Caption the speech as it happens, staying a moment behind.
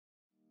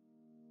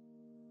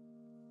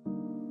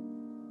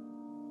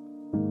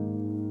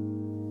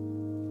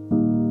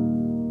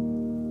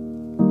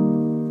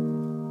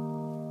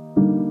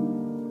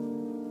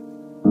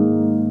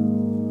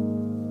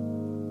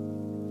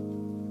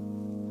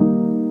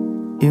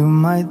You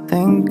might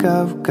think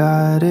I've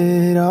got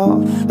it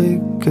all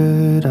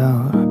figured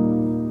out,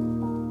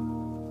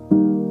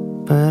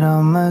 but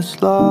I'm as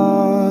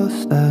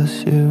lost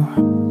as you.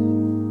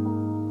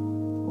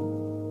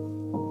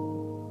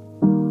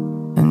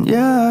 And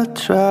yeah, I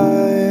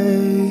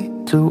try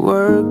to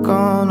work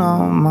on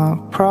all my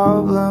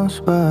problems,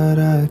 but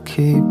I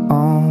keep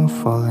on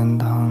falling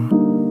down.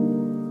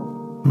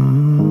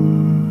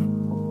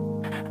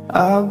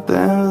 I've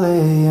been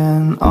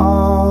laying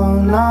all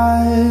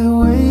night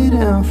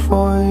waiting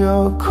for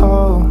your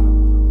call,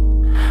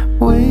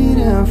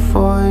 waiting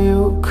for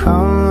you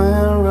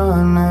coming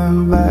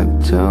running back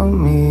to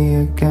me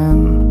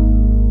again.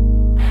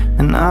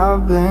 And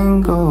I've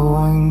been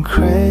going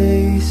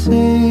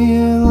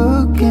crazy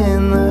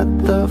looking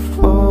at the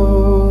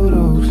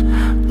photos,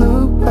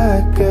 look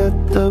back at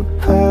the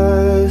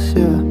past,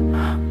 yeah.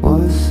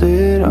 Was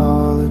it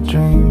all a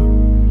dream?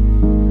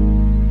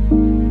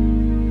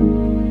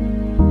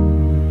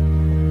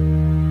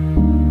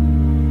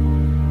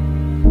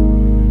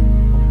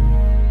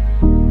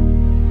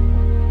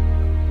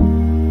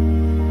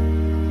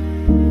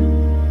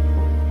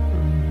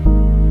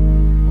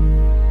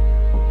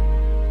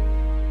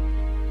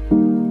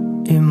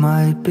 It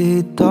might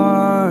be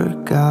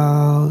dark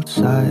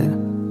outside,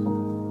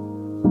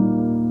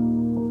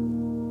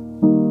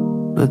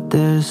 but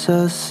there's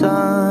a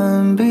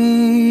sun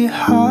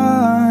behind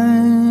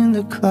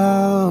the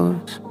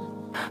clouds.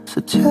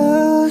 So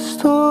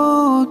just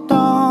hold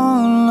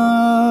on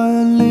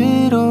a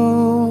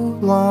little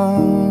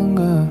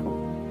longer.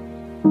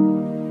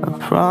 I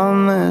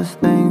promise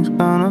things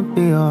gonna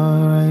be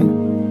alright.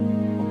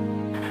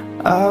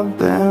 I've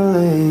been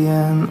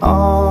laying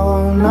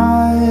all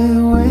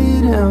night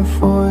waiting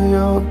for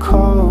your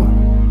call,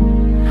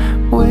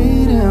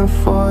 waiting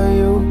for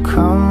you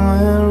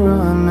coming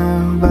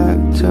running back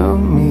to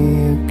me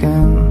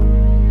again.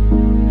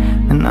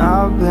 And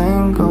I've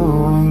been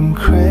going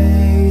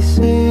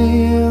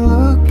crazy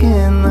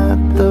looking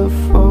at the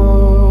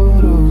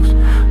photos,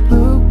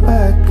 look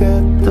back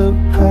at the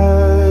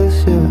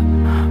past, yeah.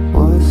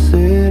 Was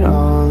it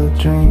all a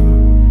dream?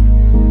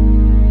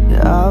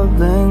 I've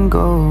been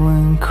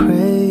going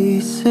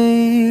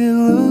crazy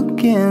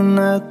looking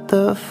at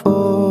the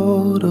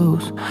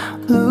photos,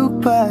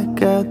 look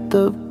back at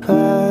the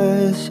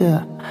past,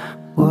 yeah.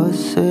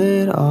 Was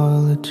it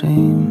all a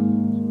dream?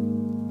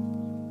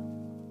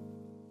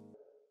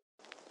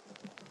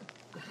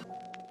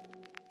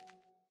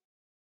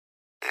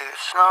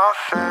 It's not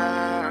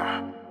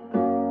fair,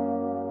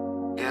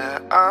 yeah,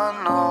 I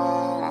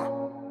know.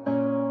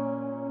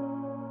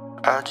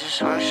 I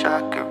just wish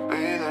I could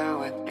be there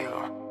with you.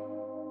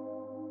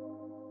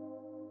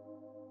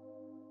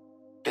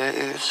 Yeah,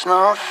 it's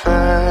not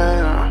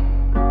fair,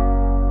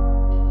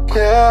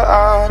 yeah,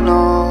 I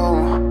know.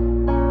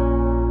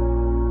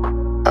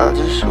 I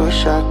just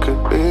wish I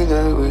could be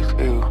there with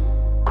you,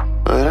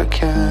 but I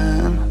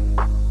can't.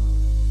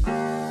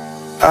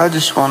 I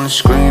just wanna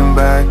scream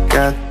back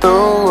at the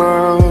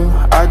world.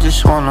 I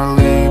just wanna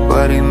leave,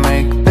 but he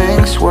make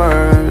things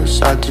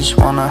worse. I just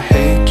wanna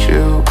hate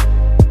you,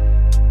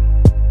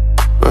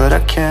 but I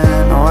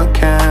can't, no I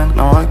can't,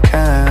 no I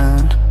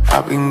can't.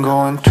 I've been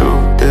going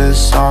through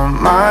this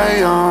on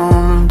my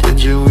own.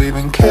 Did you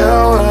even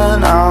care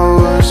when I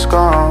was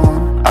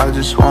gone? I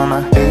just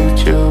wanna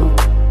hate you,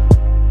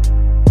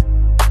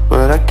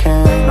 but I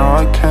can't, no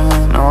I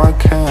can't, no I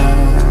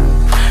can't.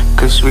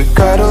 Cause we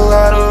got a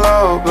lot of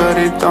love, but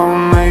it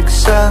don't make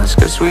sense.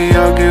 Cause we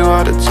argue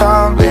all the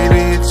time,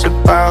 baby, it's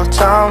about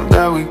time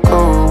that we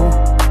go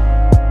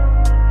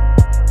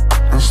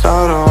and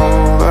start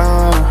over.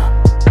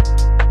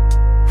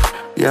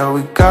 Yeah,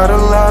 we got a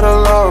lot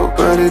of love,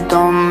 but it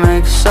don't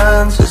make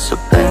sense. It's a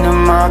pain in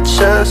my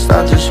chest,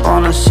 I just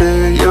wanna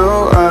see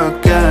you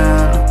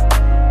again.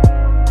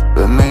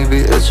 But maybe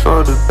it's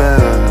for the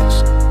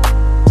best.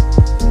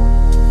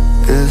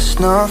 It's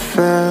not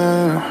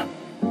fair,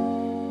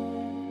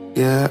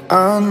 yeah,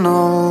 I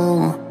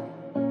know.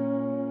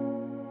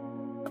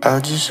 I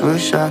just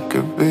wish I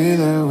could be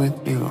there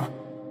with you.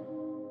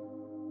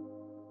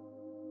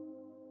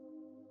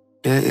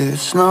 Yeah,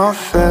 it's not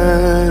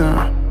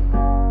fair,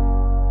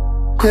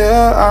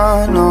 yeah,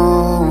 I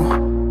know.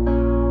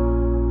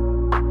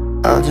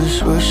 I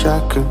just wish I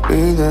could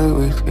be there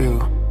with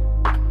you,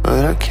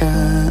 but I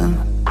can't.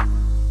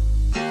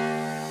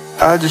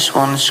 I just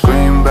wanna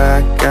scream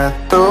back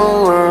at the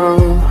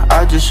world.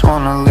 I just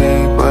wanna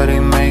leave, but he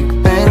make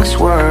things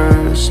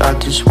worse. I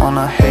just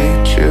wanna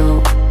hate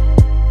you,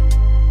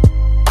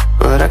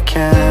 but I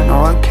can't,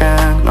 no I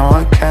can't, no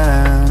I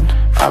can't.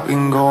 I've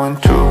been going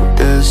through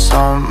this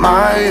on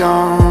my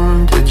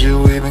own. Did you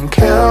even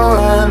care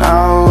when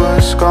I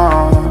was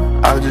gone?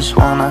 I just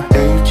wanna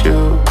hate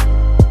you,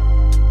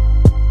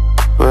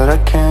 but I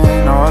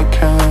can't, no I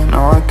can't,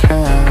 no I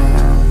can't.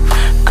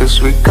 Cause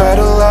we got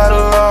a lot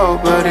of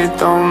love, but it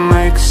don't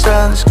make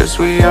sense. Cause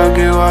we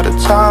argue all the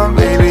time,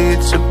 baby,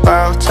 it's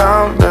about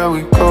time that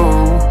we go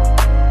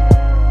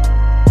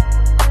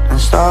and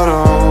start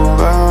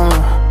over.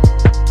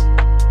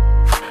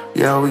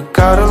 Yeah, we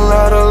got a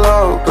lot of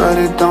love, but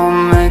it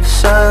don't make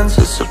sense. sense.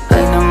 It's a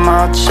pain in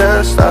my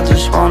chest, I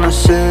just wanna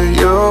see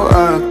you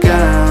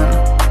again.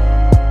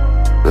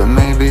 But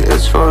maybe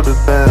it's for the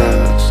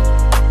best.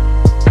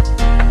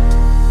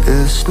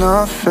 It's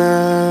not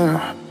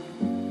fair,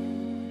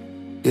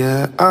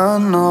 yeah, I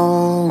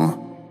know.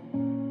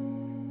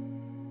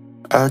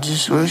 I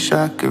just wish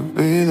I could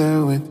be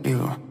there with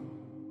you,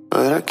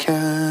 but I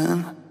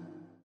can't.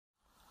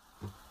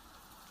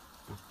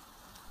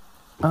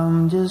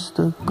 I'm just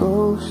a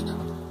ghost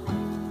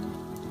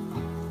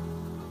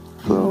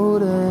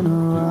floating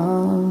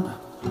around.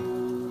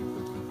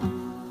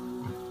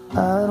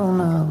 I don't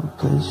have a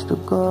place to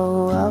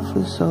go. I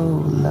feel so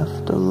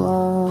left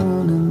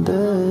alone in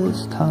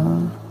this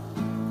town.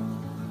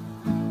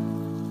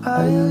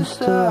 I used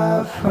to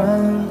have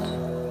friends,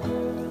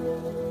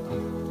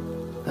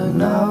 but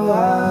now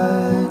I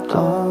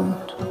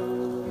don't.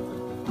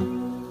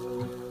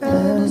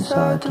 And it's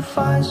hard to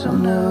find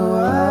some new.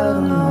 I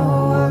don't know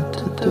what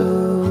to do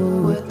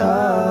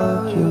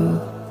without you.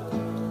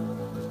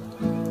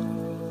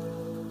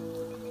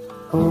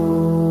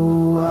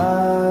 Oh,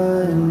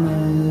 I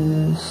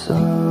miss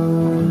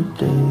our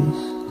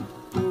days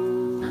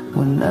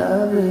when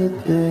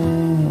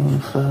everything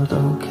felt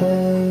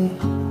okay,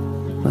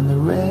 when the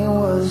rain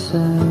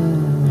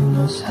wasn't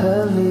as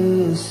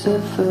heavy as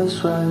it feels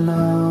right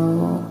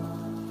now.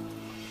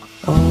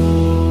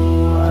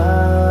 Oh,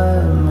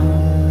 I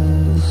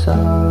miss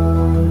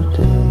our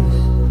days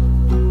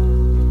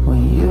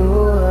when you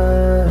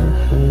were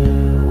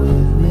here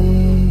with me.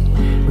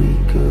 We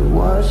could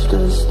watch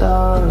the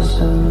stars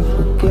and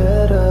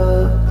forget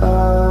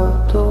about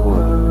the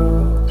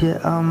world. Yeah,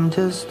 I'm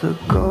just a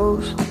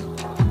ghost,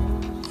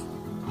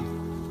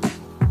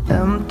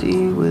 empty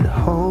with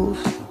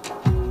holes,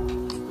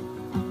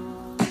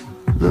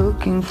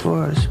 looking for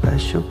a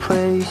special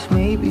place,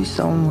 maybe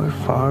somewhere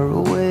far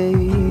away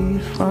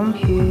from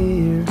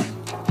here.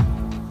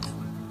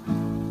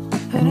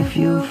 And if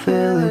you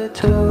feel it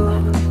too,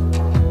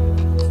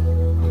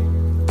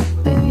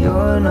 then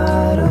you're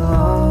not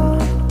alone.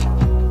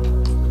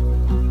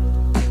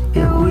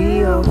 Yeah,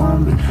 we are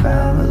one big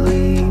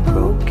family,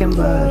 broken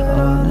but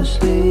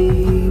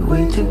honestly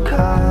way too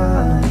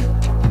kind.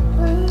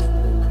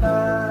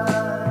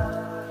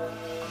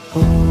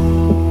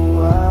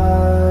 Oh,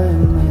 I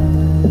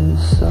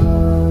miss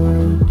our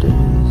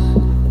days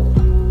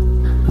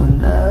when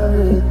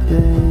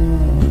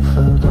everything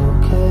felt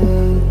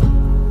okay,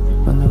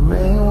 when the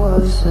rain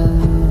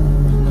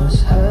wasn't as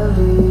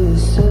heavy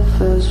as it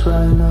feels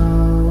right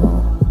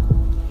now.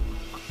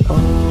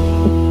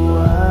 Oh,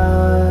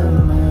 I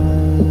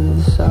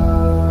miss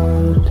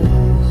our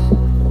days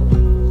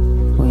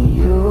when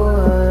you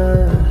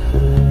were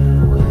here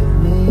with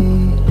me.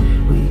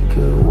 We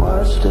could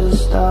watch the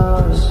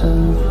stars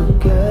and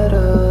forget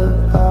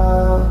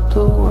about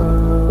the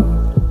world.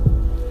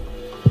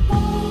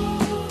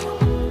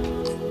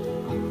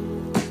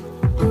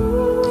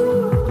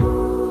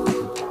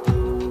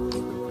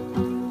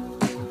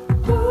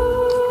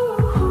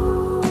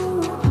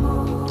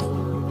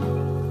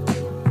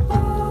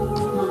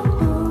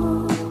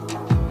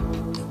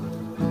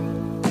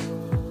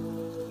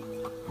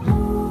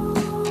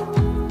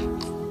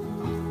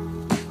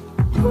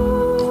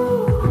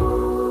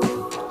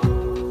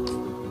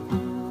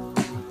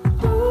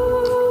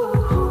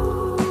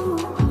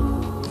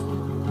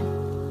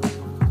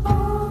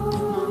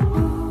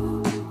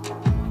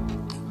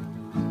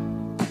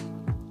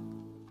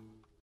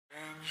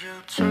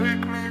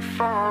 Take me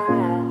far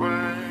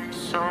away,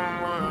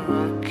 somewhere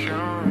I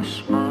can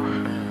rest my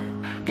head.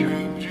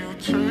 Can you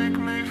take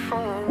me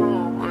far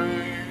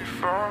away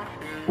from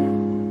here?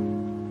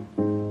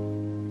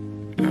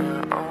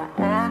 Yeah, I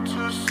want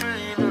to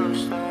see the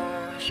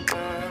stars,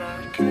 but I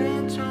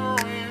can't do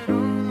it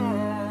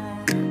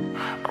alone.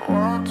 I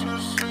want to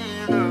see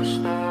the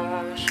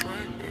stars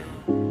with you.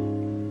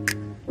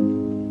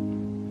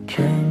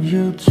 Can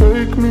you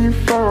take me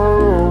far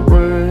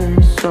away,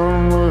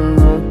 somewhere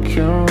I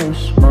can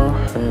rest my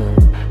head?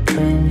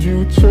 Can you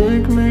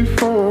take me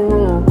far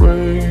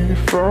away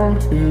from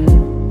here?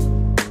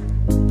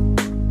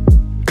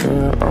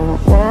 Yeah, I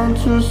want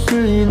to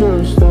see the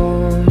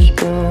stars,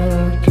 but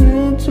I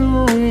can't do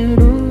it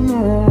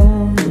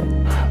alone.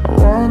 I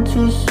want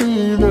to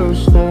see the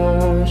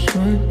stars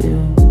with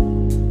you.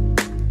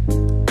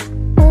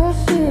 I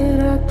said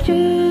I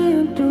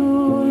can't do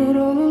it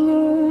all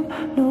alone.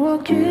 No, I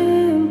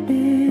can't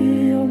be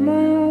on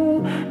my own.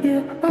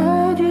 Yeah,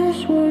 I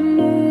just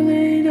wanna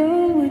lay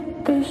down with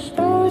the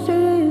stars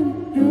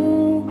and you.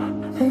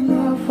 And I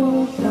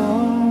fall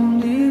down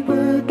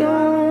deeper,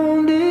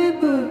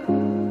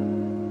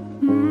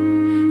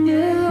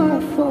 yeah, I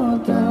fall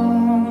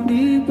down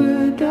deeper,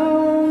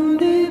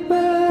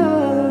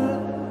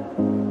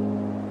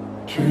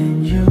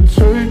 Can you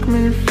take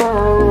me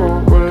far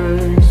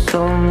away,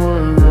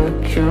 somewhere I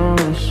can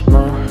rest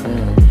my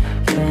head?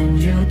 Can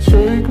you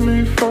take me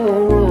far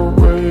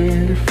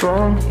away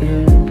from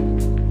here?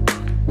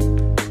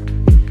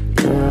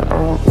 Yeah,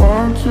 I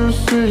want to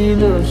see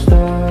the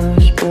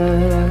stars,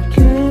 but I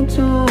can't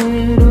do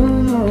it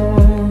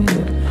alone.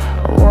 Yeah,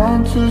 I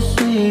want to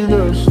see the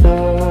still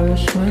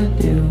starts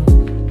with you.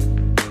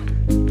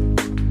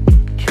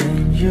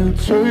 Can you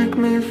take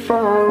me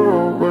far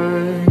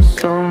away,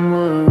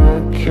 somewhere I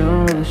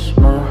can rest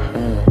my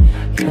head?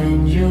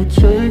 Can you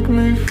take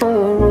me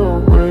far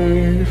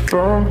away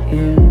from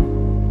here?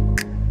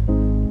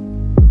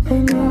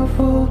 And I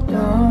fall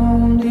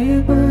down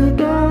deeper,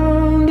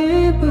 down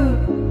deeper.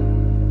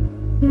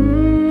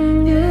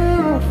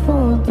 Yeah, I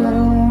fall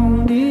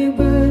down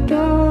deeper,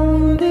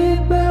 down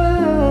deeper.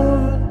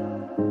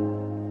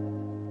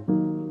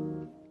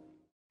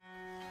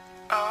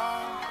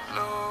 I'm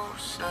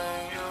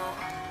losing you,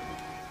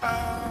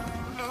 I'm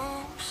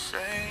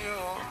losing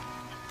you,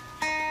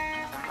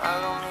 and I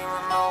don't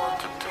even know what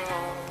to do.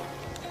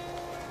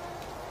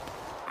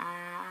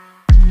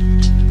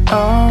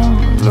 I'm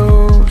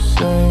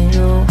losing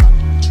you,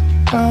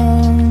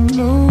 I'm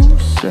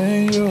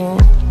losing you,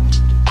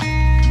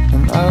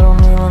 and I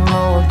don't even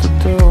know what to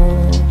do.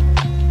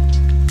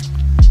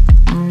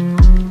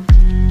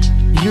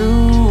 You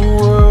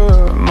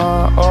were my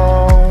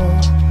all,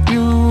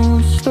 you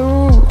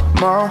stole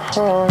my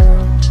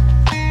heart.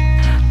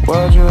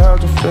 Why'd you have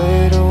to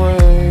fade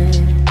away?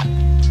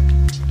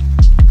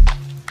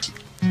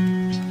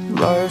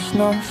 Life's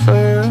not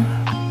fair,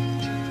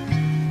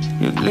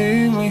 you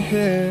leave me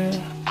here.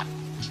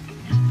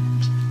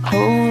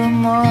 Who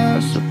am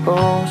I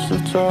supposed to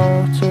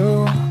talk to?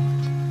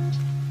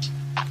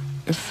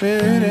 If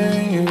it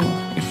ain't you,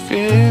 if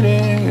it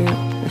ain't you,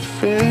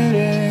 if it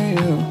ain't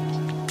you.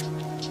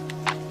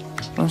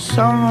 When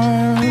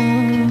summer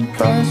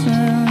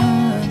passing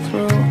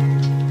through,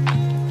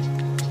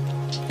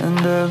 and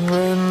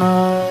every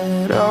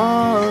night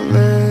I'll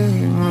lay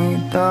me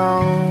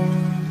down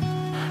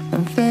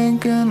and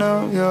thinking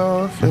of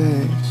your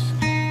face,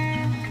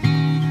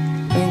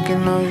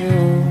 thinking of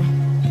you.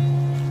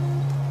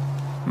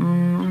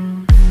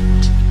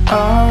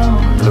 I'm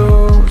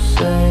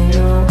losing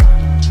you,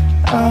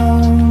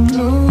 I'm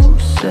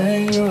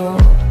losing you,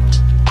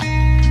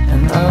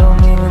 and I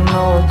don't even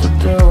know what to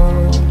do.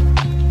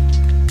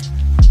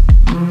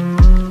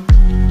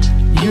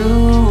 You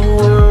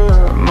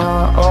were my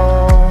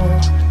all,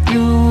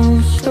 you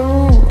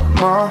stole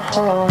my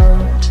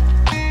heart.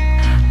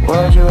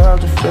 Why'd you have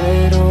to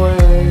fade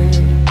away,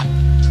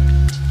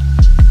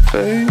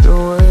 fade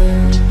away?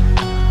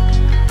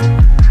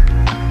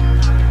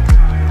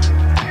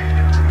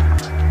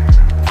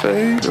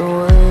 Fade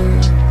away.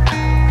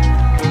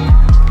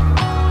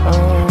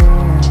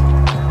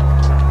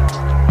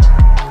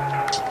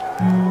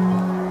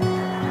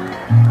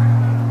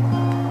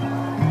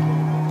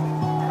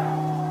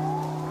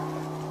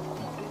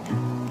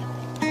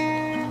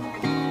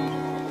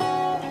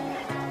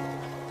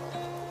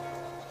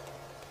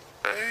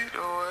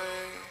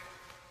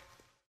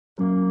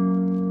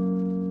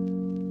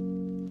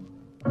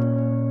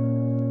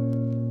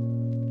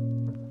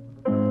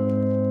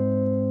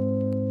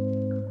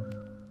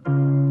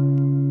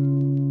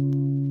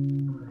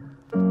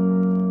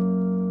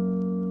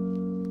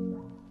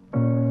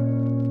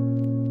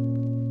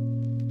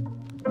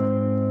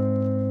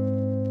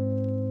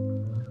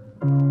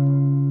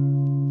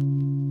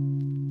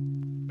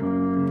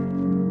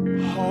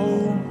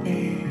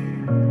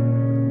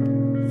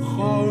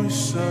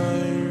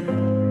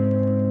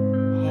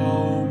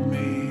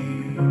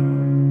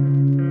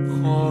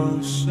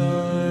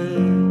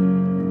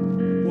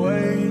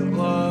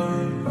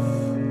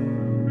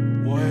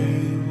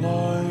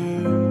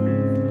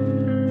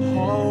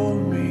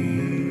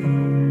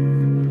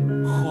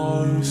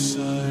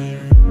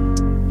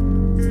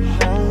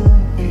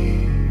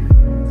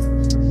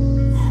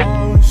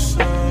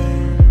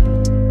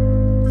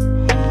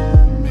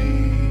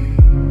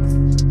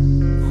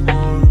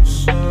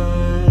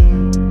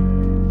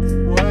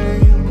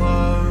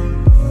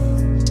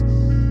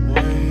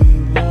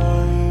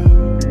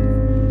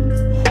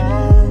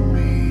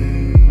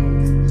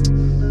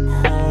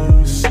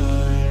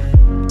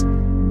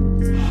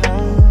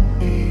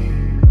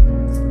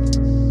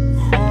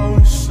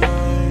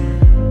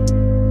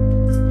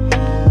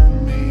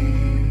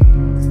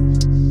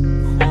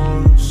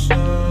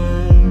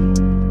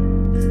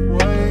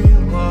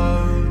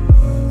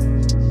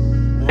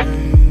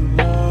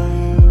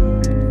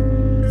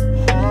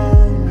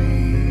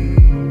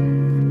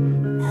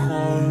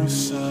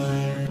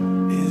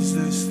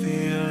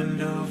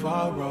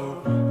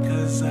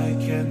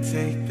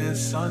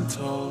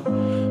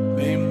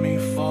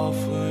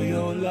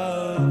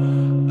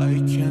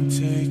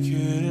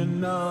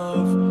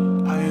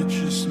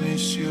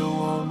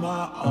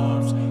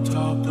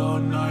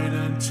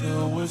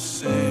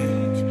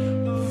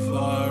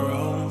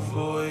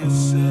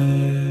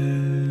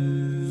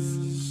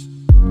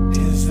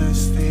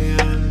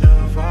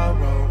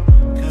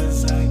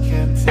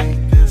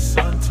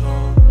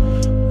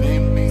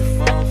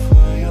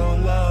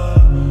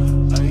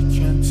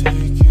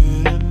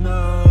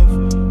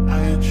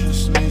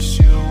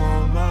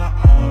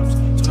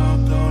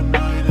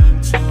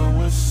 Till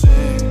we're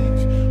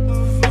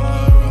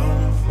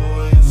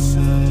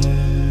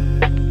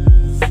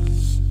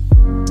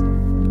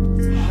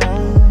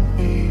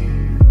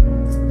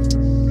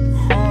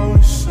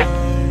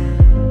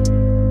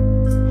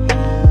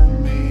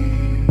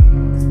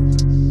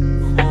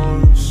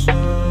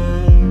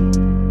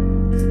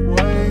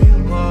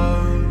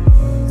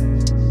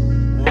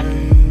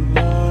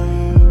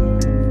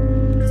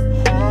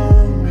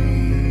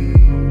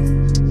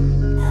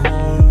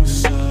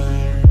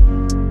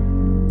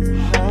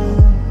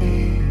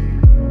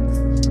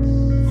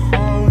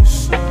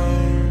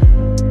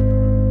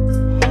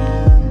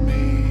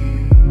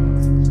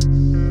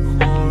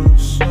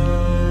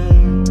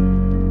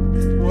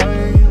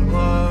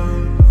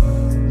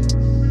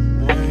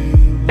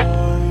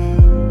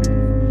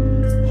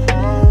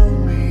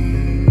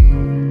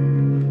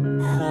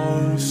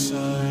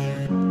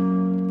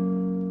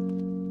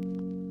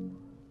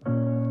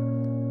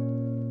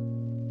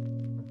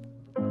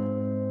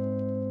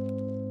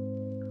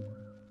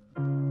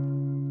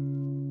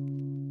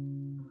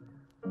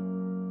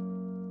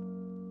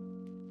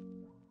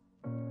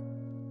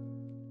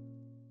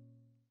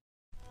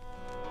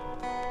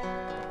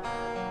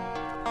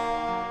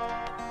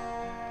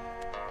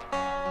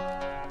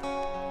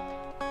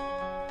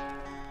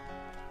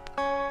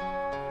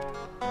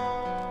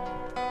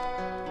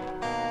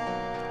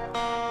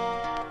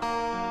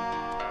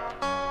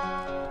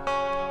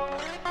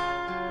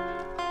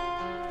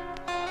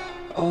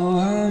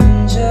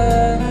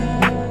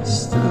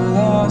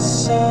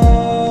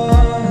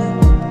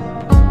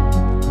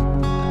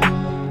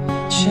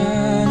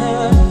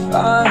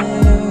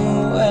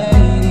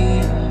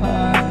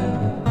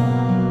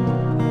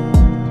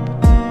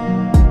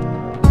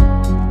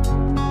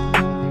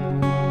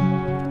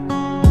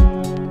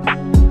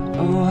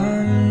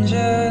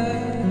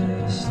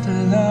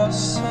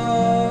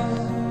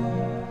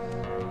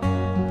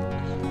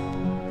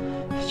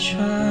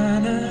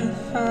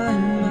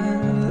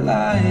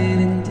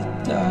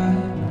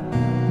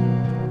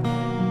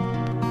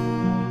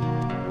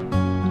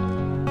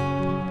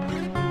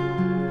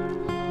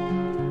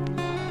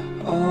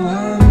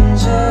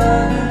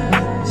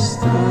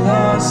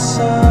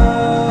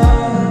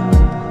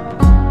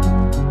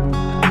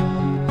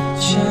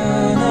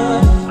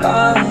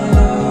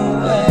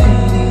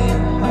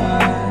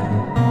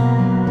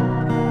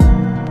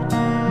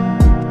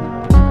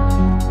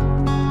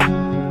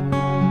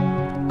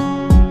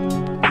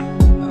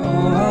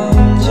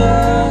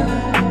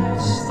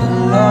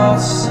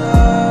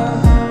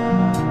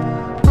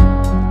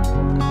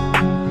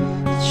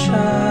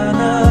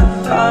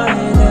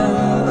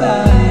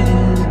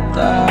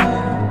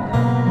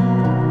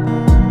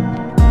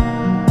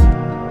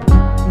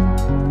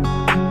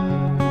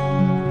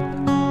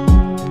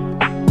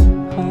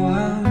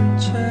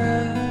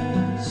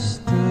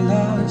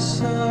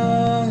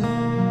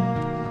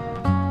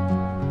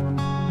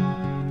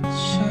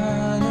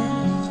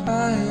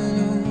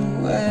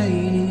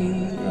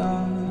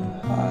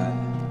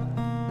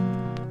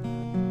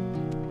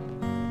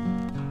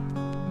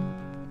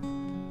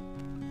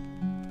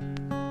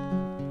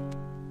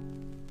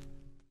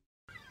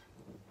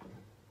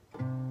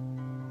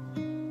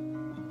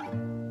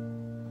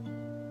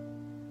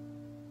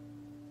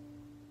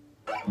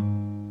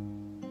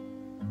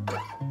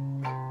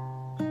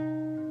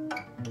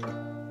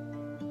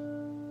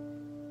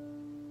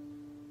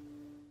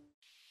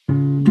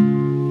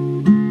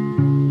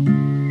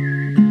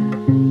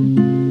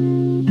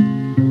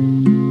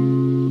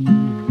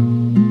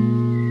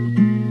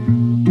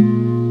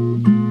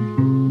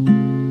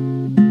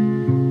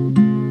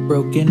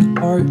broken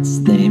hearts,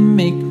 they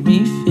make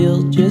me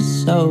feel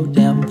just so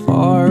damn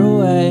far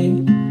away.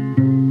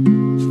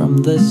 From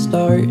the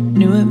start,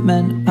 knew it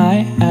meant I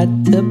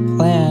had to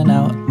plan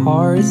out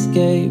our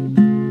escape.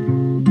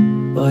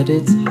 But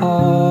it's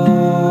hard.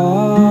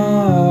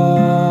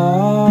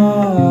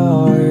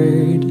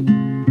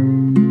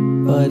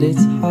 But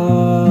it's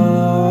hard.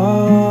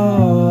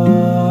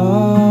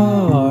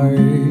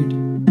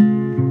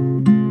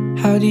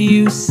 How do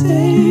you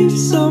save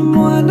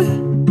someone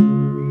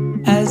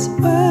as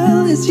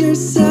well as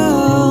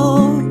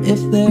yourself if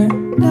they're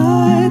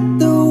not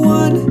the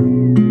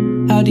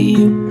one? How do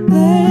you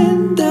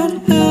lend that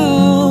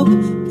help?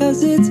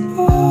 'Cause it's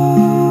hard.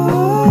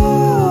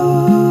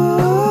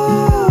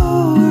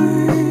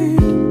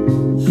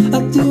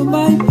 I'll do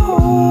my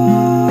part.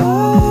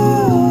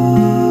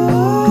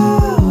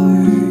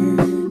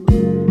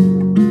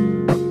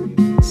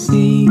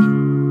 See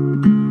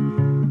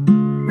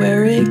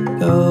where it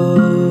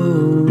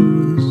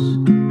goes.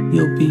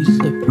 You'll be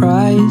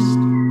surprised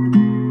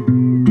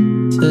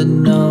to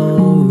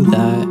know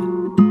that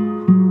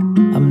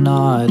I'm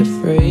not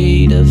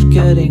afraid of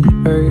getting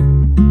hurt,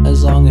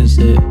 as long as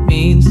it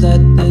means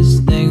that this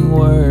thing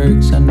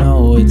works. I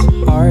know it's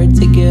hard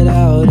to get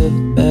out of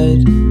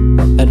bed.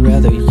 I'd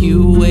rather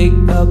you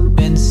wake up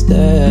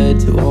instead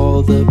to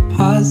all the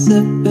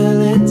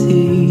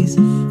possibilities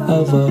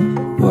of a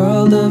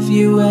world of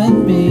you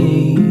and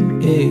me.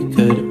 It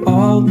could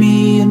all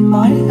be in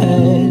my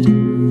head,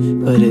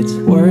 but it's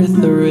worth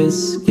the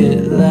risk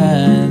it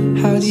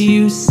lends. How do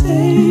you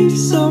save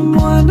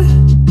someone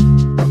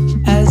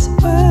as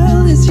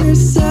well as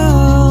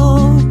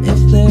yourself if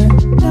they're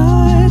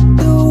not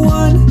the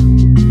one?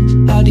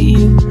 How do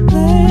you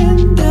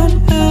lend that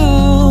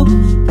help?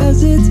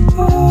 'Cause it's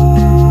hard.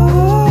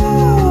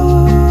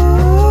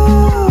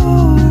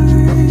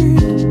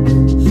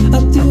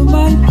 I'll do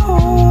my part.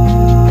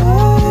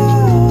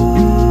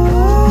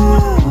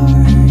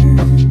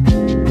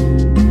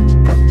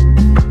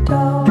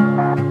 Don't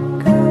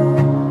go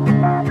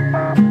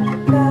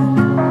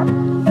back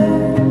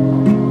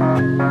there.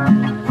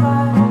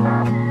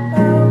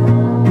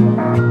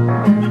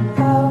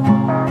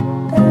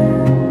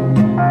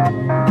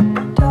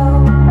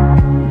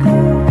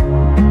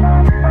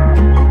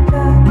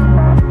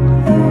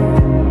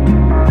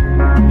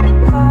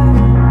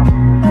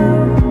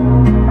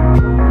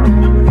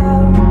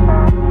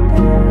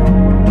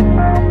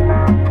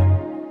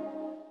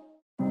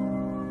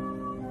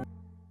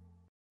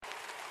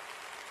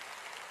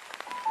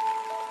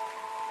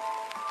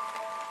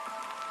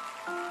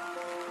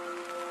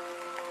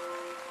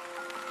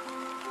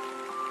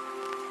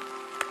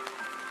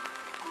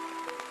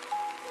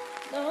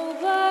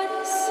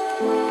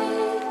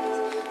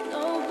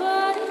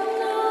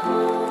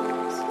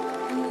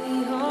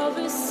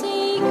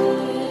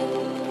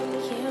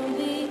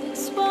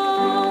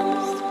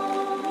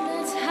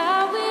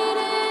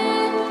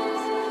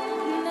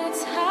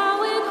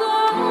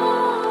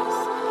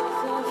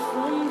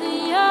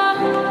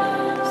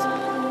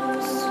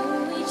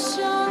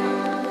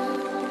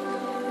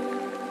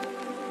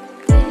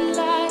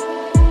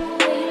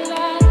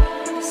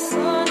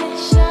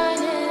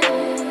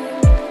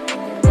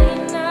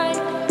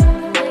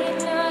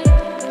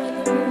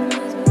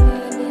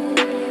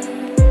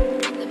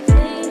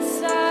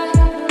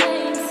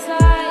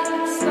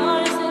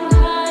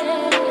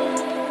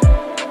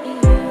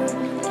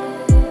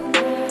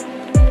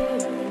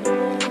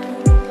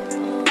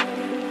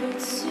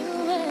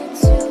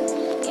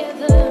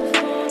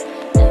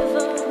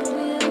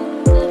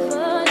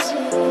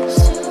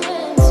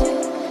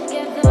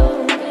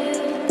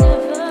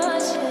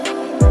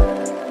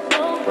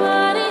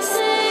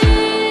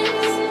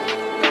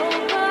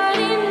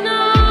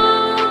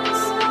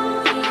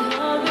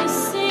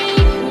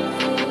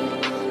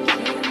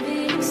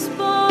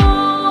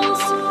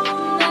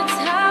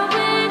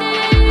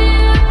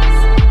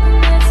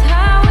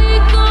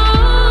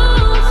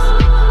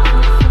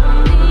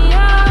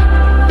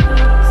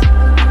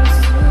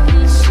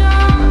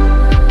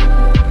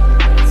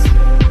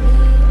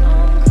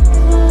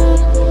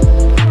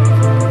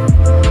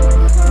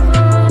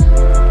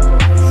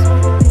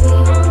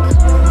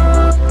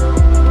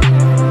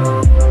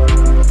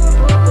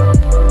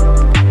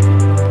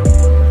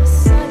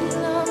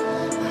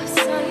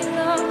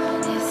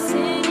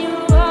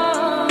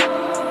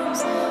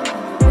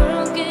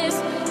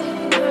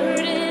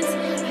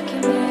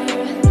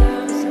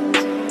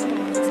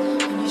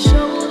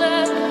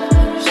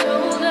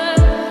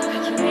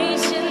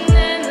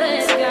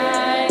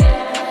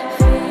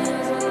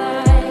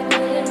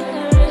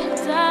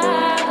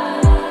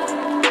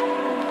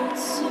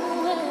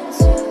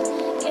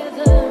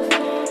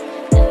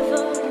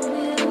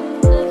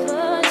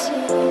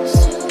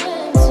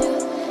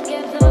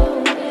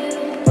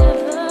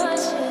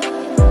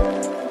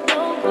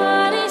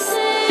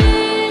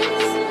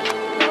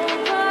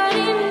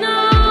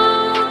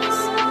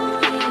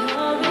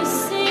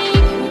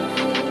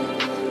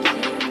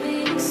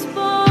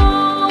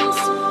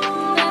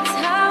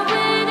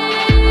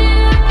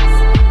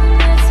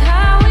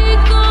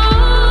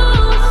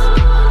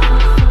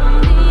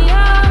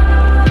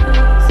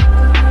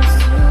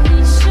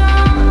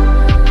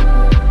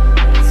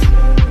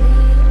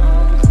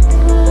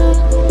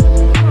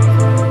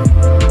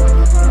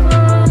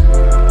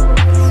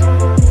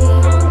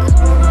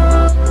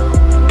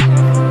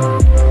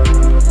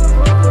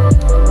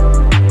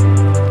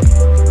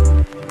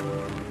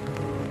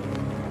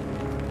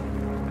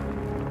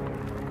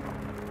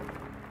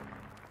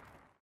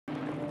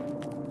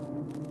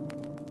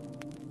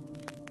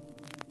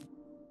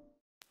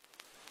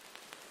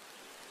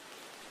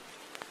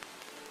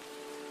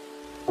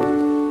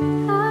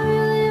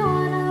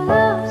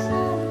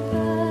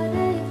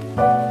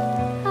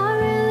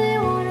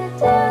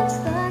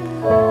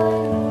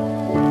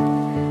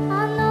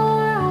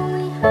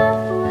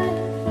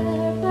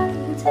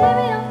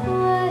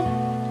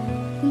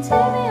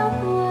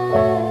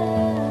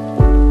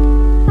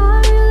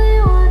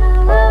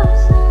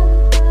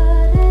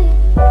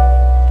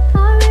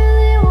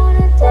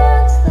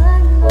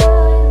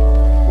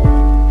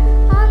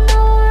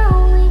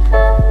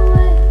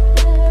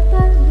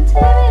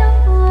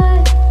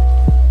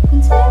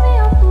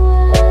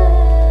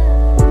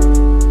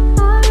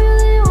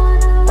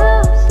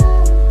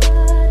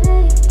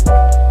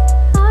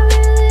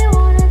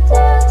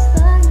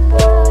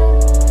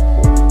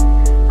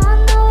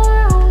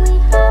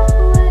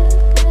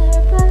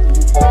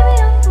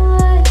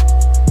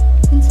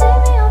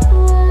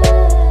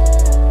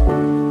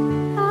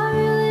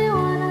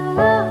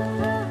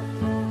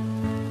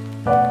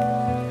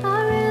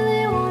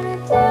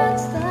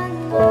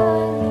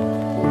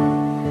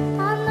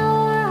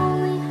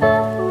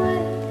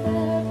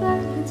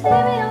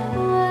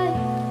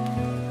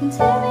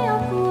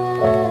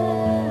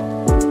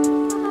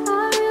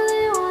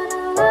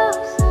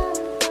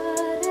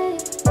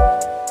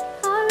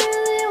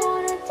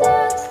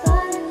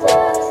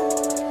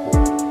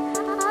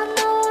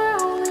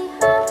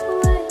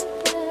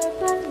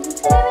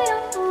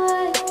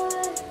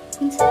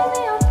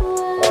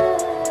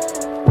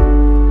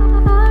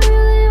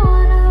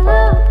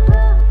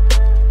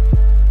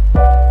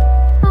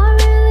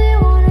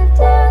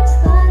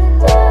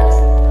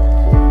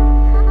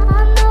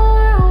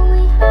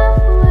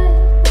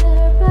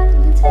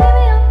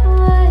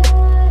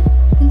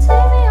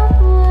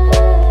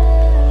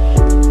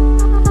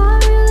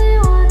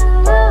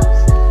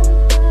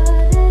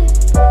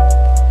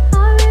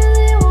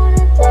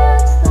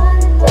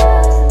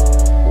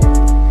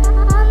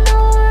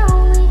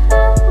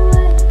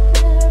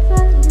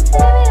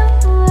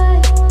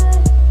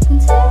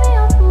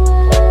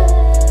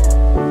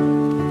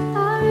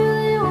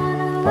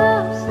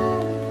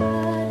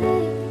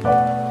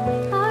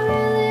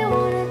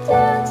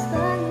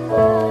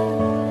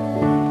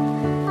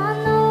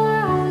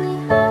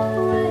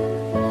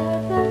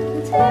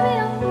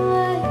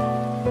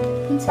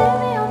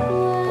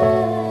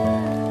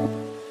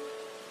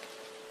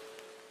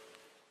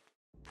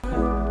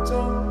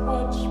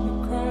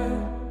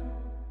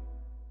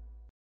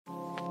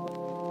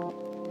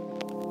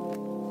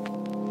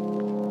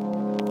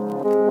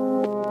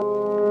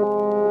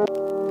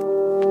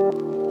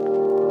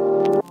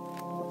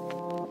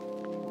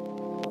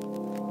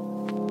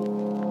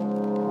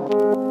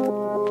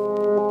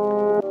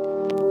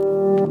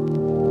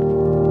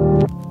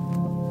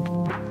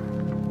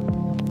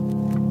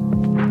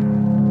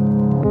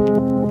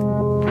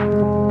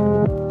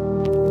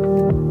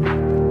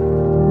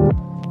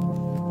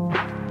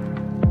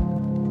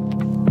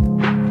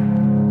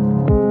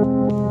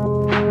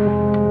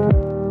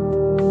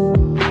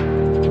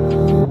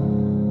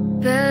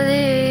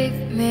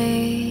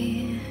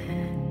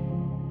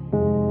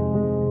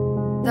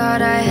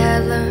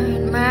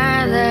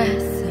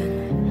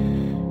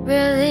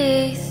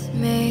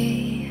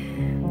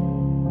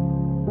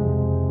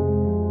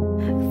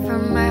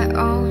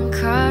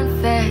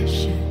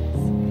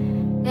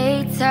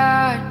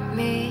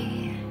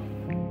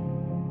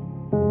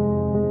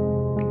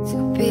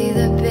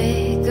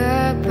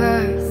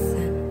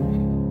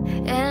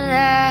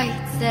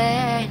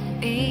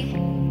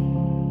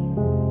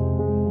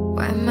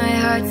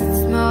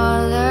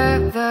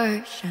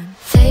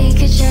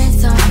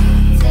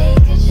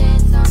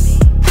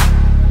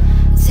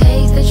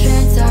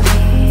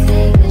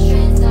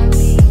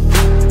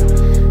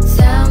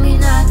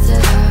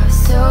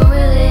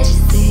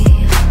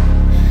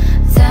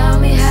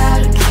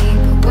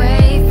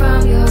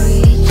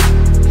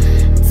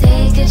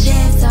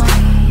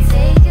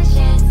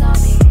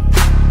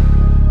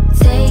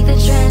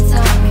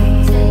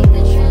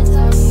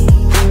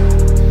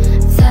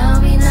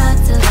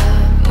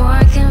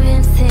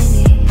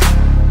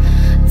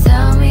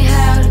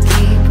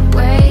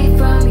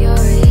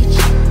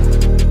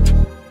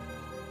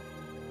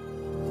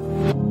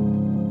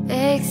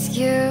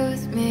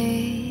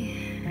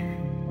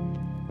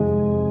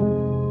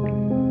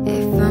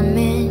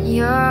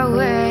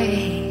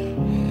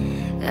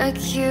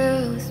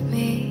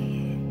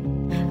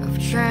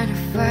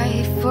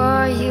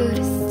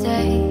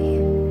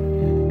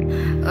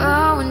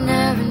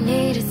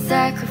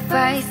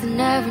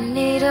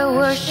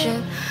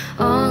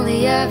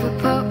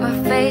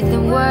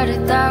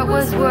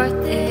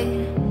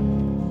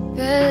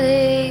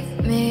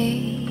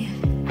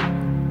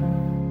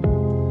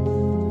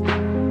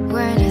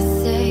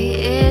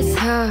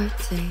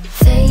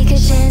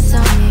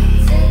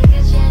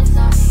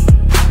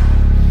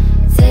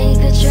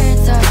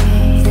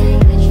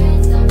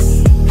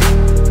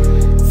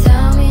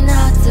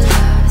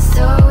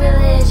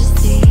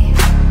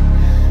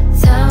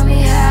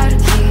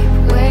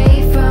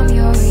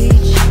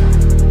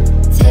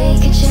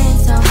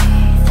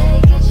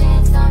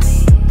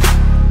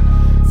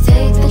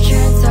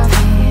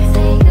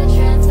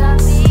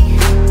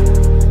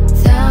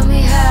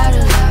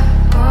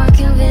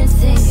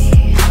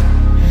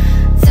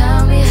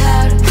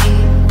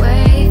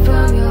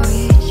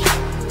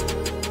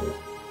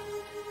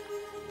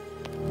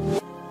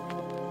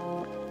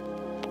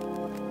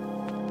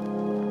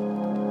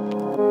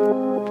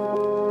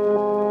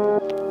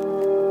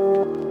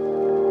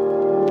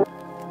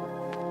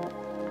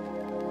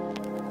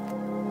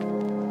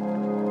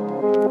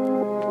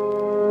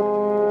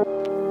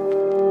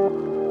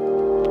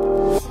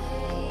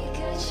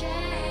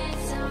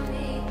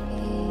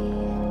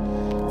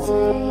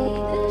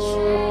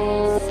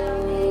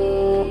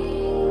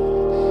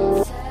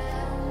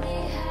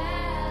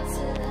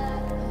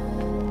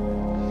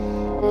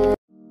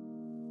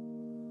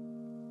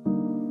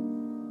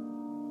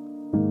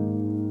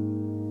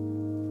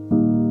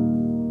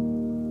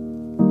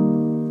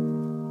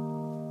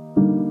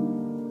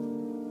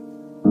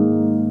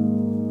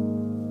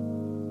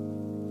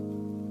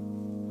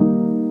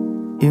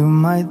 You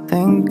might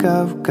think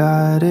I've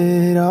got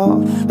it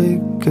all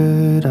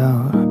figured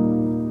out,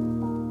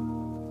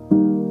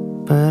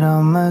 but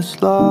I'm as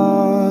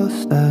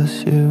lost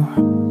as you.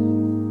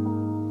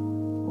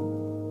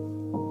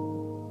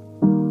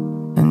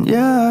 And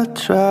yeah, I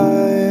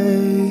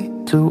try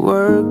to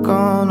work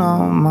on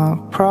all my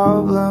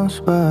problems,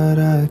 but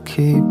I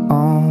keep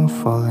on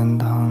falling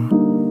down.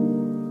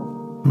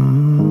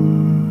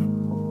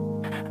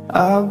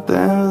 I've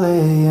been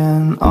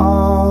laying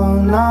all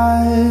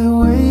night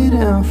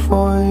waiting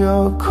for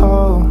your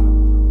call,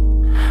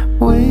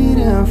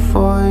 waiting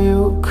for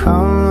you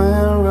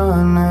coming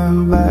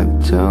running back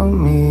to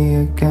me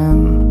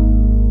again.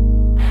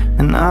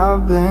 And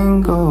I've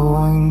been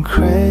going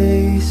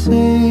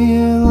crazy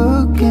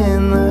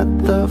looking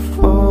at the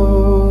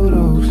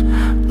photos,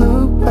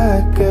 look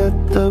back at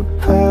the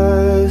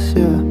past,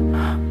 yeah.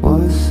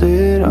 Was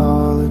it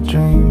all a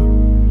dream?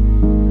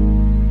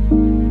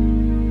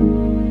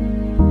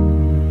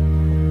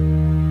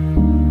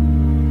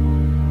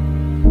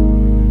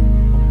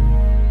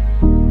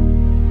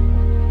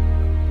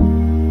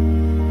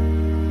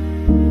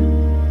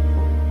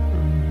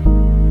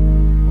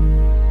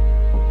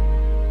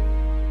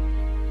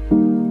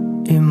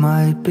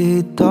 Might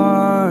be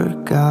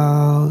dark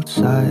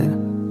outside,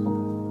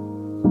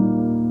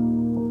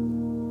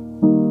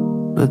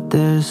 but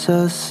there's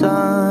a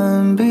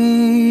sun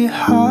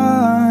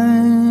behind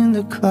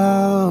the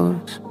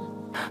clouds.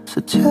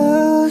 So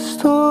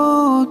just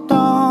hold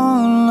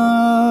on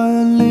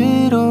a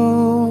little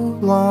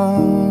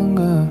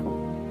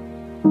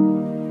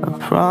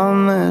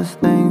promise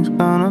things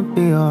gonna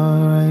be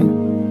alright.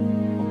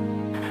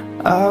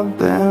 I've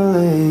been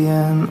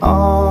laying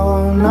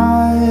all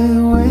night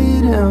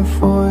waiting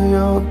for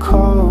your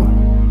call,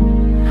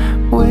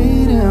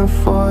 waiting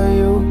for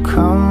you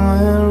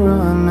coming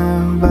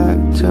running back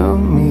to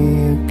me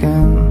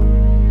again.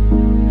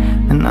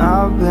 And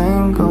I've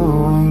been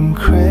going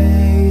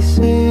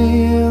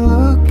crazy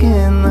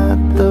looking at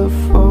the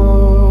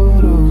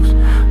photos,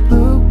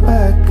 look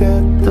back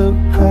at the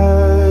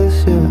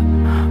past, yeah.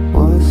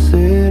 Was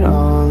it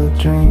all a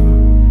dream?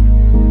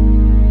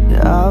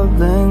 Yeah, I've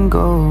been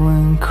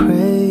going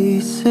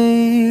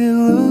crazy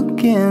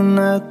looking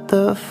at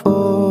the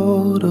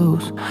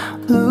photos,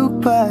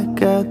 look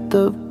back at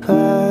the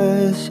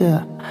past,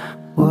 yeah.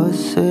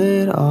 Was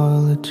it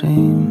all a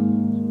dream?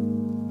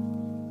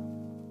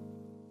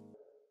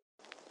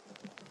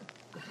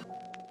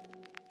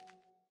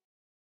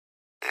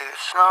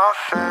 It's not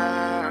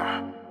fair,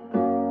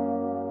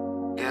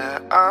 yeah,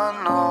 I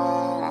know.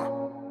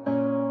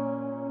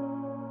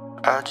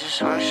 I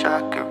just wish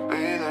I could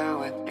be there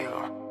with you.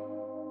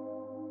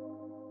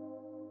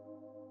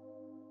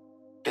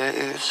 Yeah,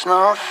 it's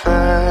not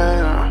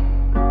fair,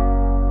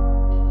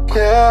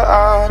 yeah,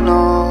 I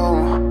know.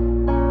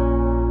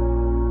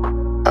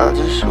 I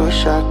just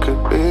wish I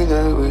could be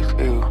there with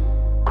you,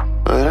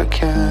 but I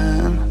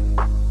can't.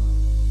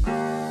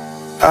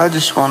 I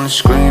just wanna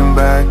scream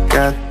back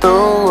at the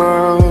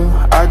world.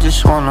 I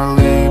just wanna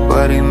leave,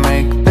 but he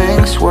make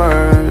things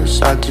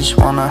worse. I just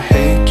wanna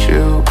hate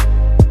you,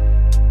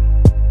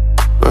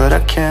 but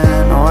I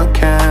can't, no I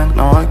can't,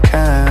 no I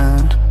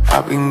can't.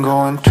 I've been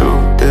going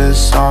through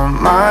this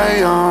on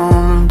my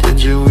own.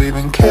 Did you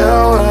even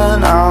care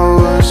when I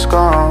was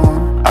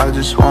gone? I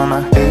just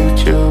wanna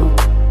hate you,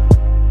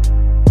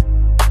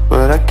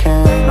 but I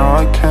can't, no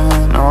I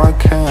can't, no I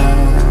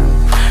can't.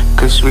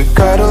 Cause we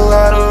got a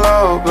lot of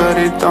love, but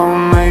it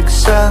don't make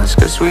sense.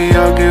 Cause we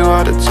argue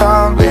all the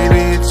time,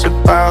 baby, it's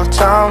about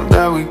time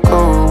that we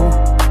go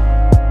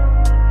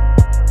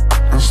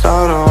and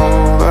start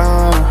over.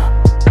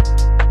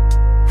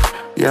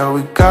 Yeah,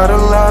 we got a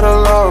lot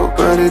of love,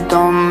 but it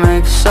don't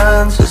make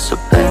sense. It's a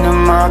pain in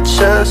my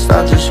chest,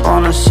 I just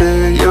wanna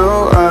see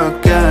you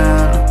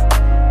again.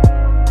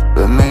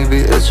 But maybe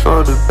it's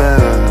for the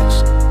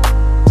best.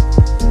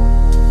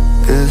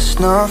 It's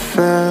not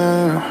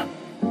fair,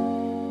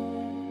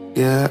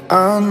 yeah,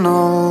 I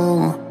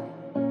know.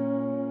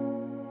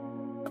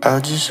 I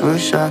just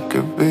wish I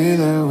could be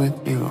there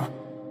with you.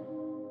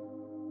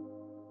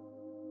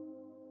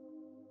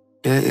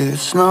 Yeah,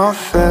 it's not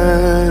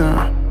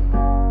fair,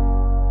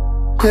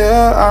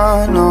 yeah,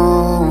 I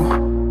know.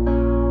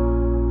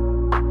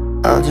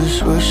 I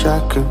just wish I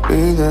could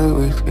be there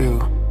with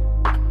you,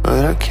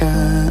 but I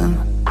can't.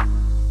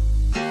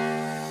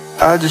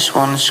 I just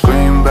wanna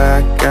scream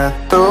back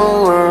at the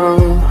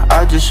world.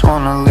 I just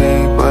wanna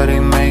leave, but he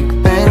make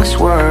things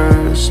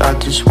worse. I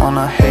just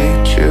wanna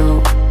hate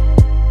you,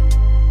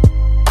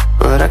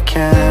 but I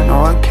can't,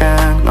 no I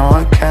can't, no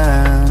I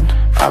can't.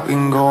 I've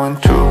been going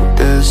through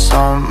this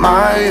on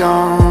my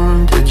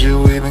own. Did you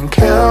even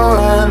care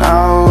when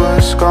I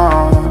was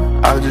gone?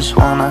 I just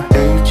wanna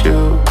hate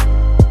you,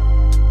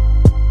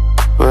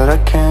 but I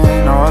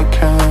can't, no I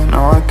can't,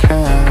 no I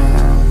can't.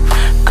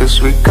 Cause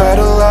we got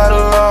a lot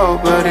of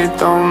love, but it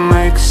don't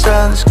make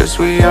sense. Cause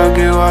we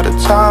argue all the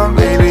time,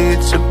 baby,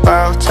 it's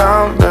about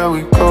time that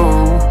we go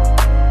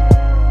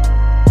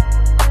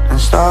and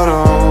start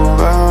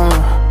over.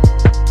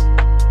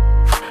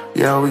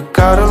 Yeah, we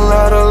got a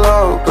lot of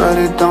love, but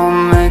it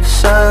don't make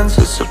sense.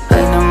 It's a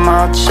pain in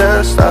my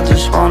chest, I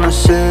just wanna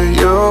see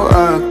you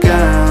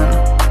again.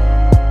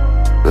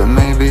 But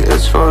maybe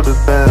it's for the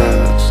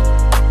best.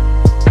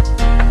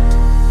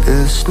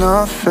 It's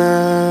not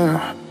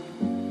fair,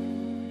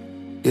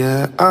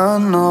 yeah, I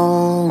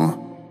know.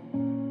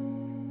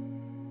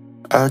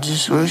 I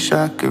just wish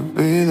I could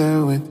be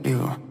there with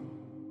you,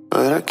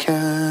 but I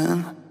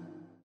can't.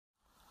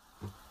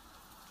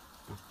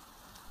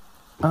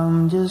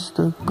 I'm just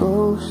a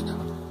ghost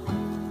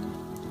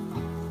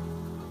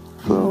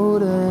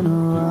floating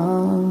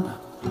around.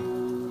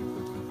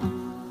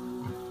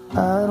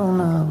 I don't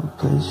have a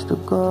place to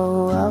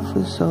go. I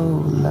feel so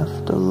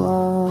left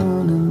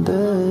alone in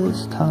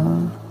this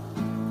town.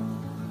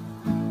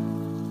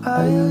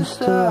 I used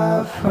to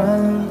have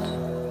friends,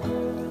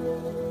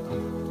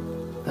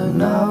 but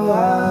now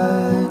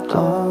I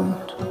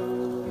don't.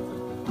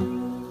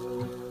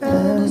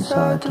 And it's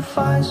hard to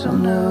find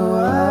some new.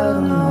 I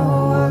don't know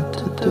what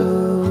to do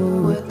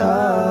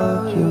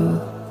without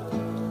you.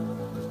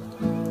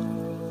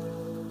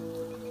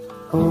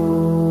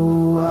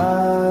 Oh,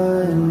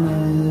 I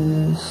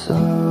miss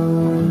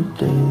our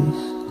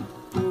days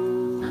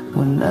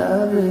when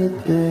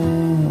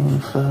everything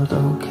felt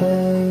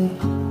okay,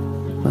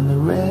 when the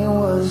rain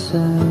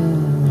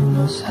wasn't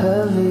as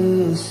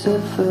heavy as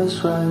it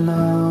feels right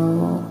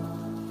now.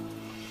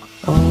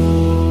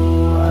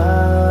 Oh,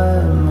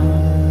 I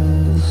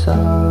miss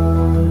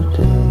our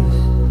days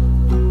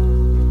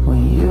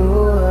when you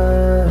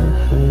were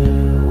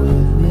here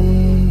with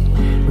me.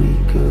 We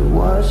could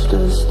watch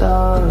the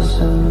stars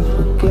and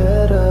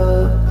forget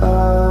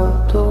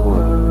about the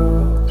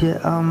world. Yeah,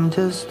 I'm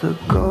just a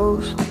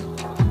ghost,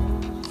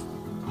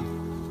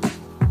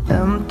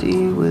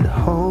 empty with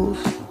holes,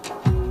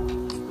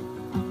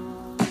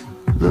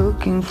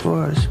 looking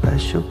for a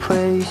special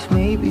place,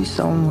 maybe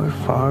somewhere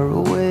far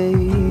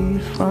away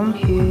from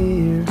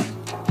here.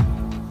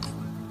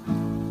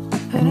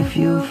 And if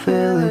you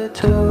feel it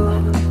too,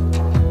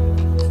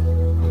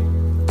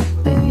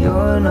 then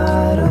you're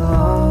not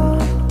alone.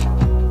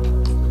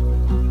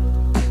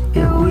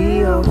 Yeah,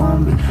 we are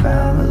one big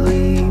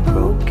family,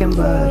 broken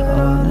but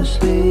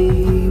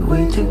honestly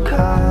way too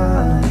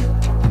kind.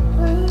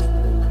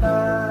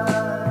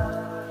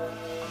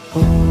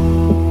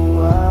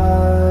 Oh,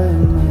 I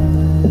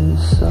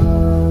miss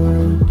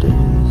our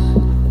days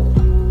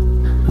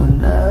when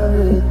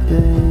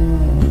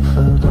everything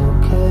felt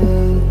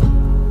okay,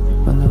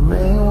 when the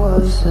rain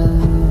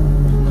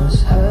wasn't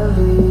as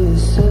heavy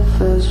as it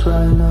feels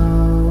right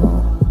now.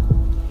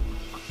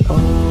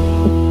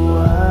 Oh,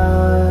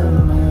 I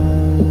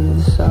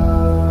miss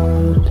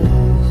our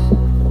days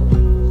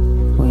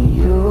when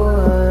you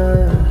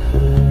were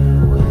here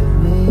with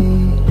me.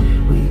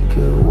 We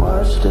could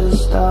watch the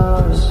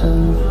stars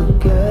and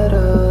forget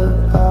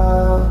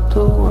about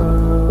the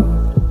world.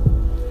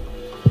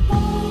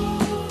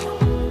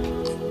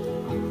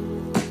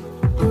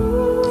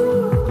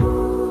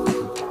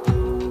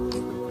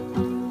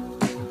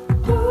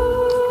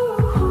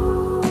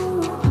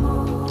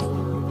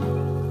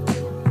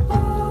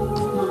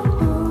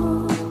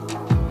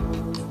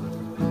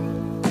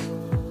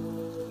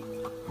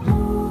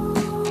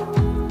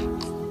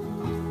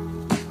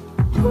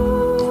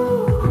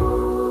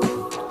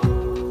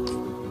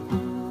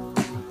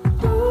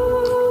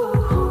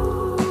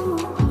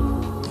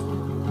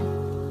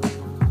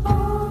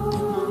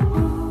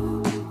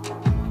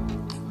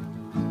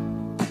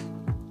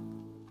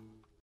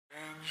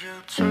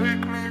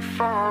 Take me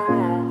far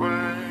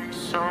away,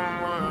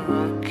 somewhere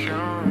I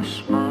can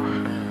rest my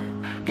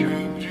hand.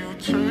 Can you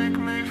take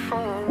me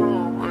far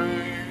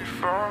away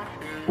from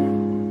here?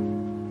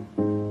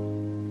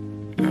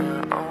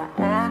 Yeah, I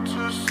want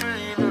to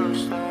see the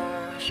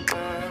stars,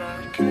 but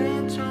I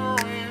can't do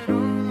it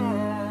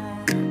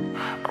alone. I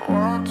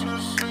want to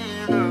see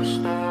the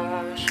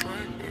stars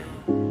with you.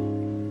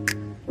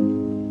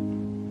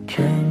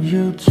 Can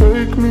you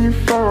take me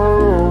far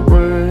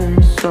away,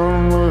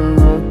 somewhere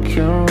I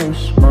can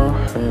rest my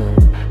head?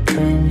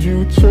 Can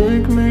you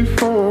take me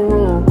far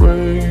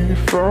away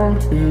from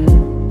here?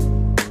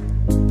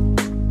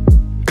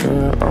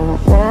 Yeah, I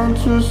want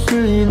to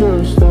see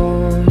the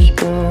stars,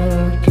 but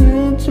I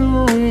can't do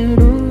it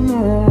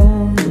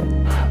alone.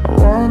 Yeah, I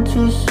want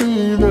to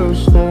see the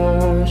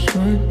stars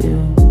with you.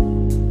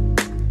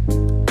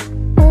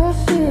 I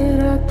said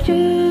I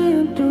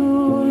can't do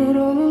it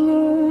all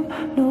alone.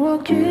 No, I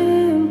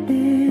can't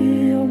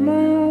be on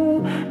my own.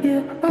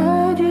 Yeah,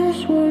 I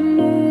just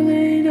wanna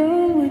lay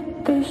down with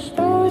the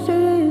stars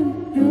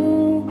and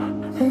you.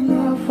 And I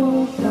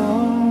fall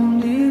down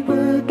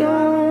deeper,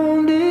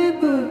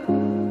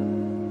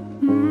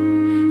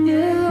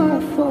 yeah, I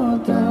fall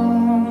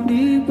down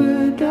deeper,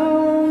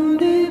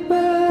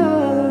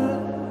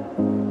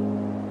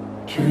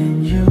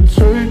 Can you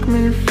take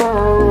me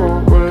far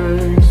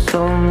away,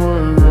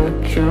 somewhere I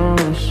can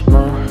rest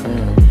my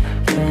head?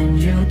 Can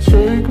you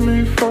take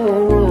me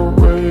far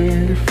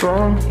away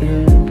from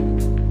here?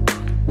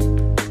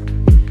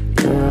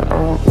 Yeah, I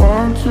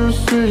want to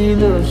see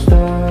the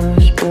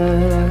stars,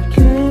 but I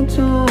can't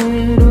do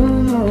it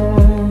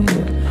alone.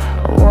 Yeah,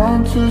 I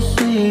want to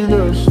see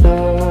the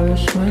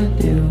stars with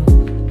you.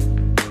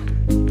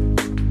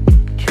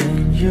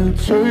 Can you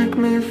take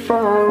me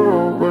far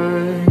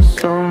away,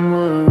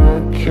 somewhere I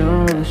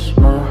can rest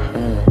my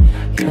head?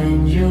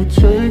 Can you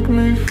take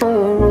me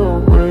far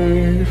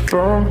away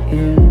from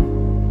here?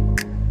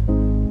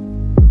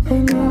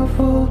 And I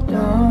fall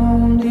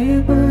down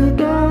deeper,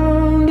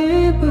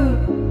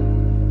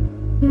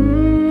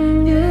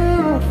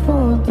 yeah, I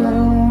fall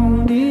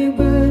down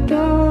deeper,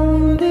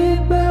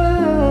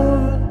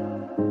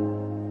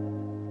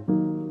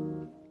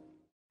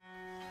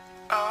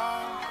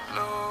 I'm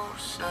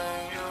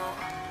losing you,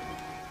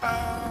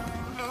 I'm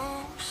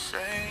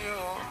losing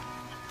you,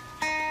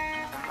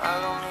 and I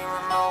don't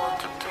even know what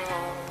to do.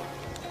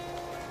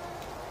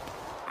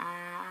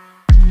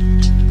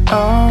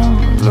 I'm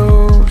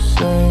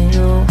losing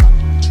you,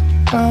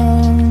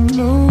 I'm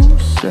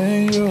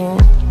losing you,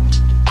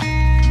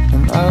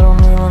 and I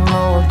don't even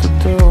know what to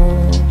do.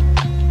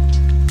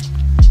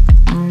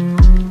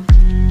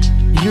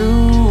 You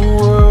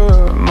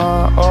were my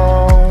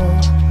all,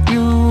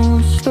 you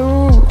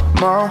stole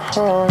my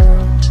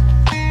heart.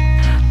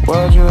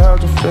 Why'd you have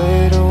to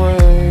fade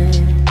away?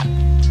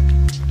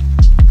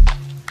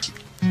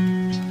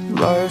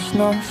 Life's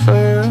not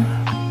fair,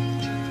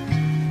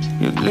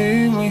 you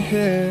leave me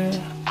here.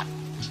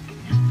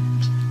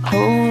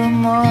 Who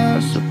am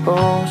I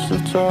supposed to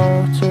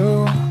talk to?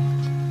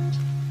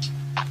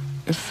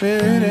 If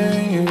it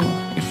ain't you,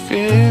 if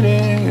it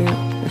ain't you,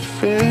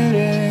 if it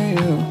ain't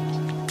you.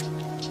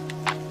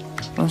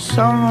 I'm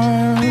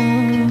somewhere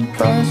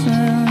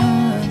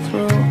passing through.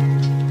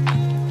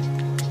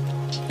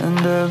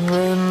 And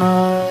every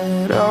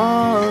night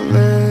I'll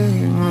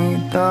lay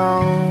me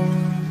down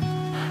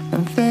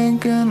and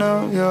thinking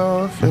of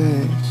your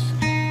face,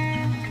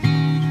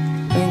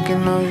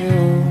 thinking of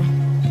you.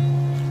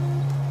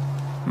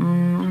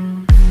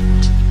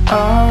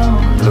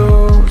 I'm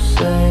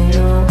losing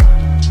you,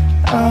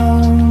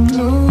 I'm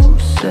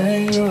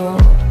losing you,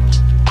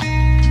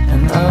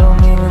 and I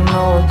don't even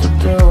know what to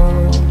do.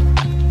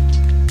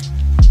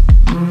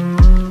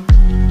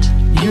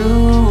 You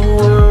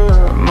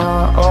were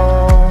my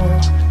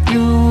all,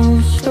 you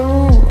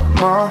stole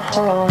my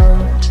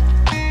heart.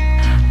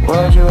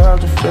 Why'd you have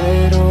to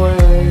fade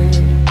away,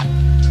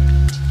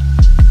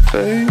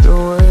 fade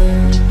away?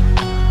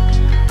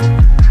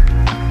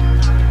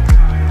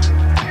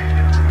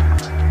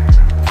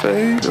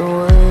 Fade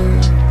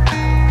away.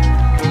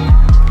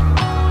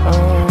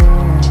 Oh.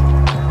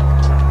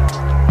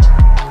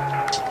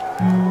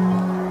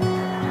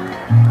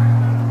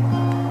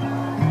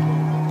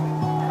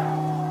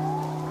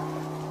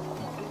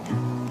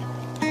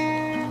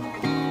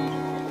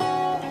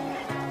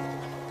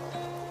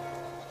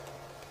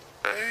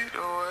 Fade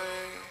away.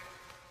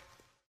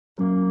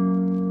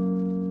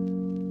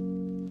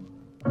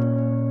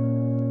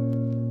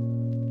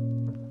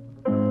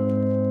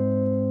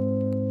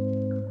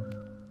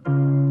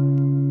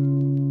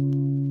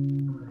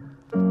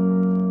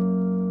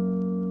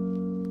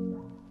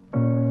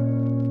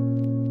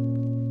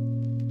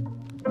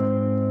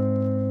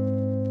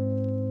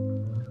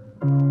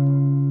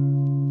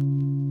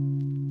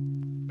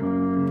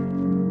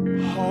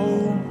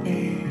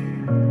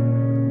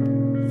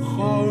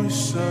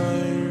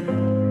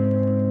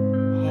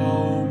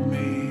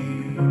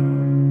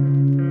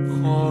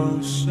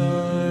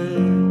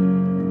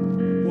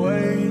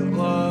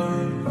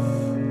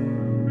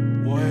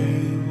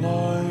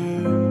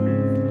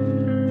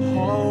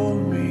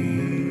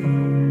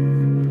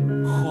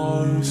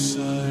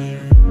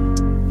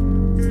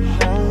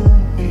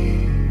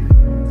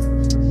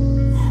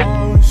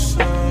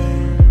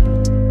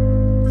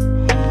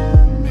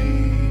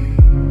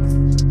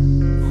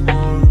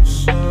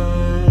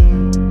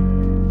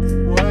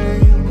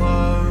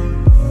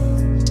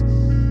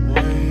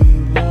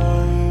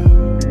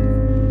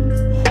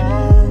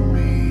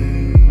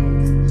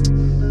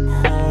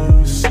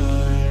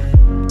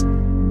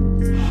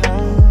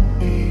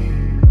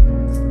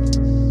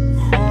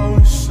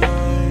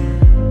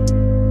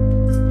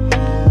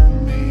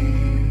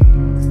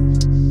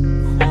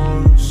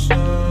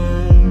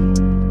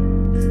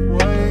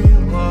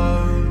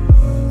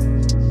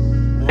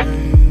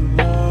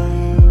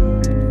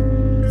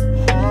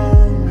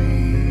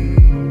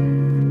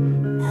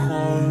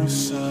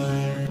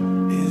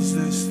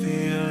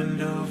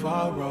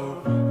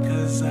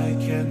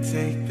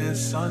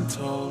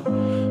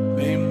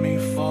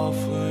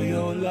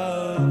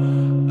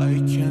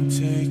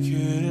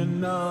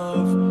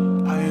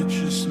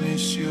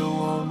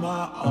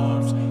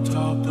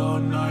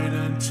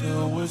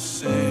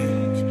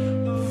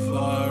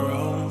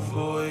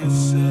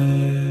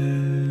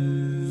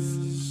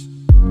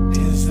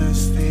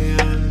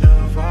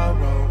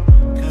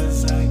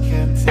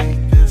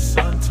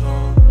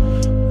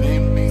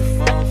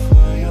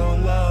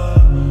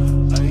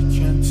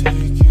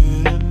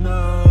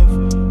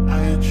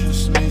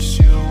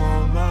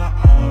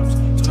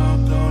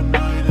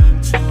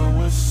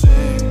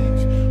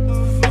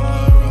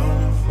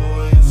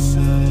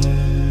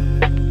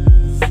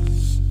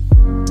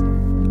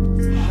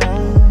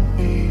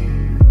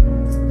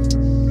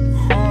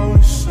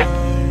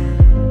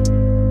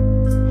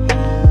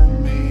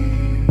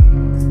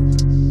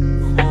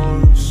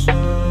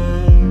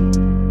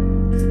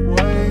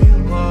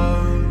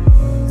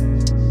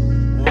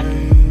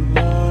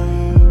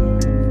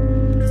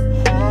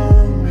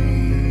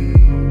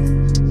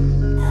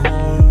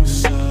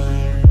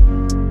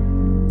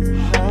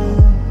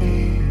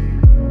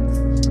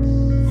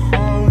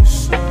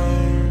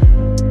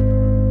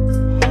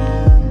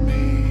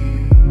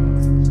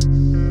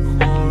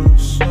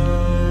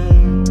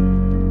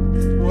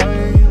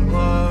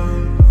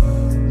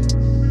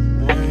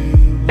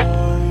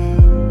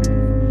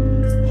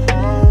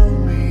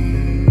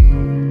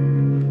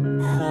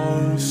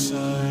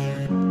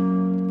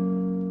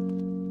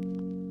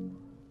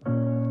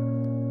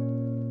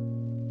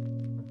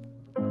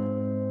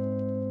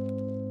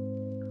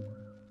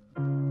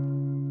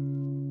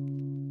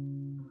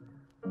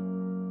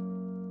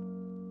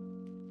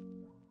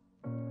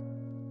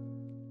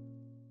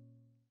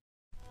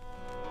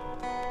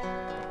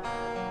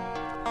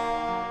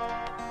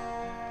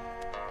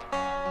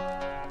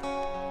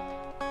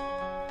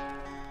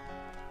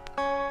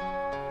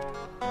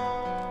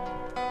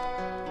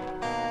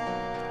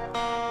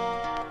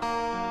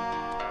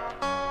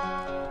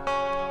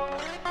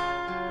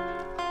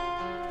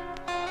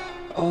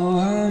 Oh,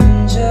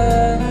 I'm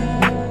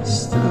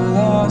just a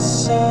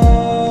lost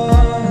soul,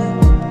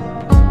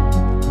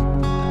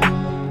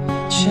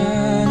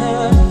 trying to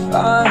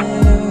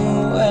find a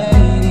way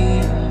to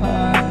your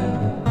heart.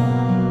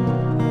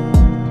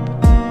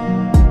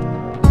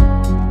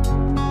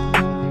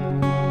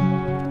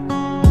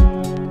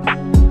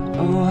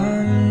 Oh,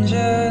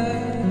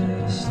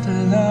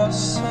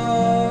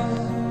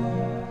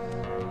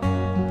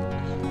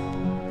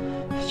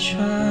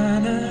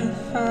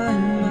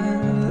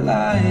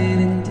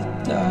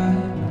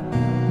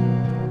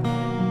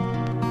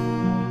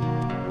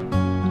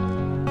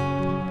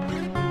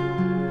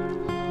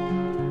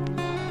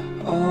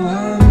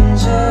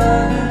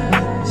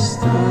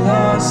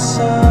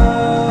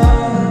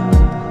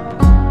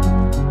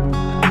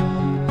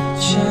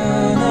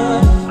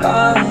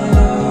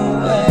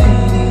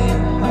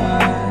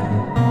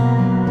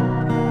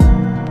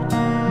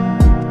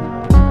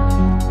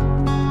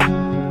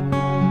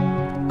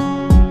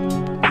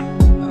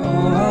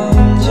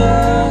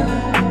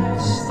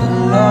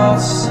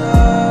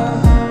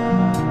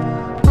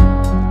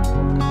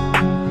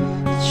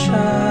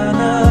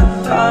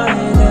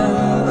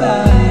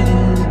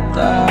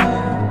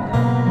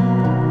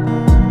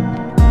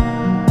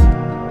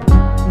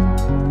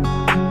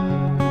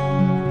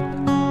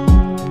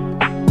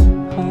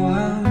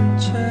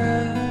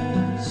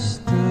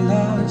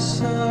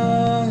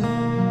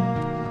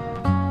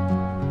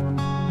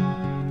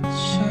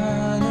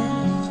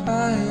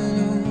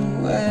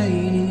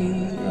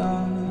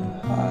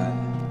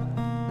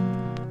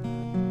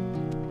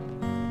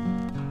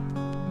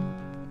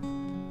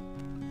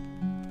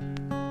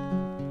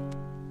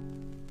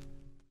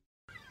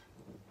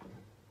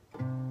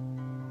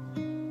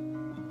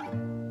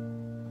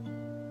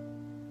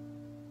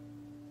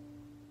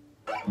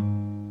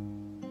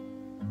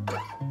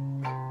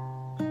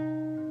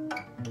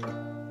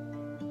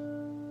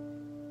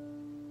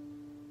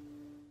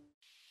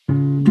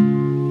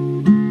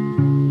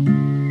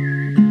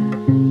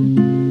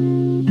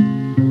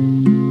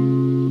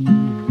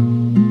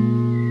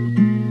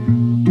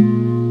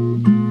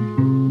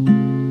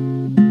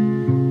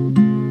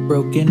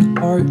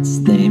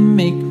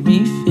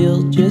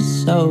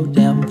 so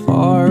damn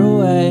far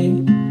away.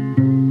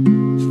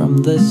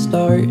 From the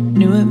start,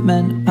 knew it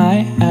meant I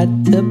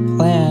had to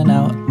plan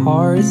out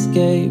our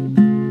escape.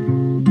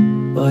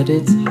 But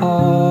it's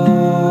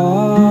hard.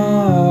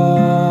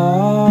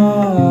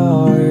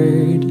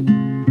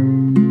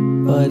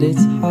 But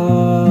it's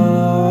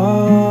hard.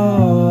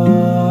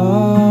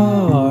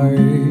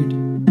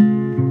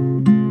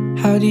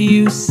 How do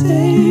you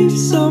save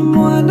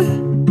someone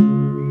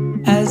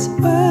as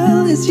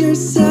well as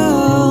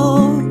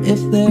yourself if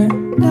they're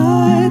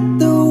not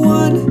the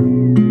one?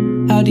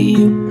 How do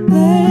you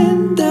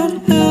lend that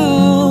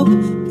help?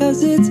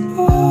 'Cause it's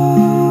hard.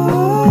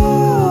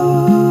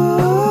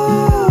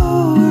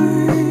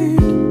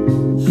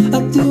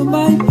 I'll do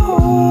my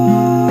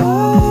part.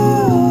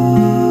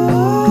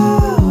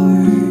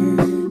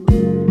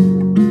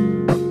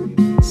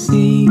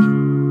 See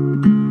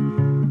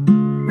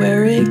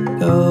where it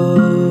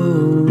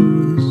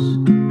goes.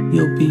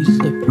 You'll be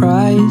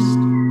surprised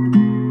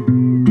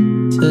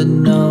to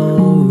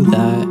know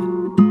that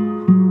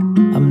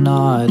I'm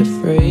not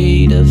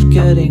afraid of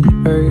getting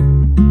hurt,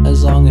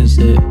 as long as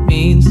it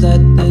means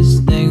that this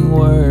thing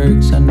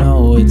works. I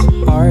know it's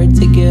hard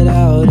to get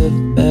out of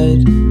bed.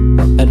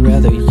 I'd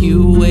rather you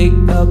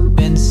wake up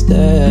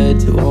instead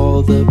to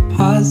all the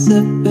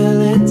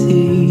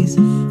possibilities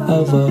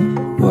of a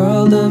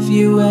world of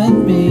you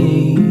and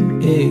me.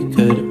 It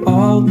could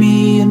all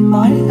be in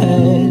my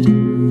head,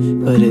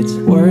 but it's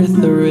worth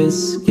the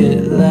risk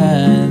it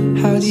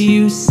lends. How do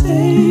you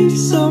save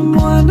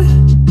someone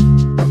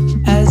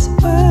as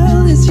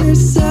well as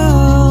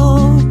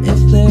yourself if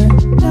they're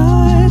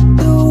not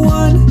the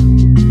one?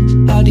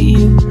 How do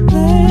you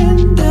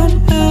lend that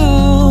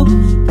help?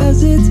 'Cause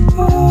it's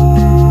hard.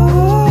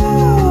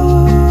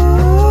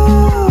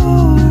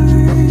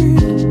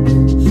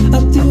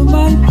 I'll do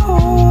my part.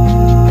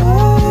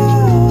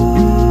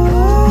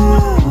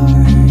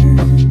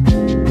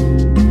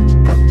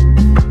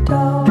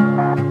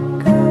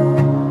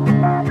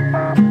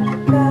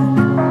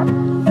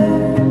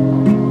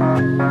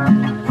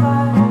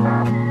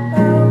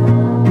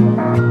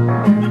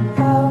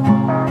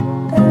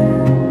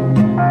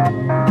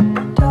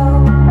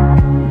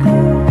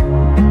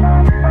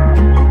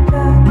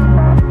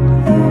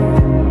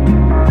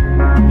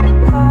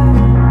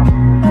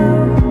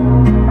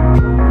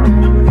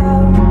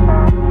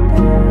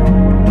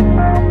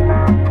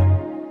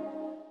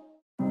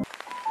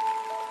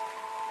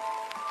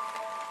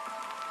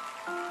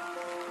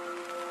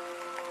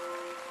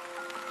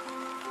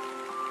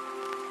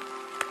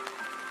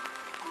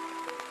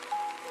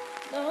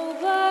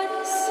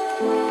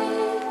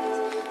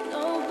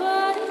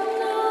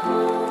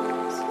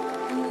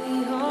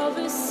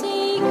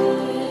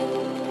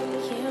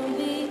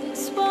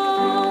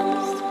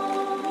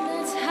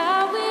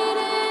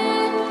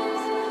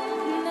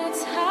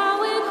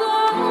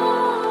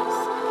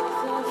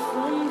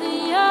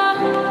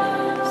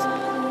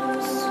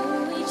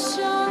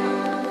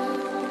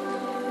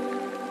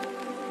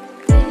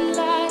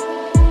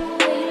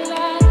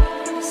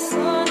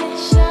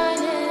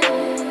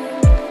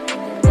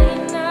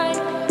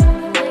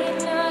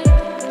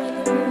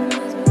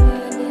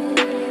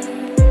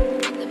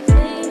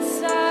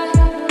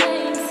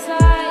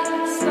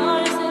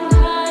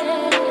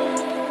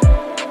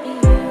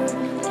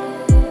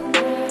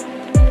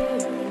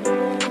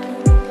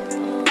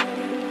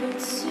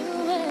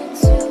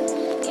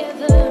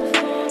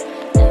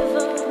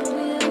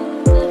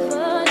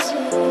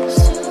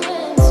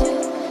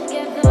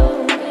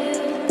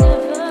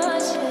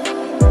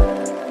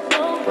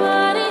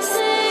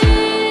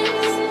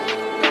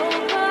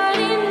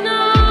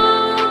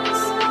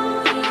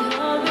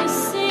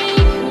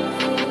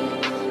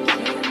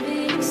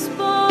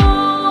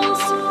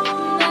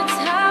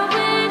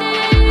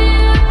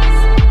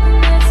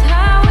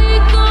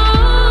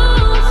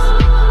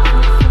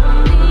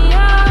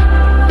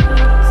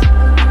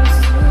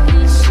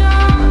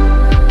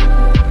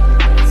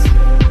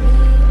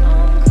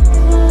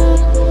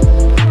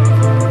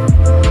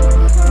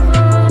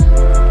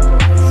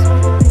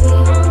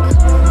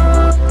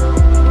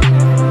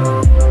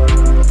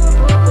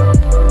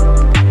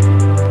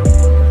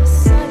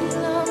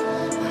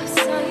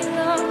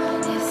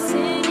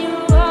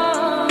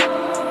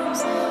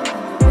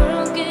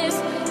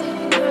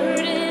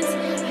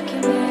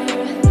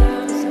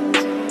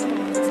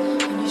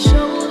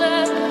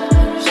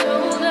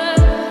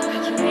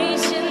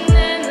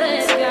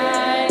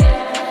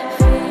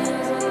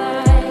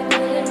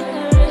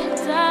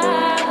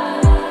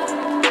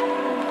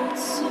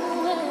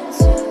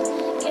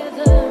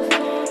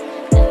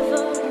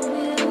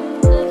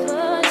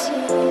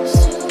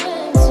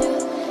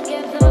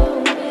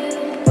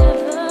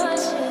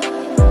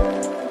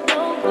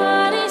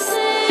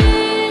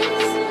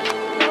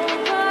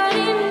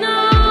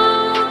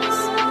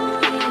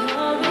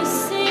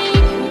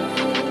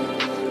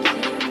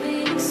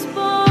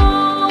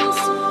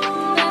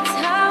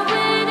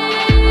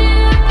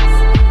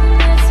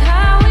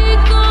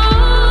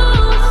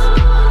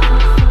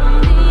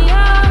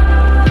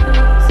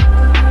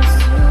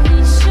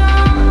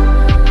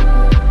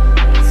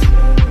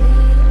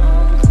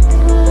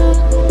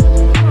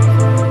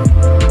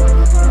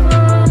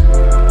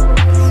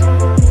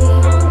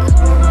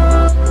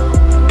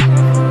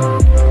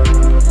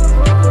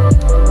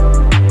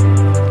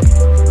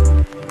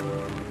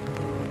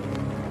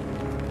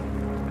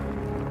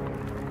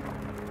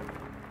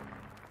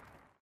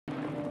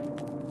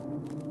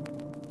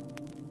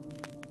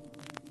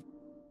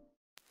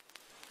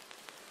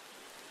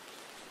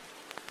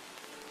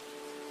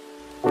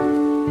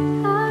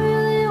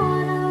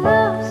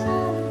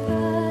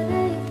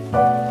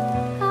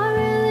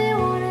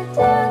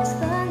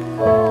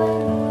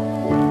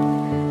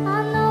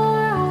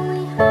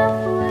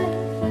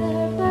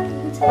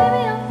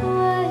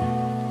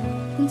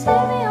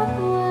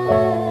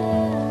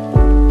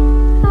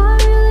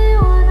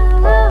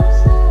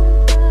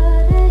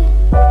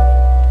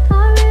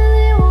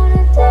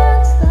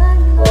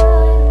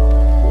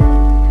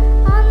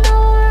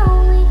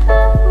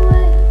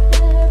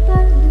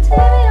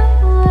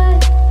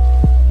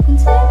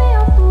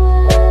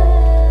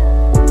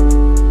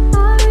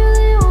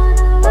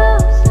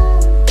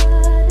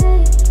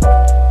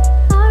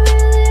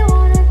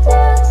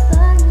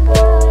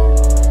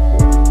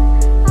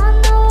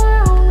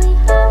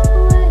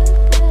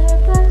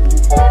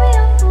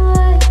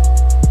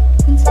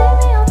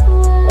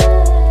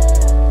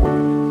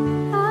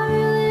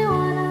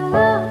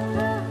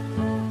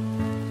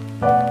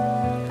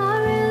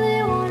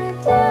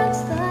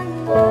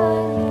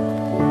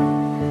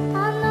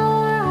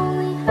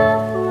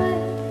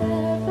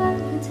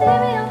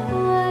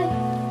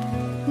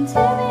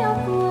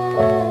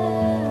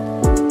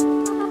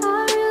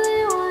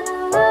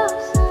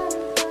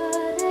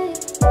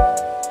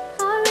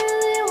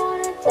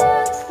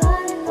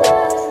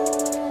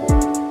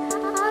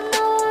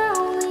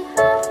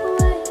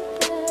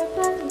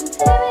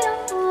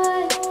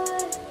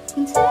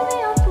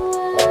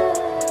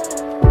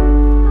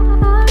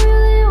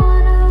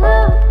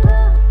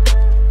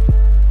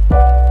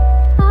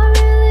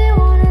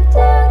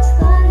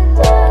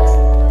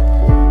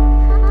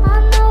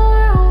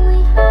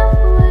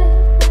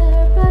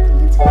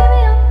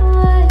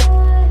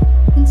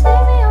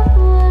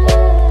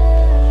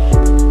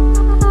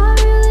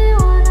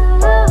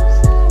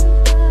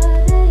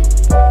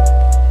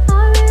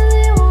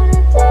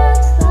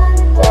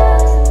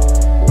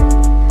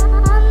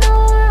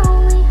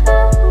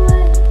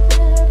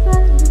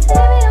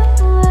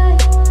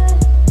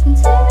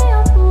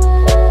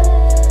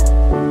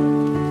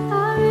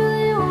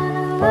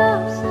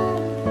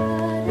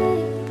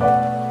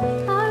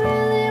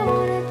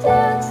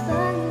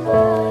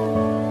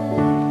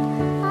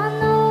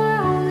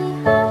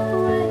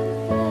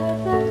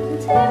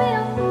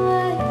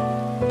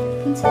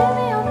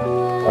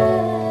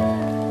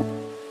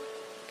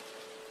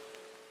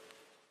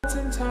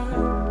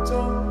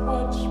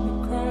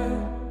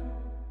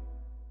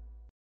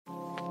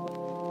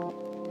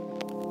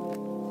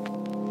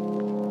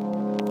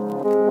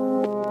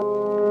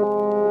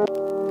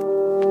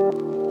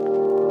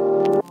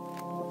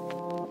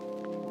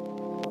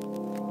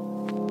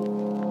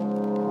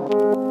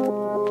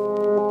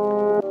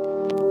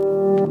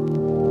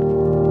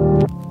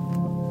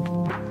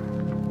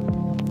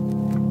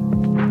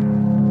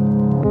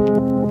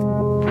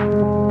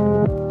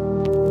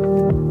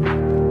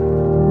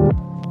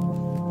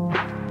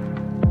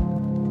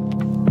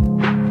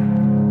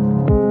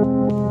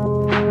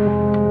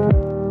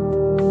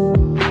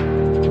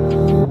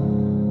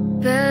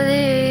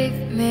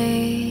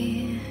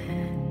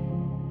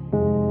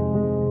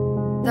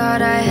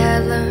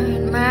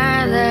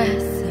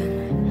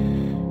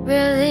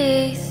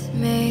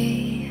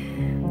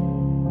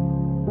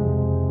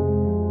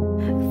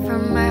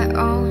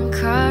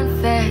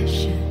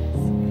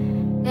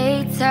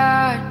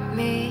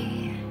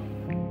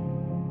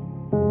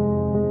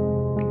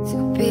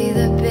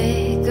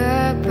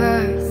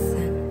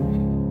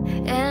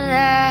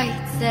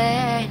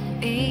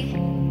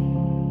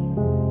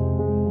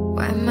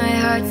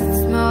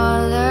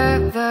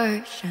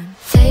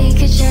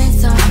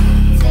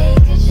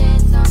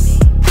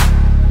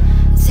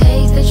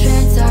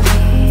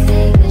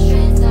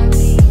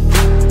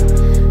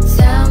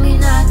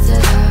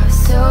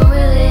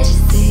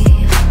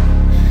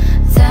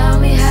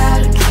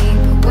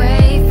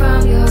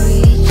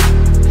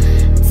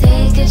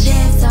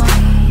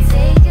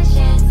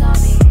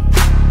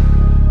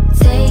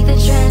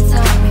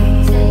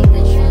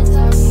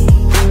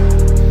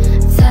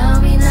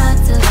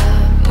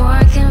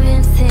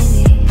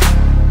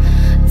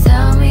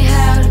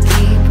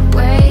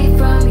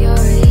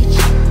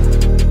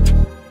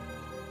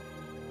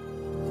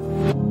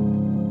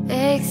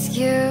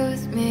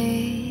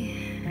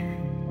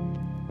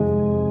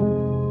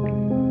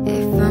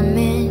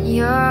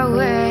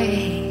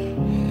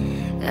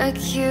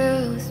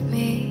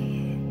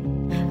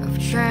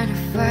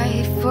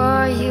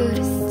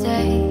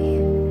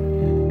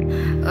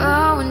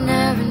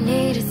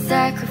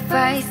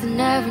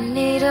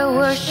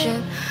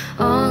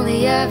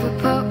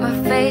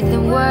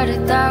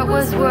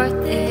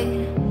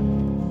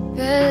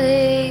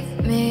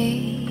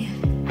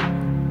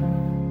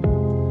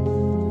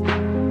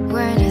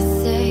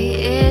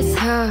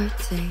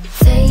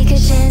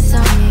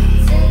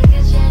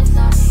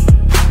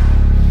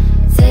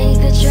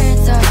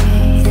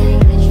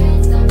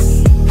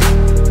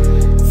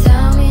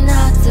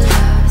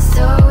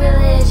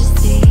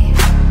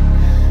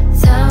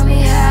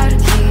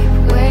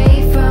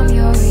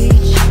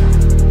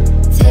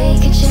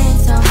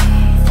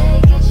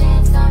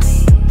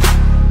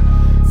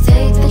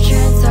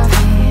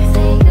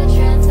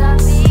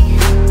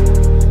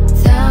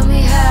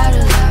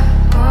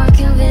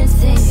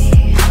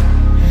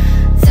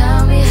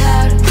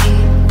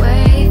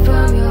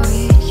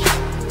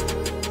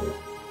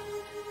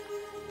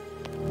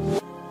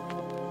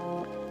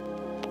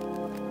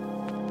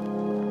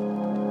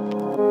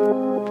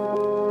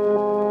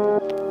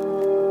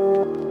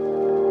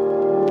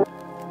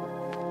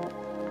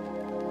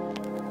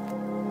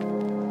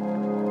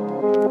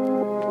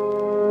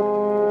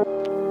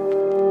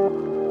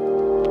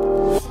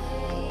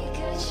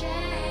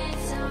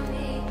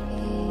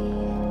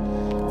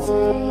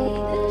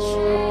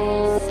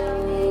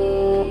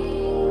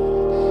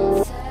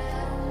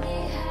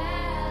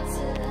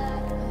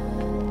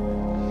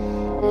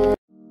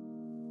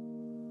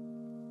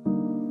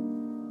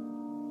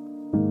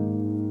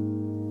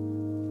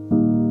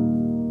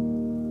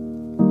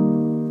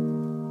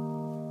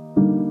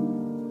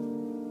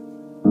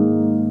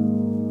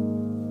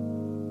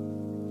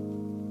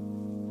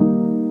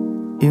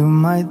 You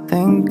might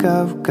think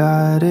I've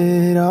got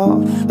it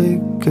all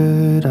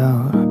figured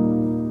out,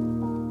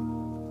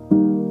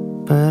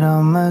 but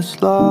I'm as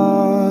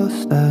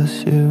lost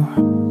as you.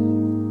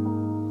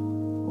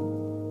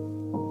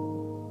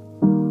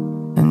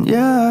 And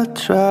yeah, I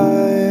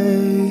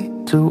try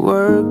to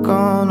work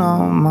on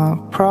all my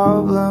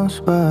problems,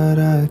 but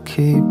I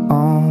keep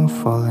on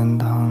falling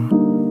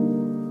down.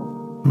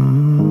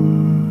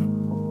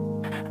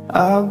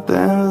 I've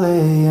been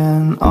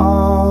laying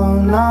all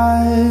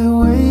night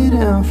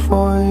waiting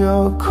for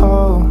your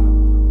call,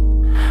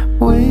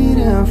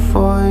 waiting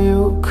for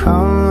you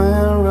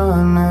coming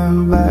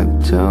running back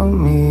to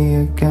me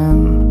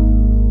again.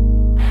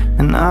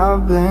 And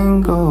I've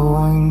been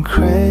going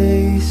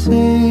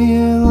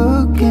crazy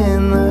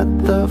looking at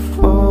the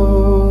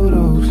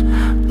photos,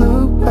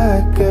 look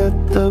back at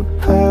the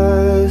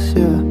past,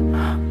 yeah.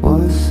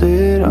 Was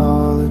it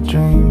all a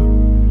dream?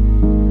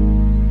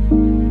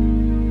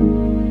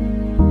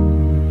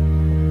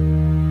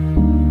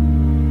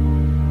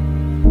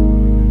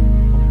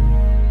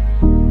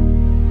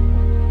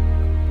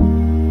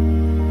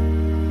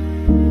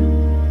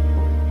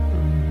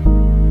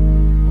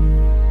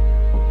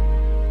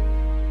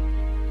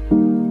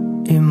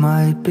 It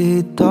might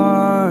be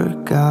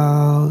dark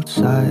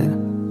outside,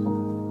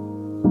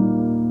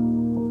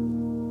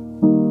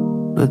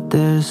 but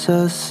there's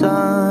a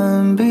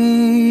sun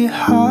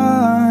behind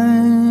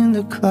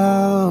the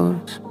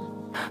clouds.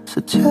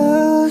 So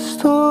just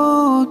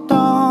hold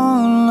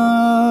on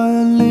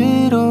a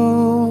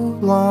little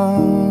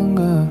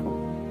longer.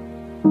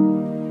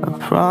 I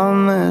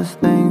promise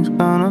things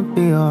gonna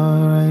be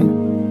alright.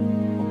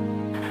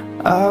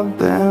 I've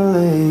been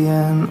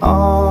laying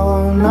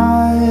all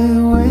night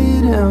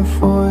waiting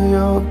for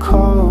your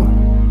call,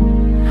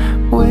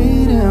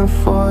 waiting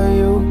for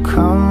you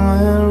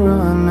coming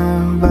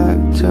running back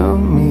to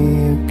me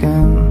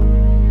again.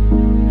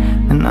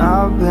 And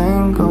I've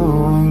been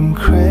going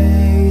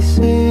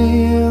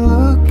crazy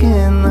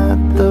looking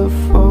at the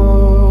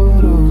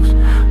photos,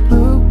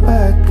 look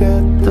back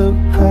at the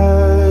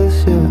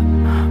past, yeah.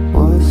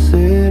 Was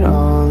it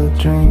all a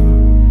dream?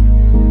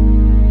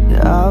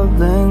 Yeah, I've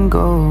been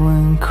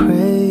going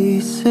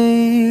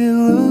crazy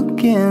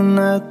looking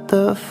at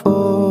the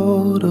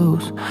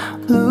photos,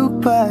 look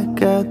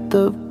back at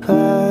the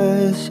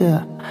past,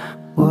 yeah.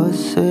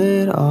 Was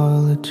it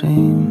all a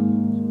dream?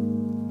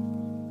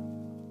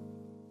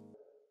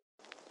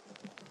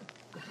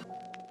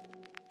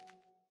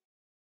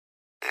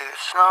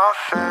 It's not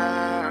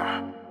fair,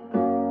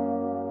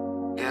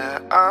 yeah,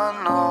 I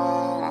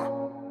know.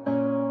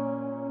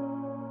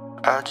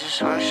 I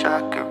just wish I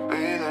could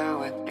be there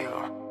with you.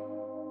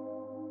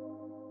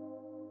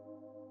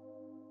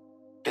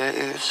 Yeah,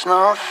 it's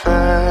not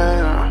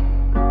fair,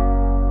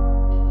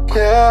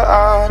 yeah,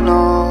 I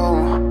know.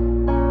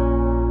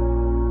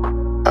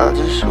 I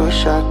just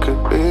wish I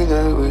could be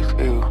there with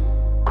you,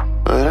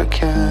 but I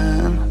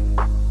can't.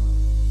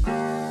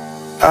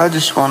 I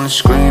just wanna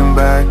scream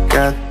back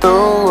at the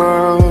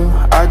world.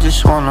 I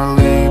just wanna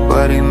leave,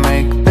 but he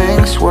make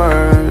things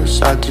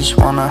worse. I just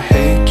wanna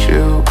hate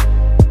you,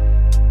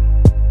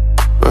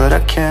 but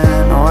I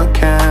can't, no I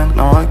can't,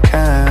 no I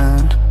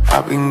can't.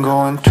 I've been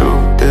going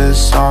through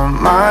this on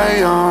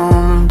my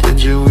own.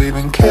 Did you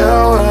even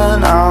care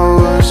when I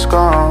was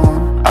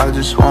gone? I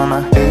just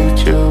wanna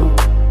hate you,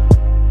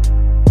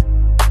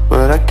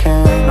 but I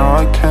can't, no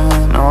I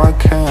can't, no I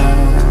can't.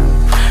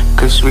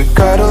 Cause we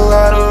got a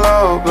lot of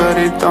love, but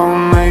it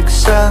don't make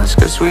sense.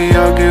 Cause we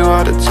argue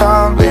all the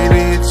time,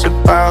 baby, it's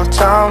about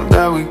time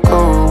that we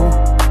go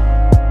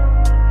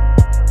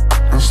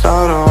and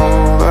start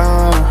over.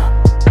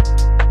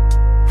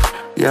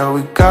 Yeah,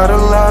 we got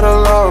a lot of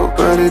love,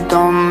 but it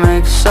don't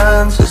make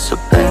sense. It's a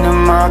pain in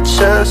my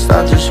chest,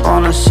 I just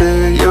wanna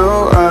see you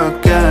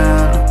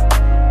again.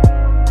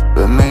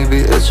 But maybe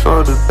it's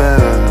for the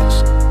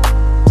best.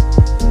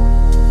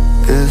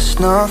 It's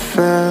not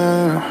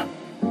fair,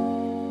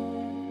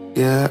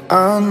 yeah,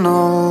 I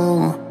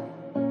know.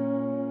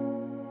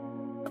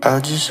 I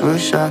just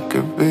wish I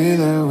could be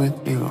there with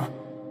you.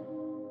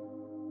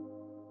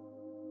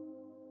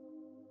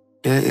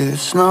 Yeah,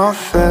 it's not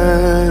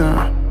fair,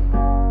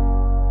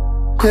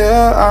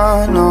 yeah,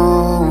 I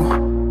know.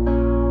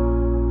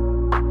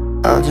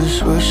 I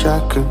just wish I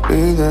could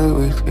be there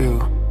with you,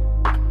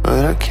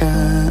 but I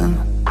can't.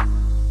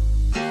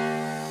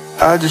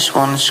 I just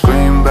wanna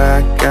scream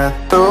back at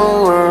the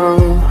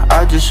world.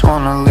 I just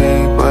wanna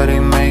leave, but he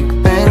make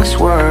things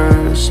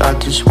worse. I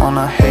just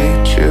wanna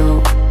hate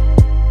you,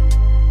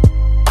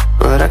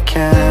 but I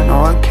can't,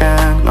 no I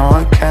can't, no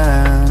I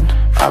can't.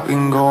 I've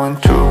been going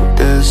through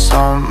this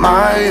on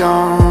my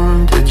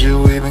own. Did you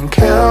even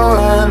care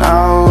when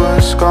I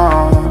was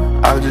gone?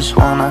 I just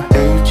wanna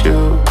hate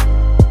you,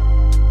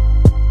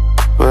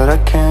 but I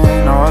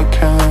can't, no I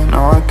can't,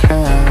 no I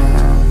can't.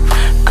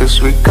 Cause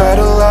we got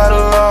a lot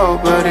of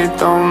love, but it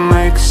don't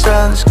make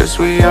sense. Cause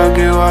we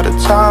argue all the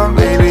time,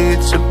 baby,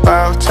 it's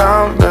about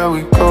time that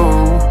we go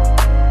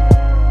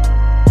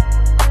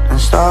and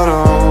start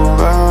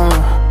over.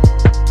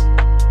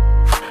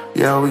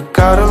 Yeah, we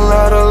got a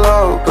lot of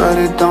love, but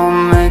it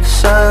don't make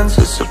sense.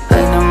 It's a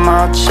pain in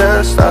my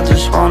chest, I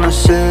just wanna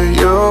see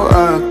you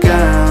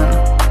again.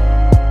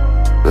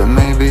 But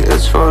maybe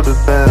it's for the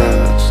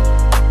best.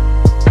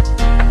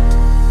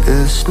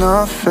 It's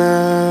not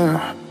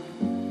fair,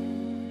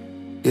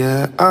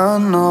 yeah, I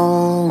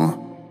know.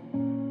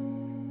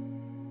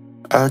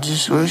 I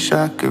just wish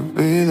I could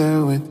be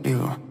there with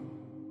you,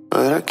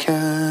 but I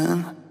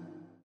can't.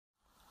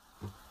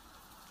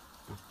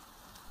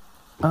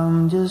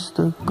 I'm just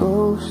a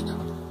ghost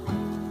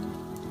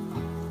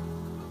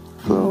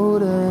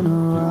floating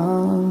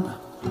around.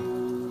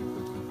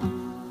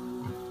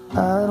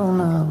 I don't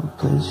have a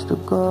place to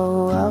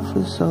go. I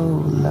feel so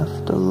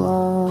left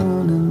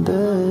alone in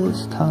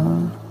this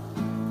town.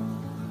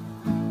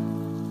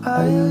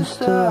 I used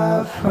to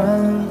have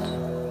friends,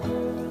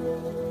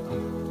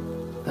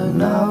 but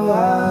now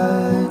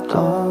I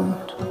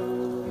don't.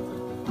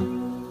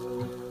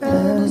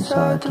 And it's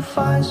hard to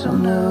find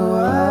some new.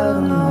 I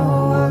don't know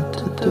what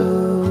to do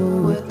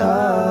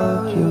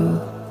without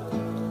you.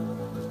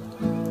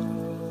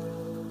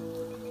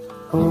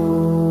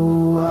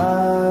 Oh,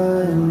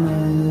 I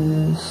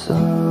miss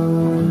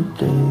our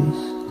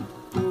days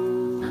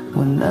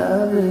when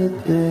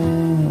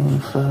everything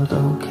felt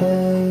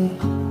okay,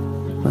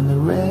 when the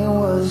rain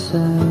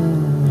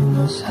wasn't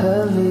as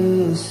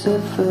heavy as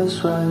it feels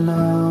right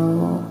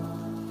now.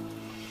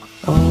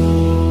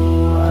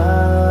 Oh,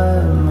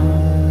 I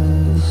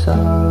miss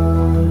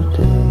our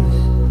days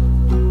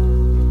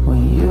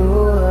when you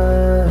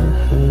were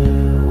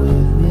here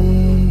with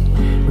me.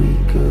 We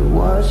could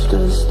watch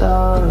the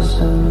stars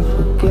and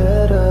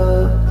forget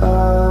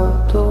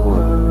about the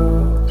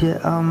world. Yeah,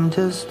 I'm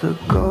just a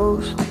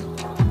ghost,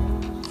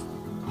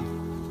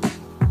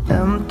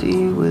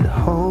 empty with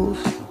holes,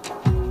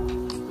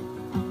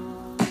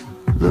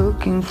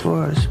 looking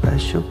for a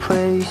special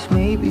place,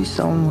 maybe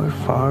somewhere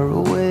far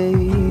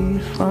away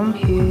from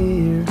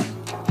here.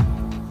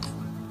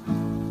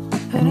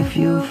 And if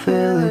you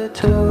feel it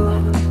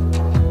too,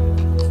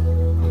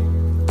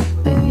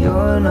 then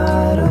you're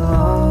not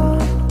alone.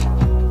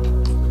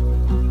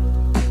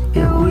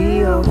 Yeah,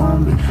 we are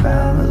one big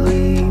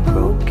family,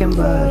 broken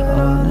but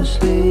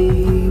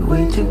honestly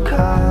way too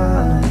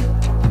kind.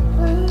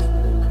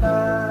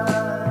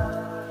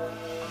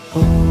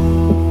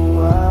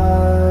 Oh,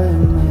 I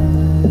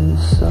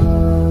miss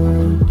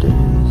our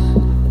days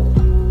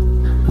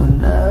when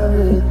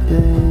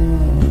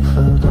everything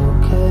felt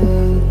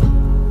okay,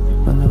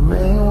 when the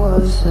rain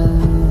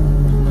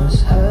wasn't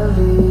as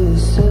heavy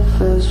as it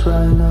feels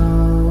right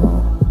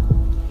now.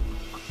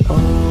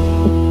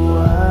 Oh,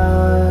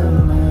 I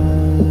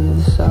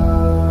miss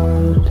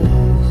our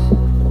days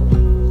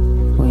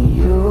when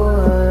you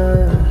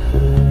were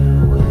here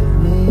with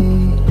me.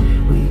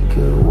 We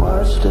could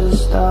watch the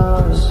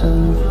stars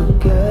and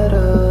forget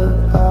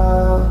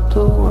about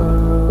the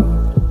world.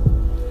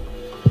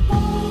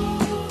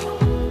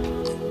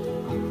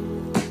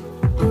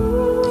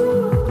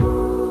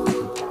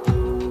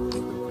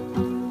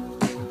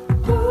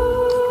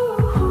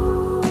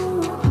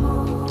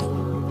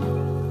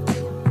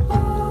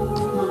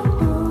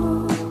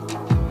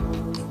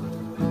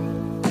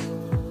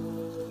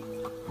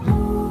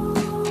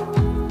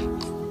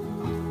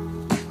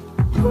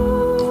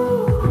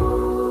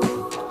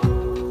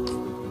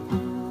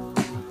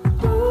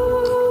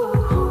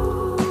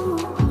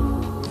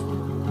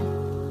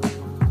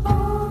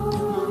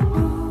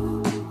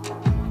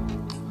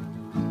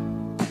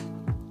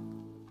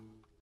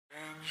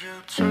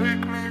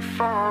 Take me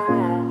far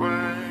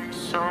away,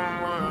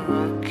 somewhere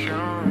I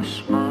can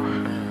rest my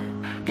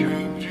hand.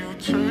 Can you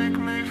take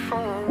me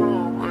far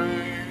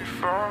away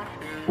from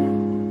here?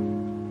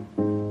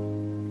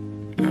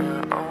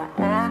 Yeah, I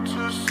want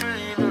to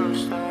see the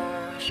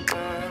stars,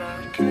 but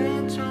I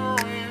can't do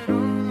it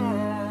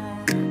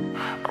alone. I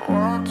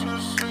want to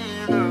see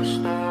the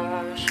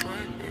stars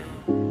with you.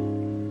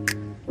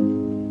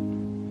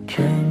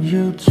 Can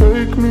you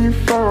take me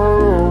far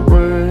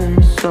away,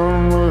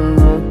 somewhere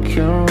I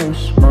can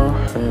rest my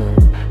head?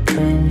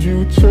 Can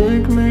you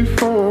take me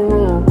far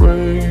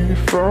away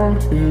from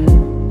here?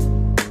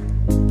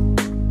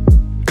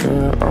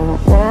 Yeah, I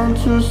want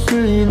to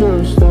see the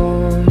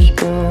stars,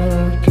 but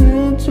I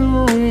can't do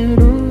it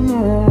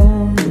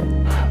alone.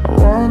 Yeah, I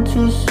want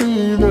to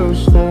see the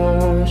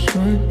stars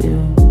with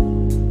you.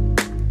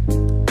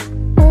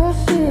 I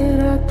said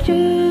I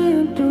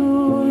can't do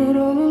it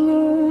all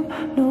alone.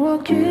 No, I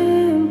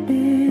can't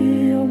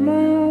be on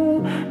my own.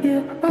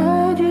 Yeah,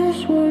 I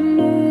just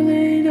wanna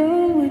lay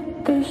down with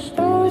the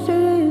stars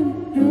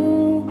and you.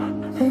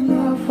 And I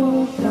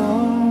fall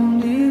down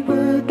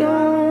deeper,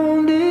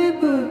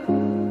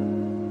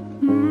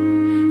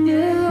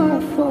 yeah, I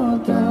fall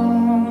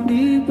down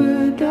deeper,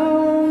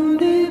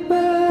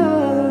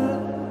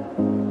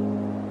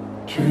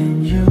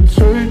 Can you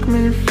take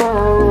me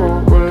far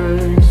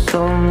away,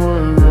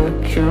 somewhere I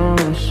can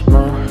rest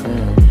my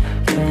head?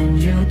 Can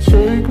you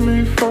take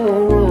me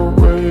far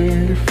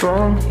away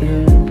from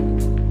here?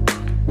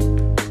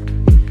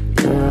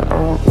 Yeah, I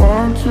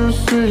want to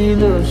see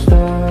the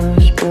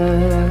stars,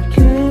 but I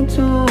can't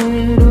do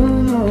it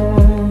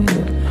alone.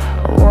 Yeah,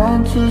 I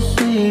want to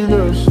see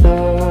the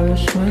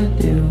stars with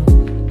you.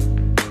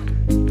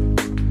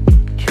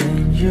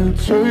 Can you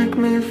take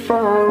me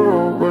far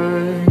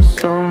away,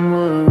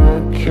 somewhere I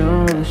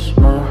can rest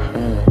my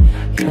head?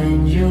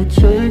 Can you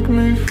take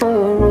me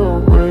far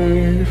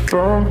away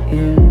from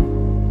here?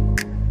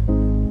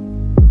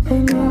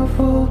 And I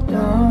fall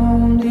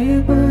down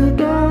deeper,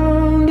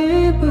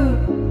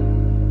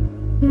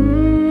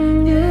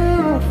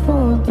 yeah, I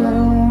fall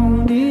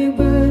down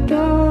deeper,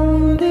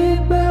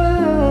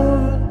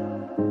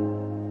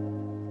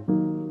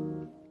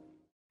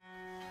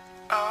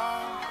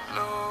 I'm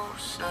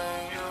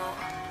losing you,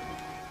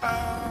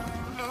 I'm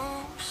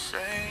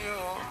losing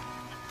you,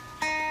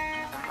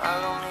 and I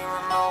don't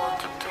even know what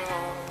to do.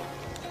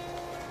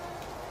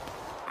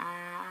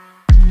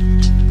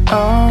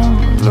 I'm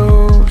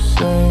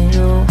losing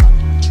you,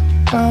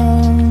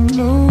 I'm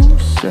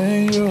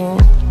losing you,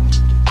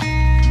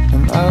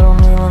 and I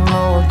don't even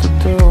know what to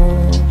do.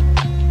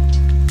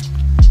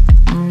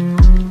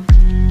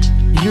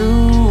 You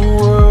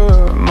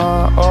were my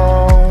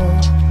all,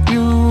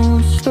 you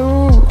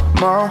stole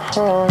my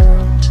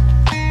heart.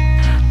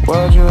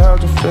 Why'd you have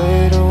to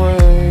fade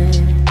away?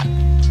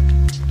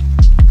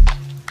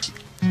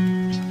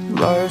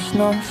 Life's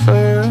not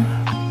fair,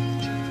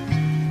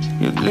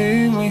 you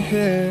leave me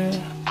here.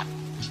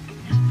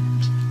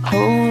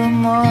 Who am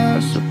am I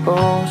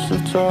supposed to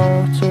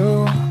talk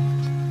to?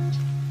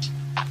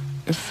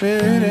 If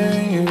it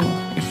ain't you,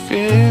 if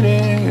it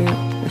ain't you,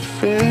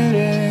 if it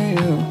ain't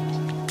you.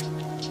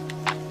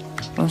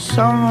 When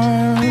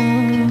summer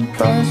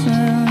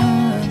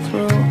passing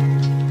through,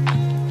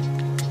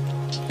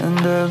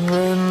 and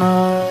every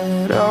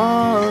night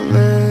I'll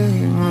lay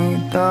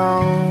me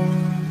down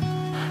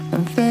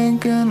and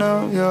thinking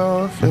of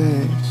your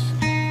face,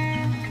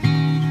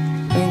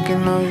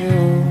 thinking of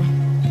you.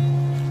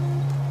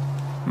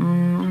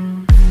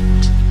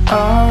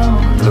 I'm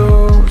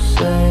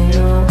losing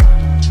you,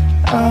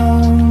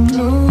 I'm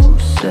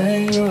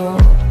losing you,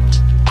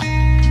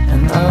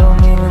 and I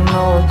don't even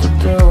know what to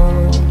do.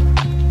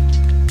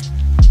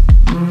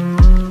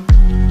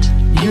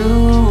 You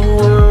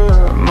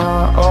were my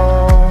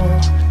all,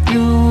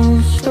 you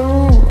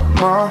stole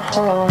my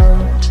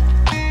heart.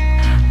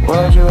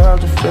 Why'd you have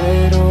to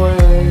fade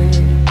away,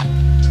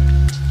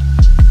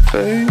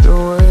 fade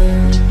away?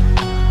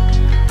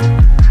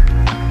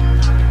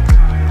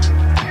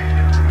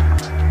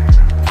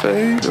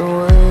 Fade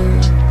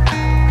away.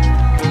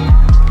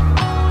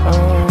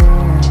 Oh.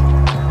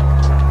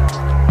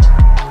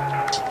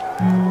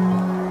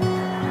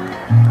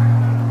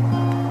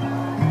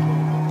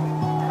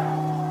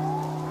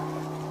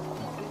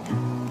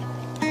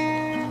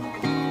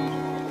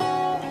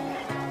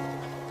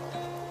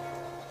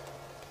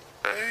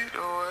 Fade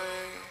away.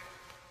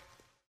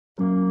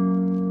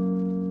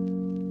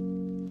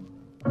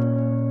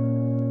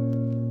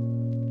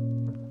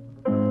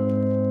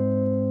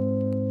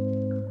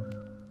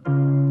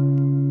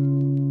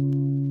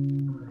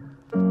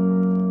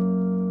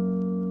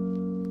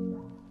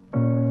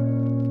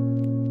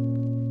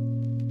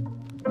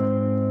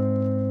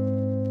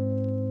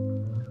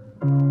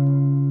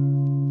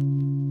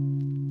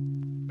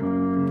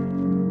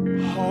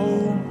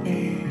 Hold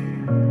me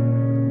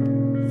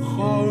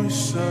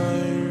closer,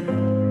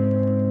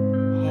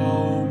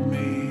 hold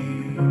me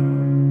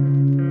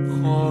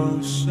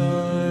closer.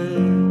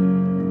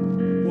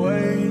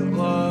 Wait,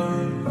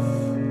 love,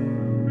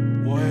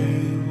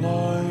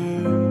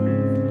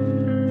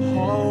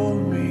 hold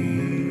me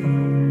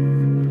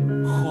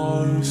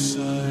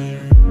closer,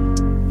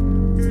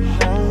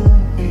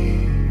 hold me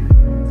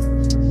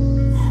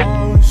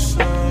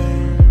closer.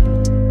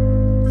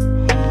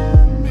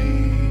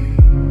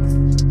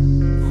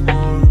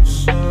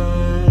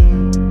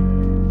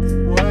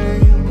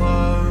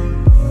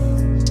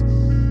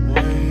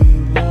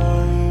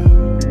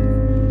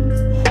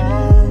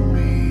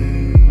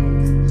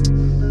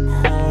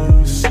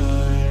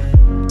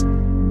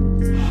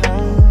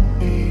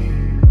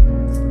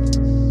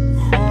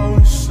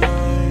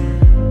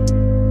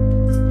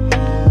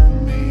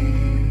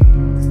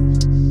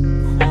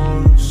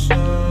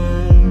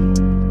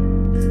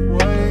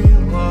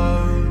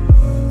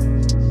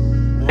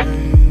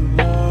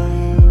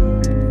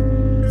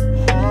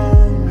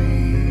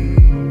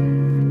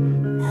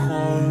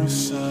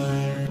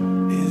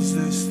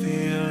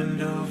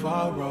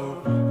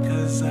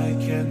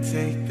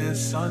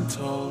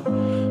 Untold,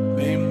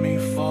 made me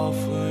fall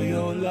for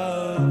your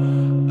love.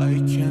 I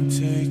can't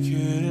take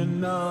it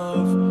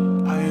enough.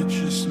 I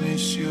just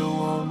miss you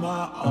on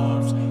my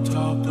arms.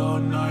 Talked all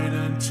night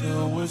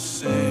until we're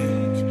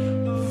sick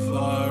of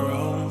our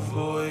own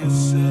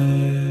voices.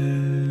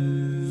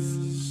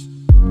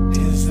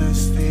 Is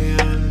this the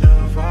end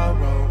of our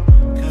road?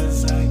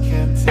 'Cause I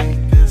can't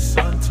take this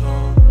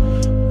untold.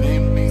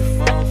 Made me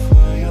fall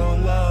for your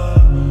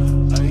love.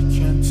 I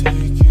can't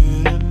take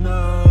it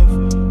enough.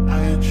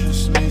 I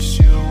just miss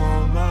you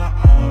on my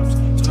arms.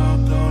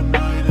 Talked all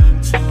night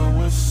until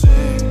we're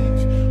sick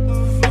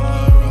of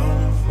our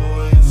own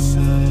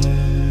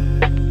voices.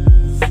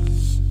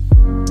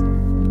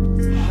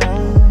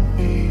 Hold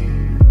me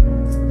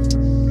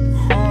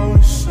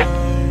closer.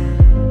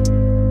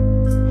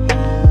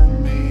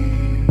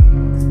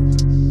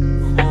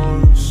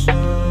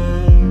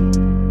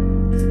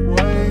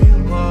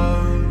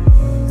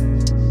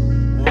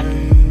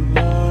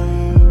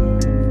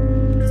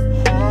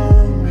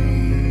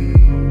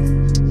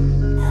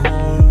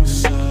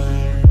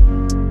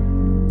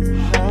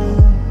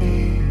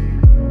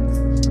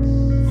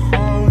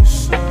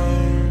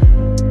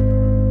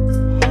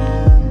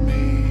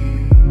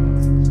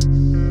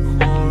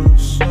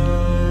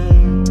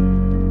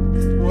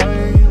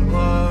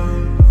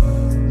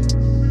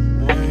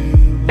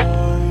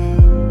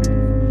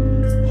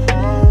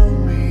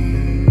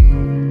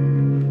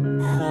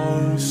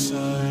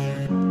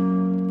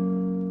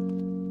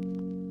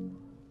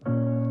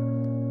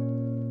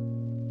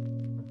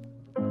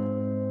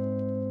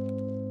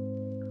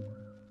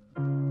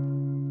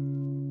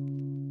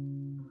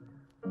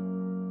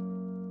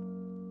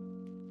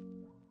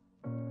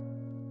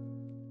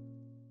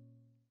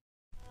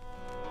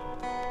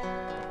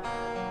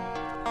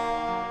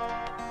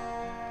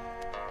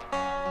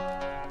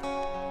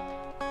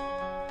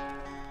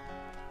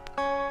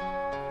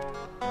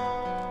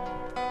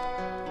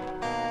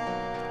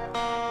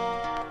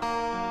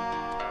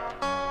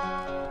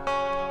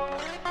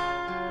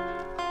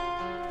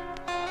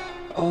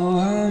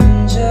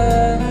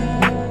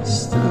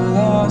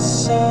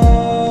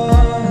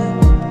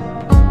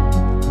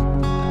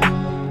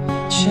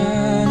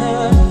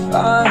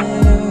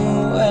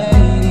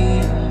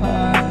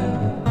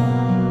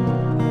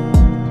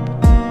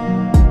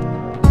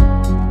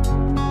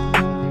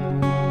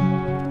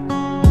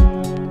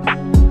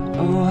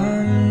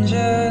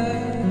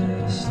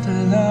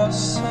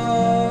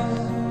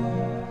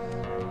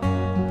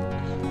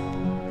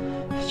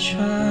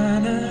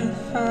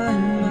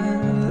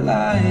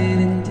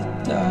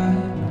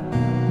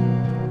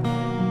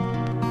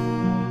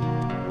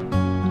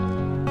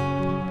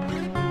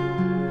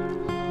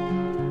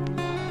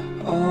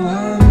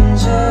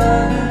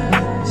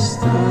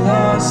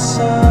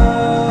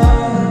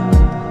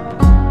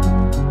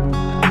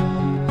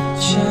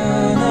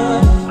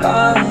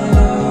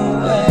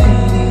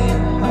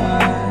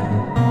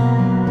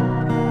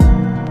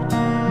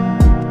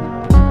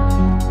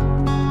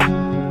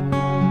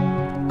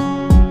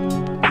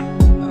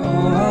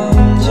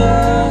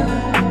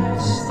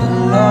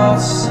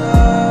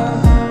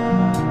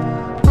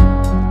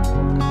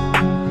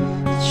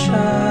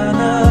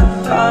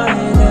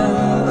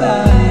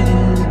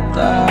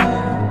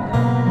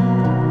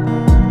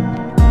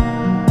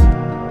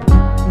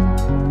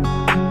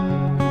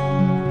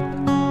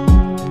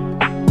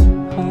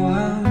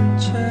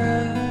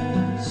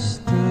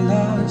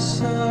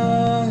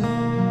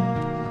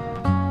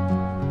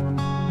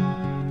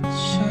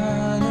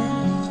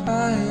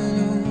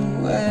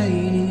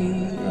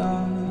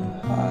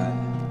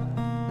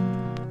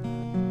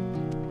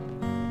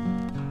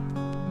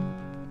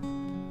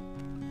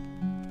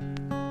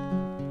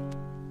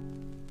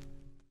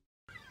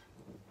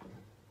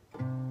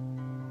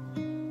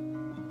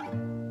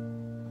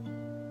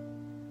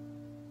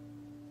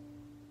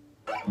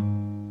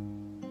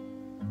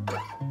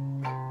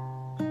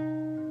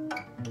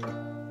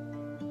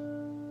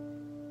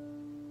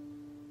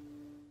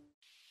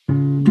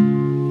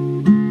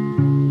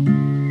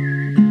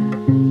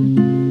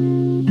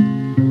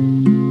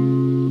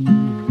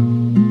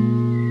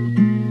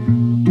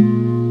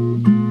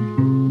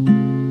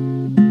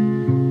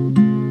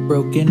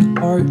 broken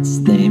hearts,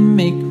 they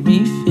make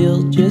me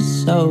feel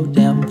just so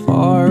damn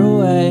far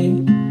away.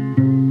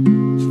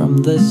 From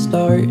the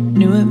start,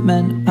 knew it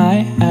meant I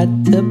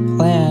had to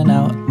plan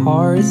out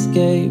our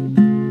escape.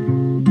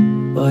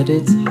 But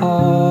it's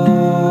hard.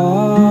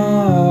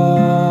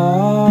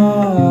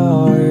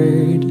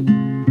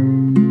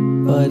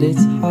 But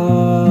it's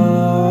hard.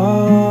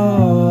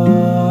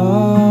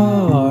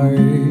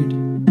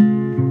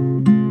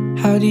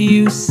 How do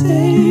you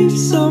save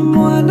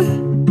someone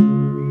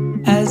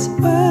as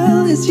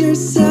well as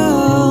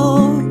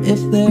yourself if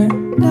they're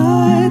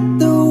not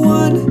the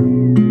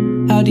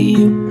one? How do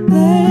you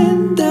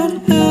lend that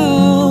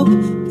help?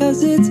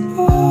 'Cause it's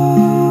hard.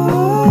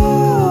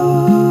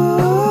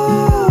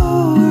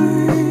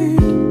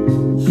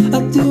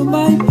 I'll do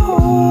my part.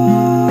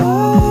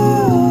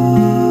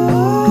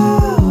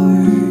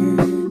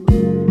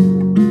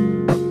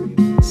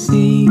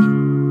 See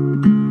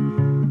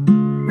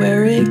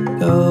where it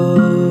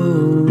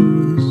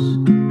goes.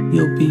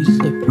 You'll be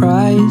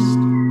surprised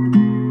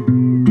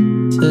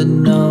to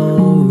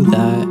know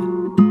that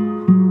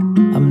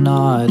I'm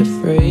not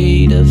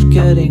afraid of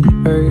getting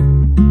hurt,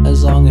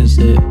 as long as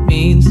it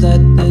means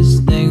that this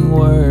thing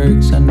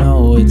works. I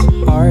know it's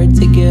hard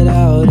to get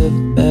out of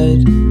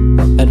bed.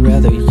 I'd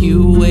rather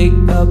you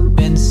wake up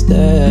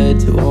instead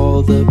to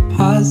all the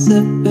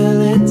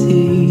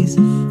possibilities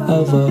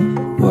of a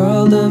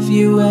world of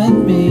you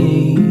and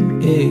me.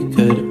 It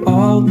could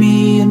all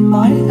be in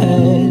my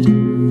head,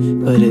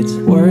 but it's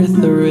worth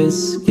the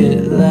risk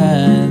it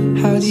lends.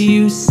 How do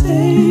you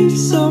save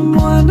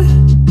someone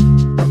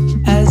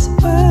as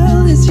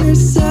well as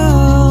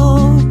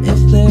yourself if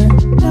they're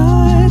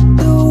not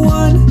the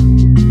one?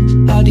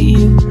 How do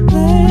you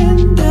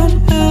lend that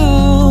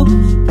help?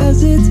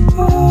 'Cause it's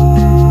hard.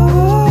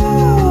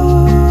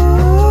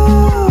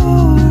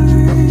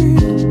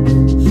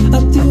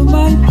 I'll do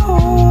my part.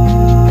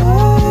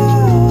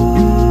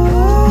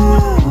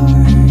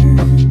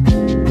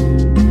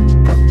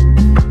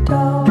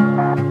 Don't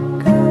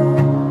go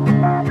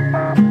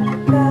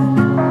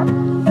back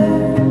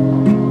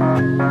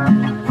there.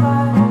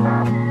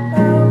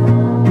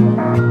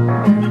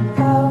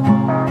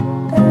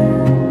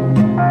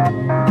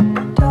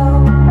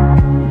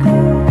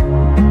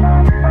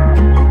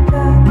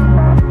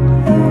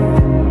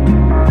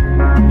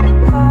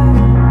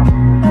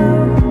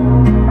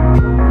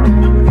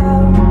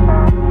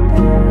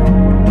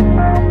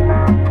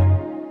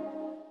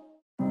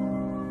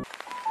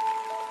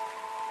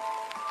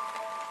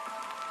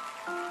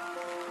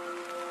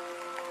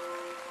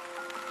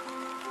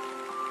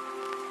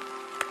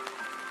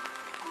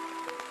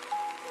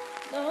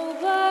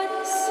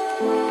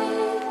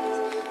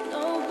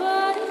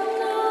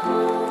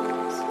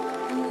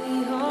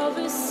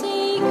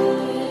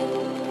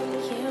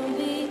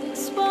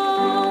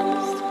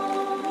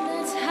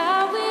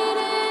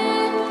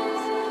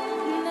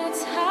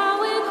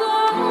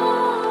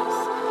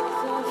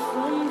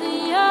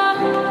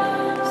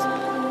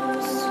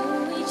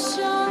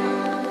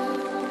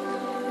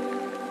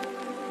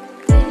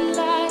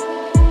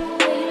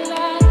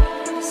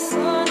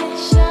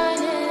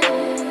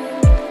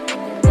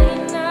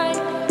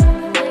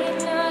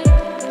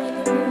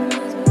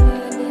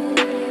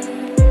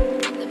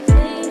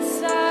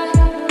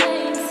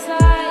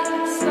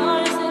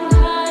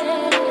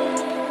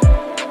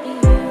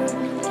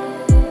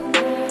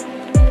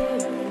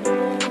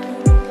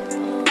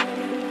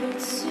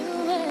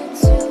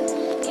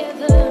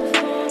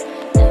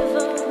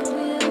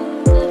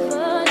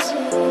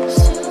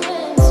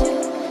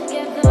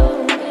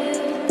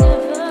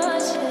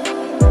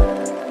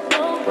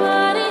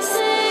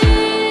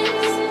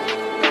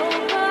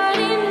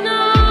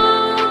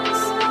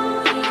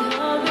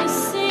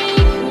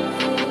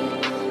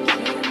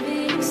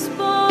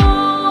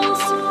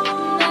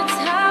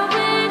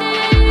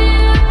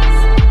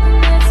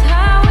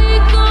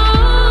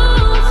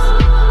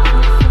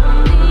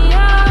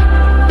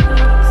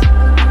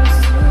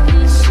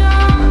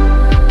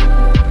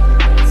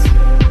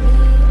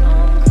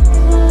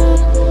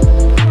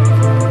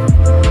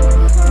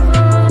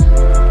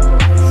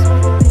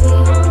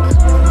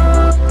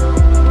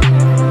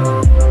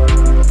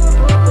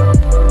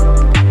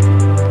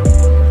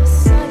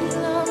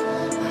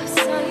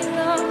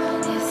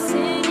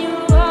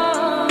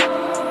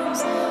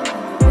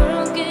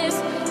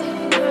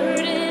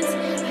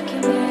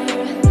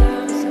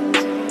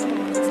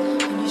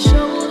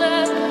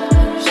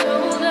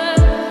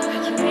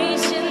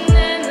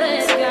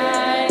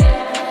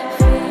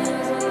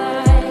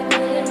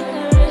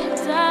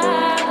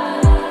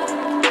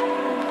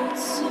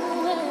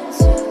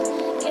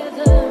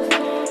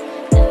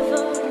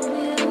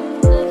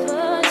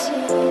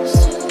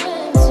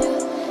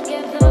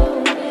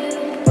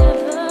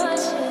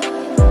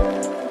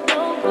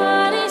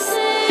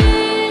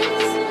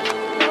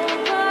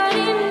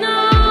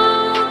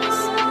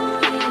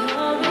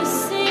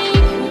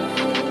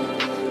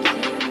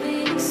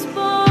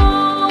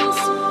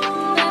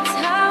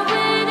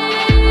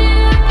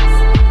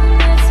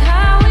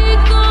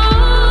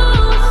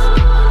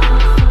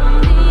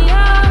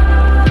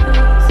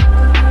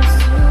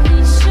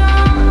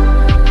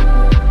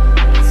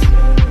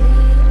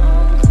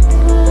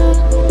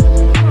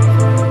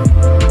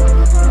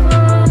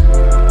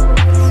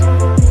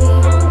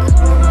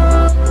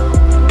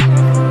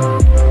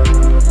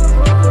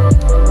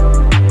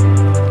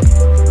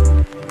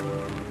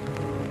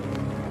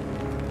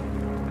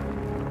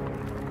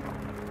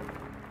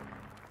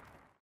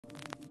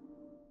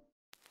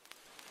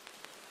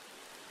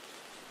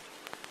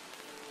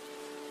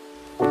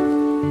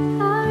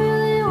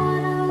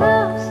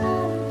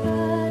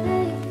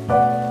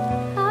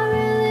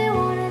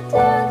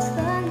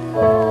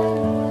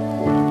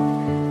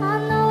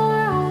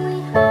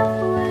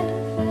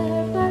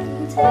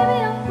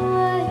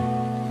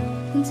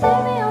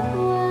 Tell me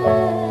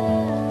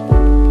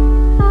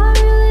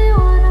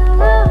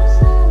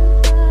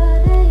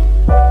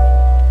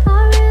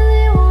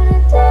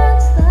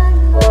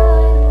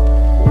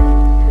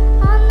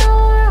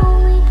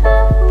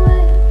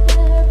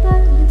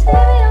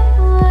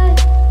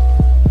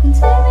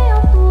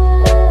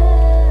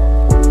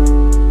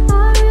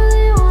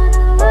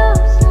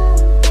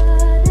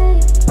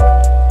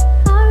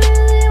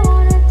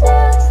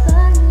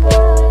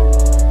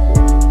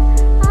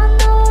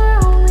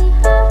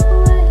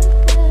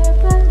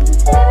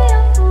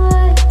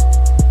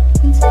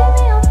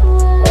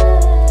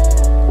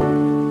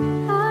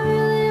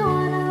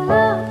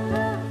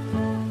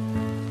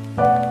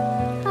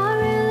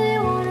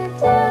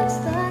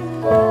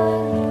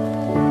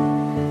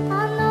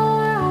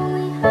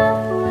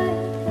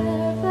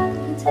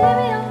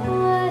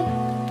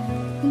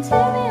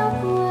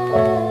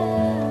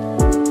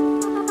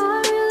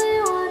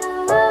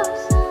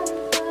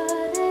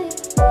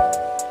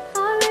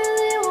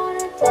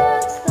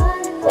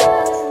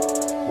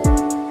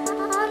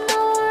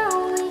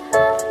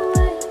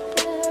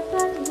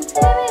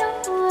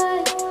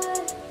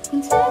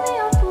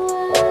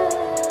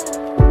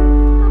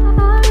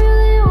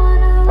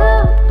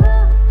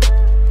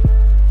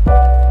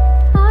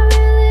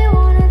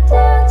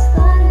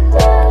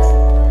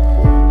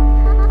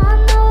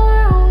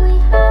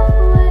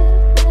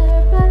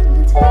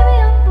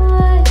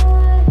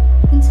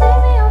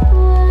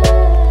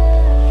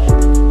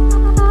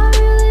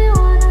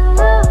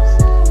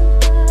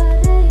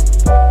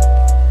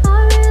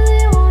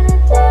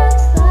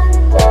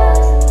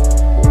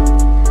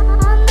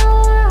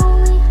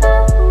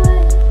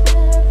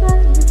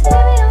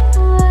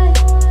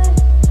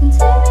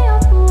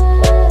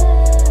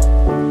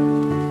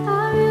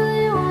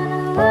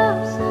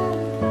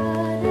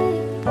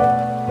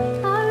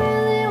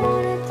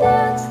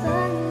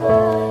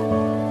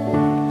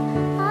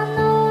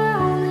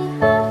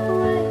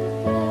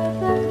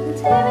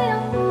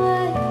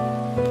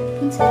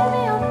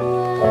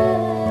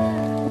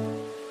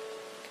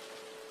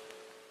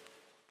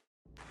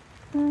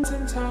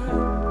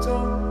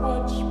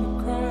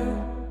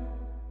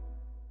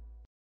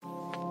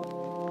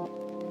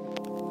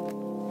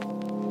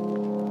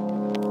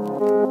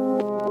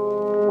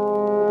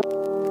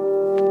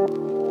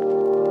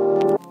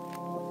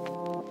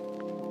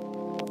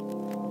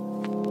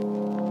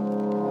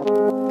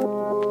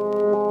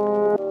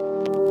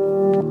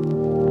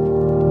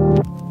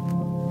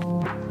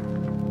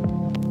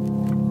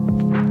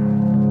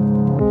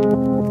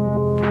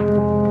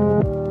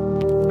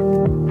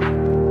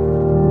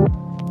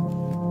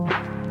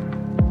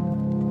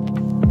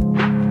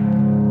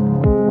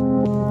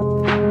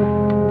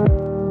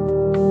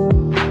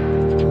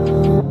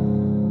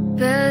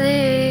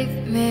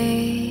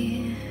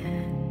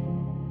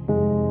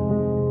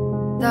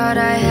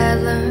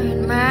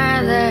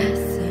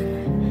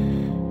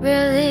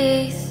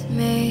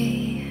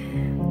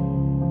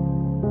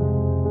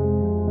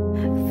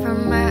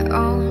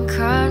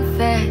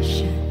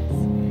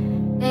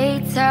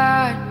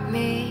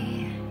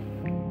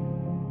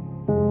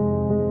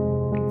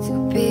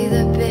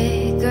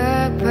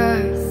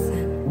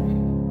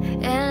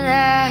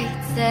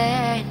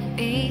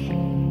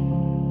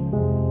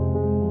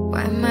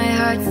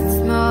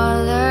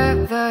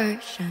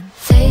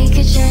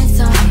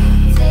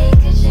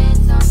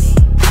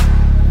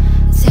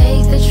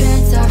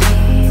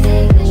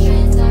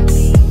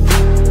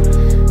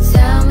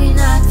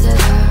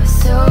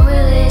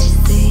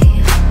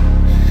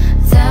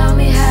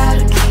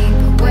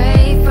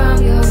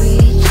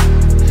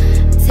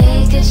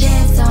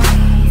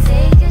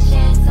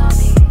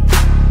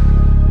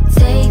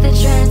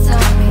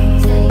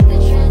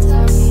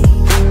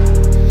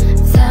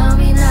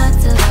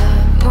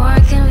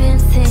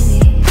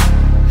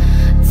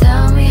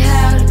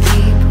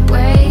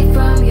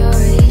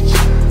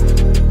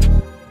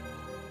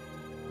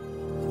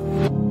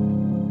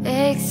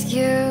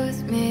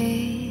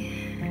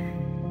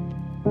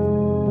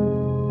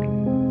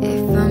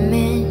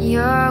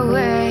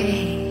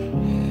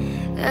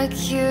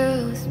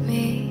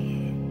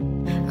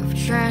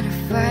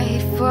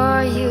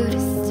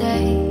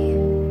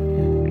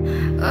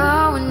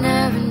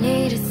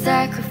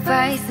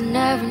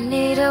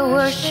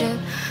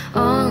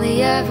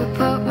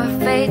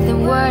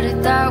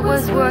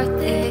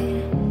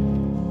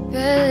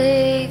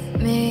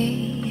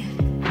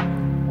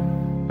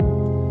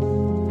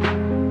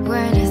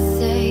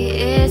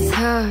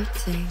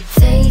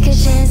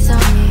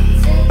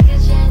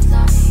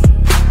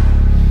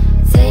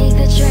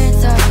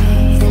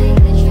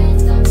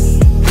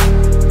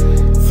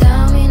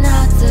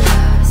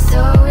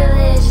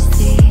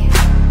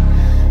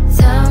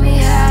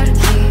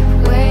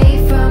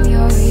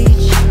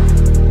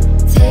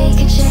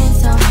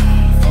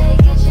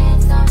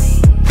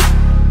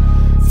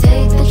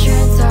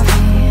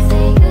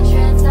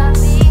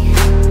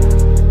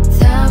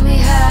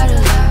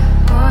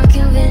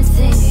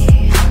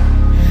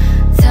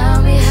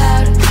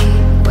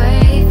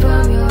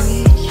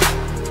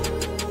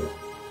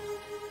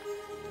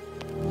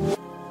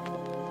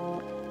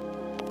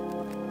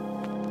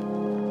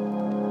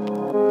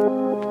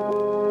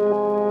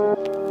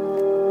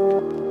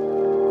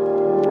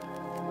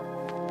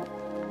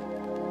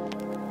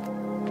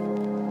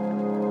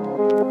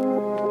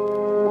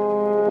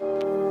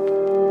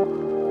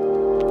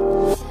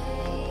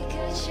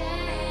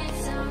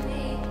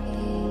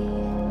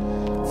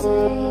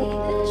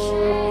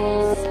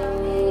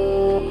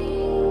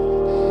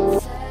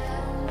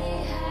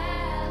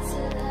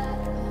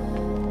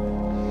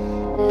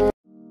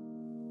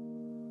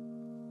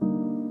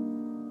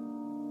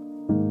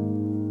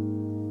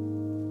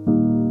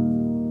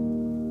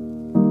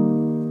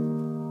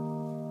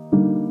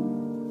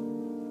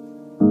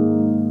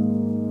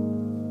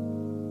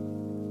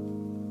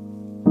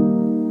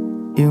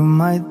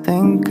might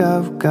think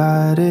I've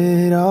got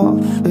it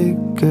all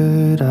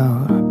figured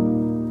out,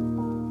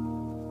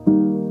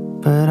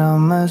 but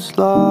I'm as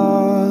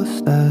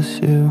lost as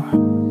you.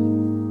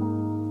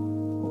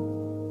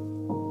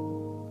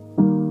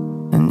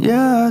 And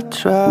yeah, I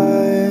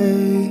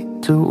try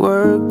to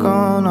work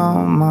on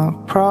all my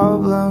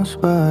problems,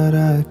 but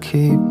I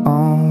keep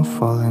on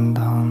falling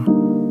down.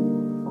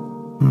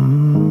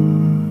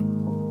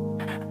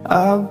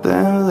 I've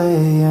been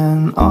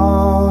laying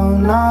all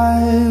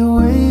night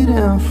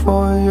waiting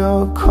for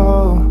your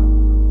call,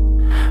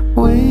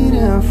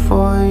 waiting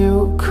for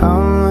you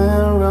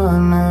coming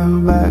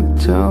running back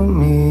to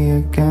me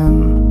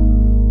again.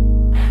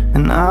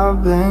 And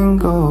I've been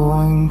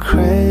going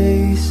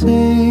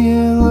crazy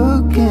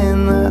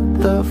looking at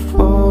the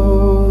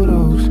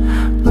photos,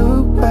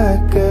 look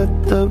back at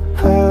the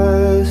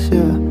past,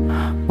 yeah.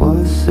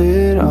 Was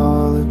it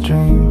all a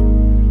dream?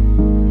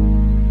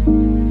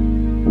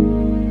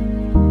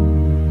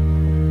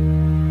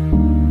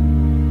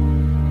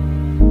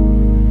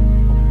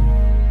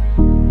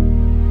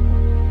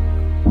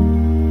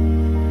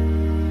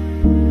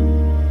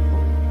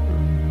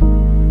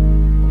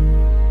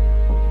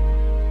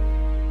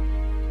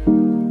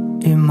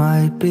 It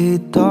might be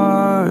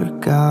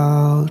dark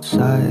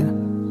outside,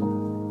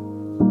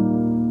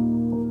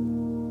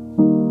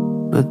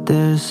 but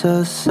there's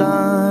a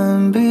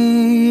sun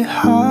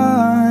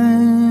behind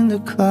the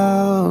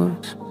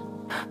clouds.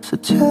 So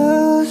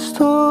just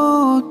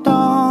hold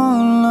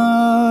on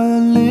a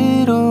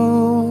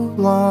little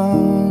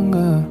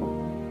longer.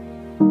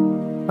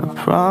 I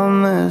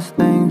promise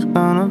things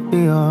gonna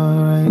be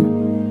alright.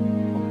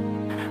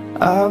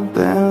 I've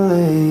been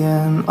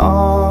laying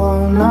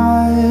all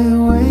night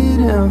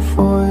waiting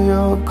for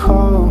your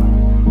call,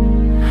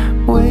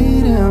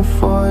 waiting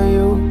for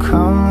you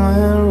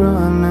coming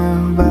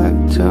running back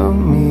to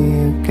me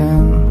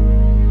again.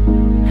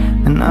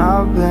 And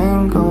I've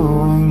been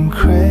going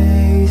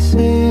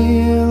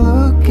crazy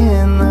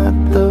looking at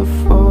the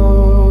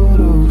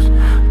photos,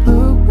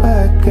 look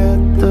back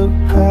at the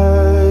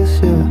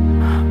past, yeah.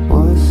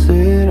 Was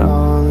it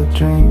all a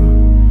dream?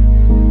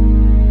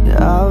 Yeah,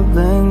 I've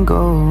been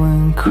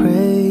going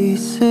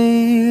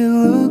crazy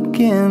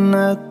looking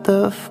at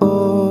the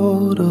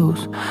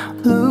photos,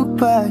 look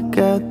back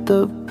at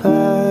the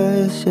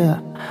past, yeah.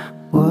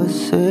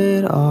 Was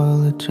it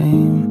all a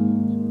dream?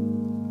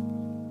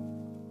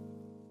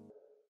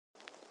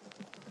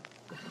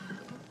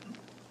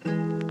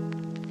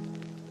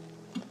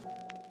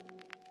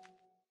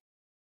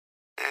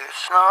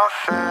 It's not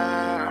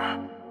fair,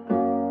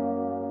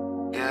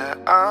 yeah,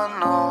 I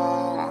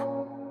know.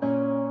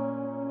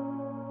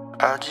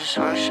 I just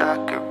wish I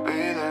could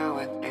be there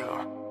with you.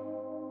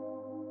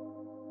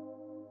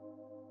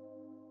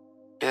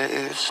 Yeah,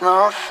 it's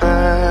not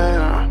fair,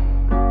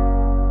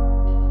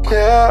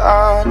 yeah,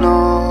 I know.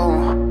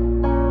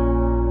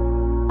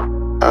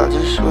 I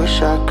just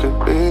wish I could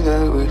be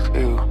there with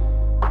you,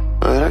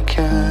 but I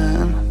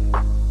can't.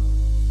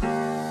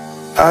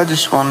 I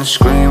just wanna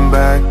scream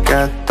back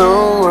at the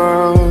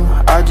world.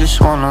 I just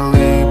wanna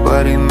leave,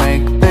 but he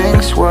make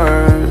things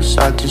worse.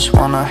 I just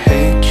wanna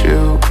hate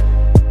you,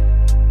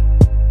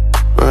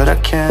 but I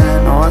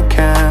can't, no I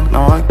can't,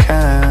 no I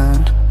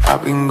can't.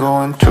 I've been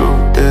going through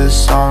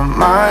this on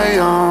my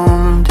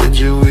own. Did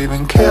you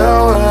even care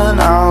when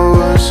I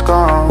was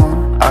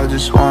gone? I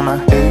just wanna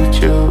hate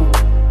you,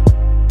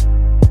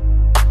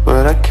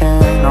 but I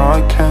can't, no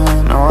I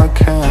can't, no I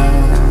can't.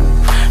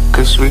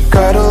 Cause we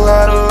got a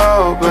lot of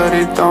love, but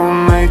it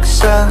don't make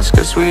sense.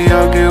 Cause we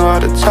argue all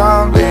the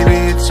time, baby,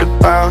 it's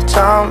about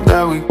time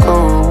that we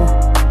go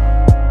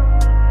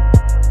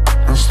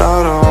and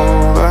start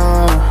over.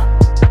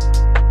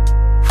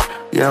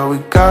 Yeah, we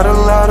got a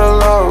lot of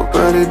love,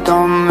 but it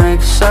don't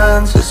make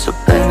sense. It's a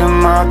pain in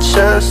my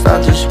chest,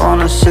 I just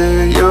wanna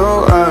see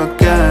you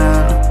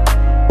again.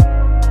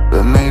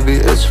 But maybe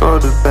it's for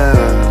the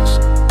best.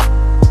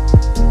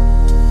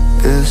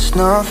 It's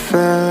not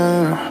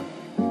fair,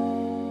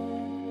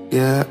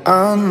 yeah,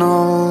 I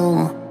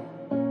know.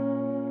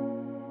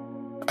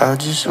 I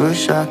just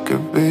wish I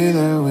could be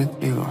there with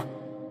you.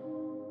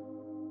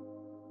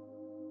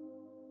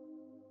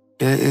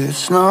 Yeah,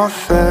 it's not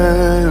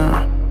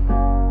fair,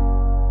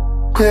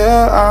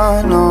 yeah,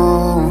 I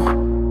know.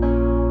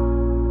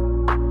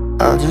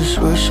 I just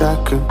wish I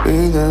could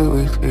be there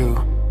with you,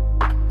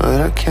 but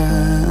I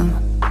can't.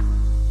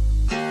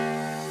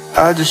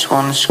 I just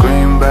wanna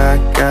scream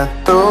back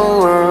at the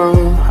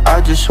world.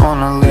 I just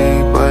wanna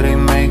leave, but he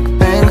make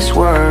things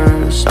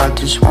worse. I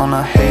just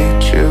wanna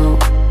hate you,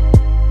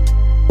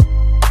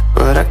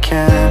 but I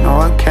can't, no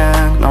I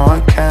can't, no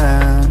I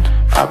can't.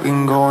 I've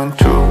been going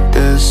through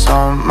this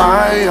on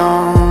my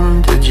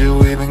own. Did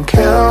you even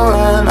care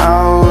when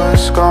I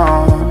was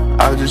gone?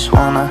 I just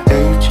wanna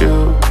hate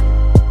you,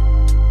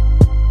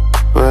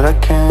 but I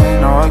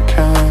can't, no I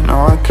can't, no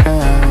I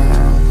can't.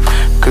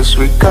 Cause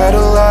we got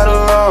a lot of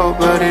love,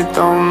 but it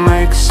don't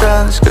make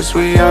sense. Cause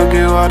we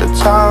argue all the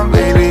time,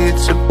 baby,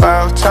 it's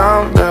about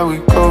time that we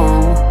go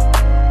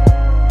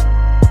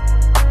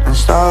and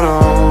start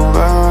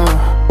over.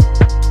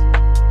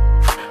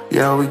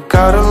 Yeah, we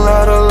got a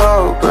lot of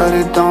love, but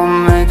it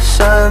don't make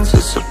sense.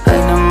 It's a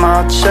pain in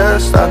my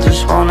chest, I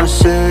just wanna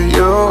see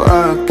you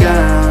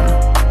again.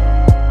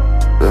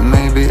 But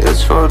maybe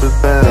it's for the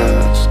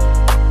best.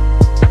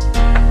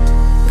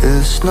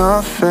 It's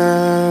not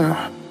fair,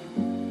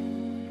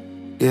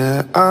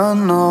 yeah, I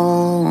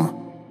know.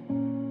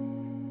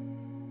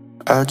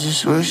 I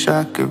just wish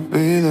I could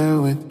be there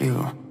with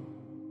you,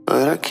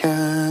 but I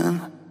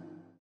can't.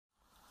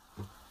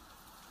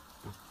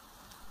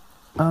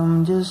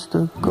 I'm just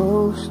a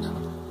ghost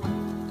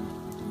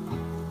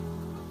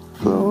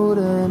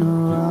floating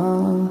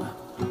around.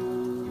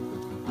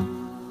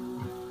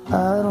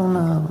 I don't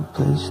have a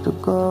place to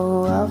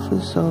go. I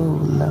feel so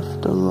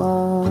left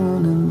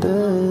alone in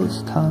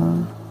this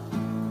town.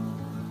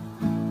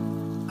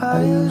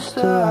 I used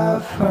to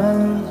have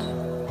friends,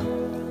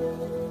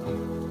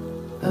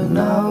 and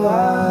now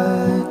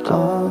I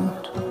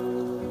don't.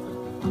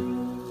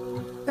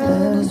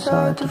 And it's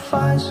hard to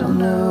find some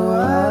new.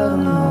 I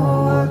don't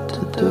know what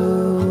to do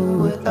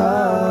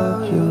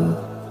without you.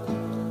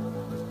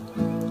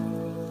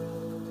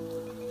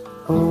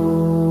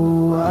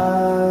 Oh,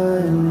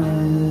 I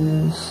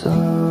miss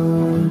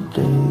our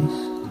days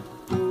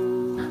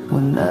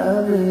when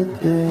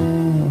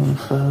everything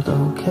felt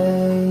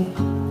okay,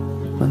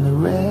 when the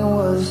rain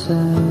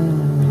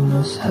wasn't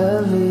as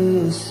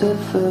heavy as it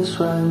feels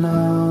right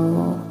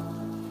now.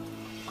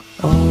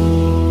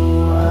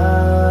 Oh,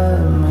 I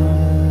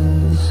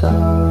miss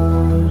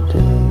our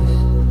days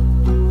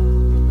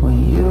when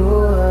you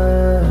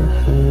were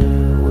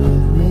here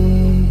with me.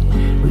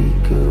 We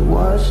could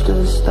watch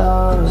the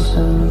stars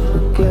and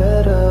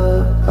forget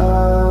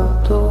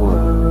about the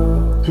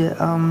world. Yeah,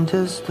 I'm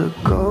just a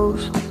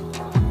ghost,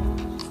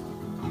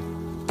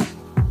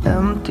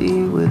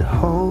 empty with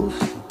holes,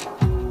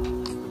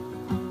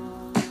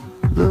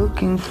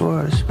 looking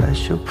for a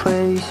special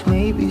place,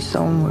 maybe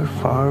somewhere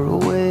far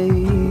away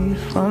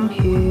from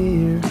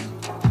here.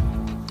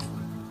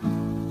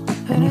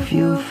 And if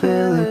you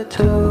feel it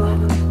too,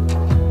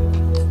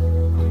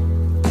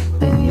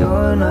 then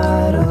you're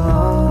not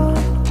alone.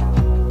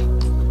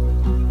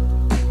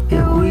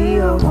 Yeah, we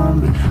are one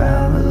big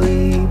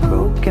family,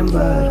 broken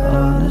but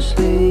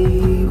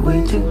honestly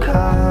way too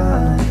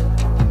kind.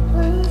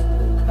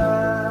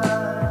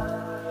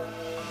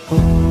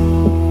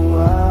 Oh,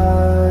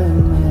 I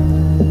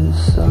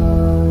miss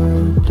our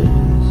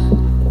days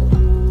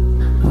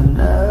when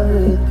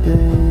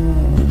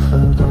everything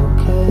felt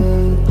okay,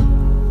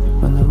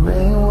 when the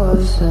rain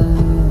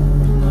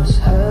wasn't as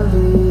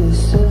heavy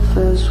as it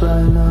feels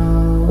right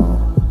now.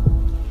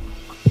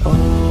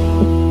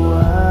 Oh,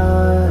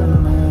 I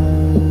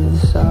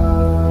miss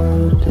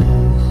our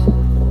days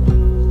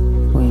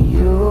when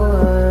you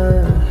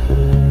were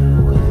here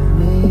with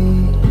me.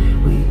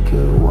 We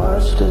could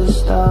watch the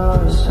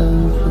stars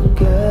and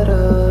forget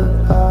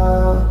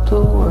about the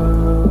world.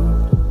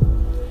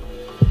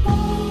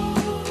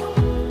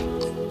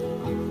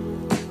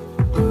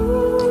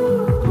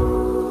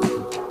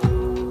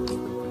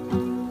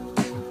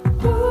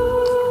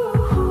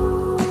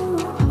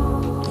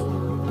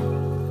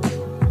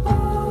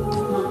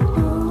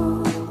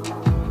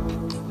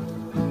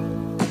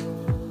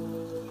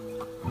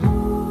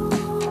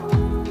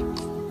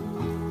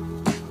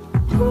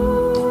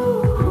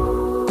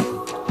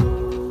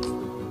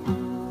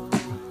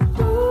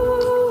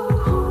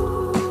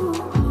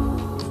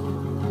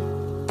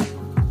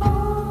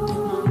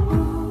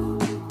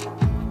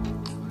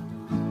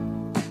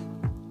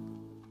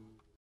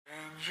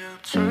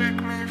 Take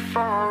me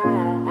far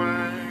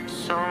away,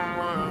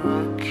 somewhere I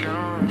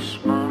can rest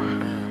my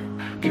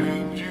head.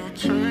 Can you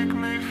take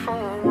me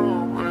far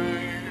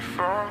away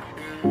from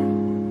here?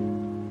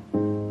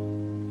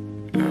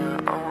 Yeah,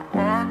 I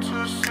want to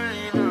see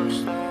the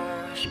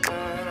stars,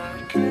 but I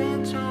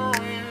can't do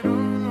it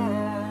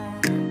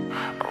alone. I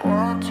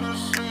want to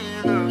see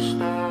the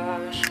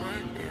stars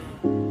with you.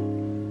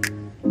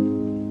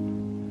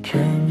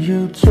 Can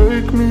you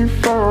take me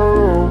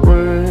far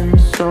away,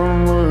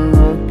 somewhere I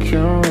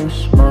can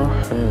rest my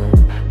head?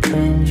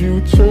 Can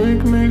you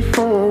take me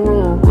far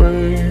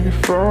away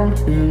from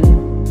here?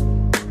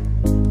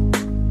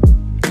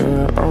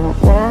 Yeah, I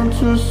want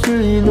to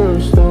see the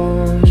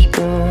stars,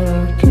 but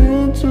I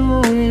can't do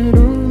it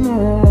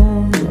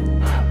alone.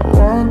 I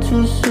want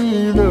to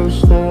see the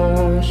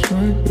stars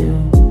with you.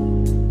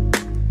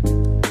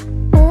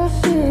 I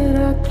said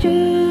I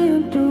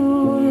can't do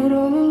it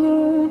all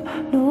alone.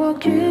 No, I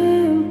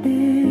can't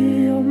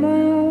be on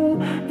my own.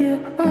 Yeah,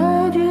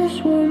 I just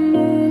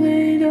wanna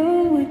lay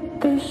down with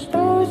the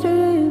stars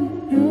and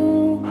you.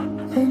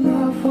 And I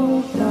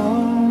fall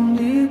down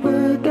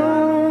deeper,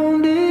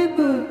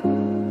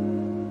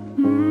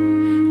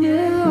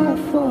 yeah, I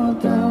fall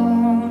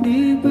down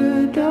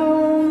deeper,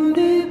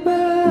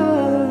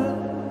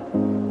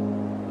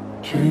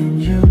 Can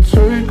you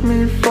take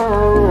me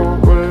far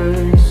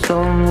away,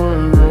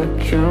 somewhere I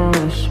can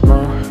rest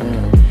my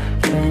head?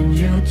 Can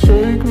you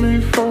take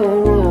me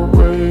far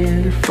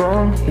away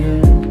from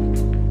here?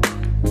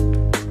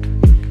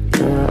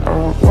 Yeah, I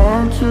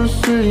want to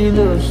see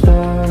the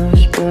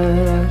stars,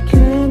 but I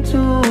can't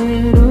do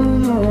it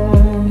alone.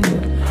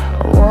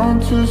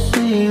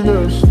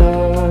 the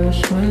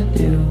stars with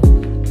you?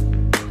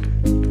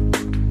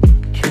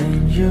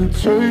 Can you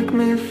take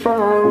me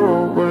far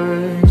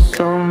away,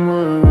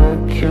 somewhere I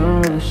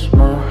can rest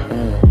my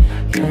head?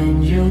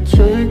 Can you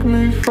take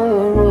me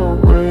far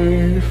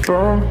away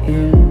from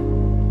here?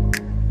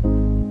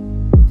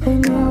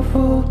 And I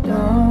fall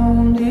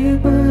down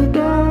deeper,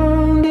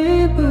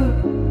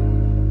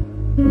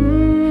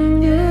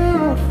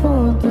 yeah, I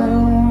fall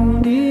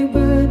down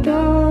deeper,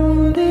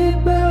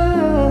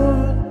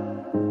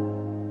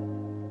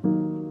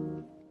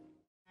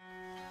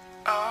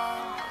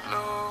 I'm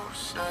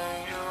losing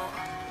you,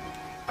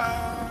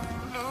 I'm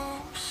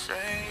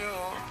losing you,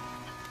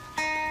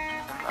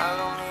 and I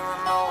don't even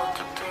know what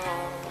to do.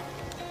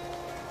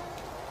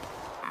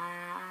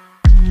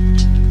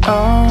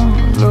 I'm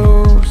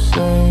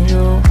losing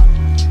you,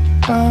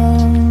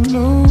 I'm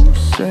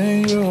losing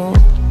you,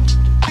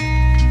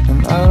 and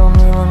I don't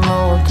even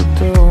know what to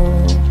do.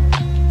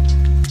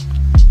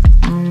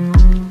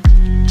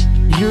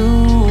 You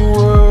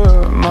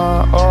were my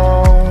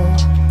all,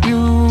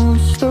 you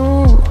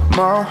stole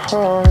my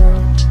heart.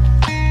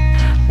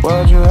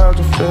 Why'd you have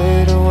to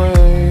fade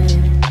away?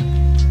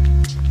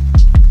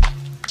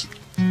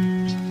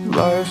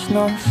 Life's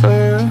not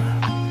fair,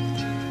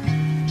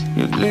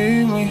 you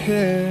leave me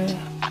here.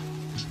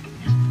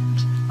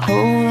 Who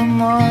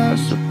am I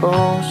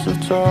supposed to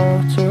talk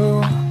to?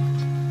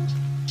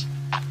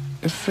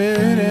 If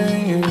it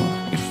ain't you,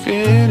 if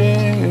it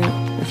ain't you,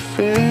 if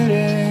it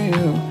ain't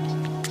you.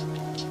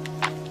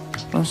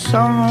 When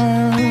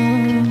summer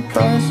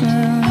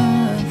passing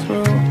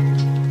through,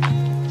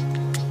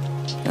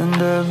 and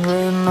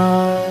every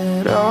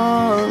night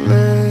I'll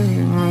lay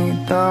me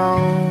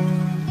down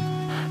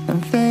and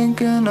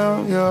thinking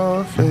of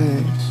your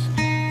face,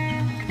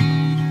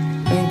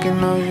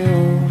 thinking of you.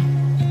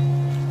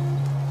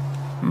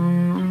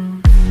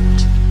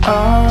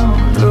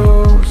 I'm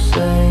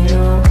losing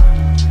you,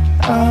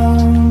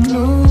 I'm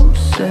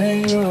losing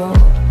you,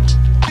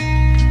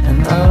 and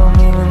I don't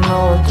even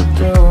know what to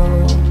do.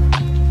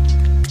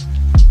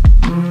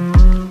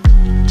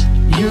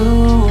 You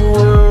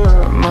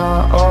were my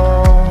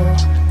all,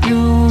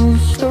 you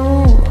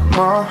stole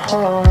my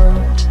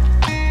heart.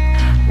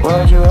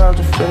 Why'd you have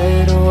to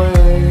fade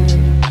away,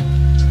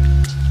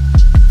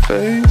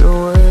 fade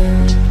away?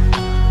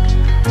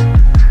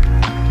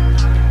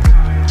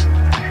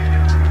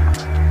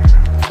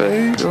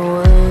 Fade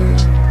away.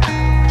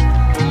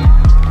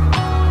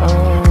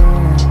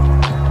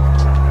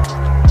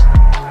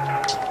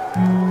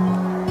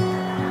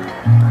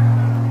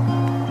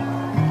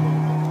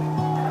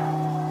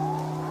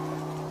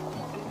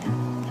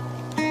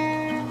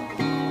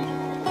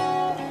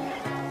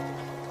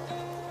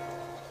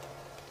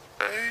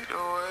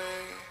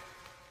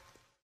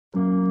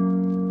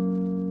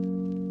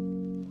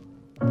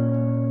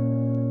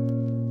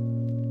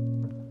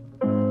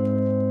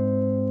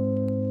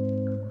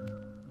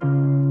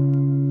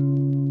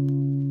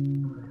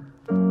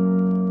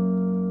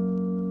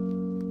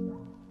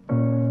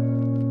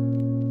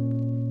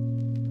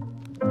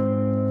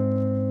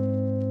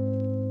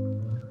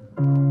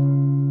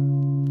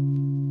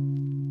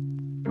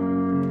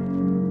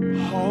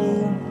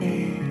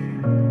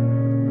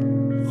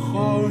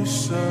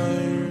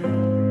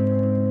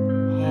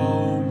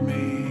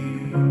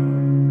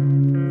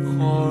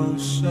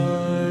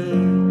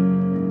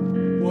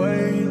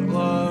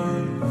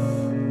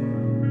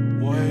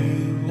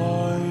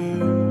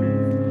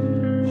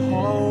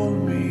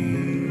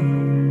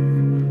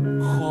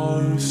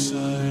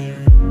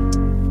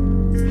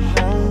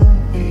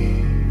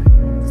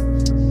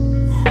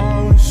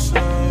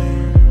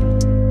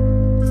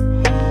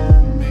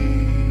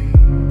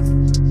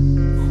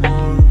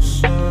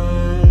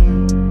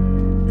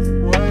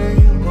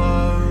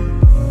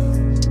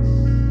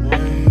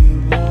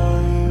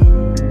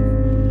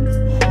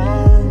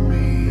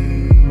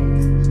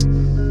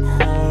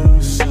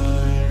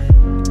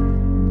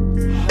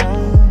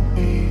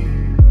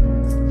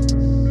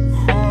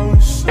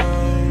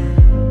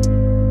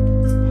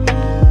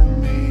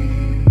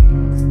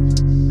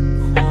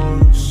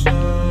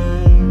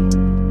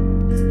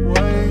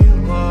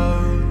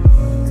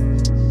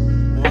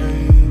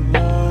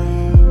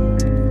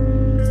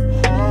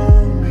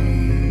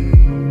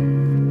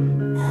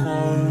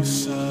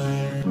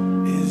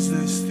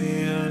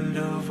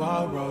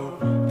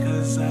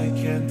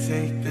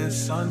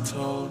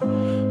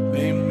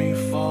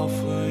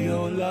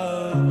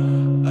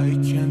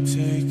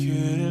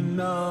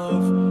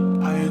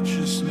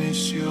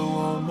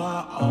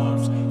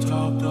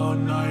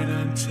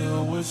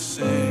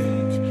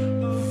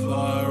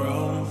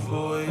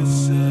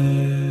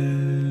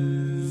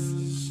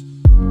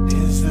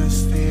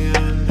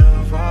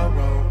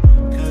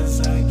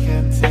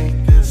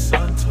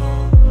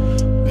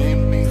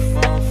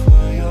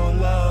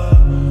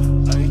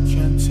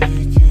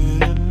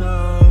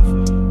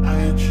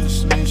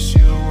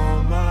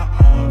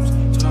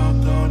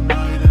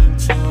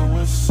 Till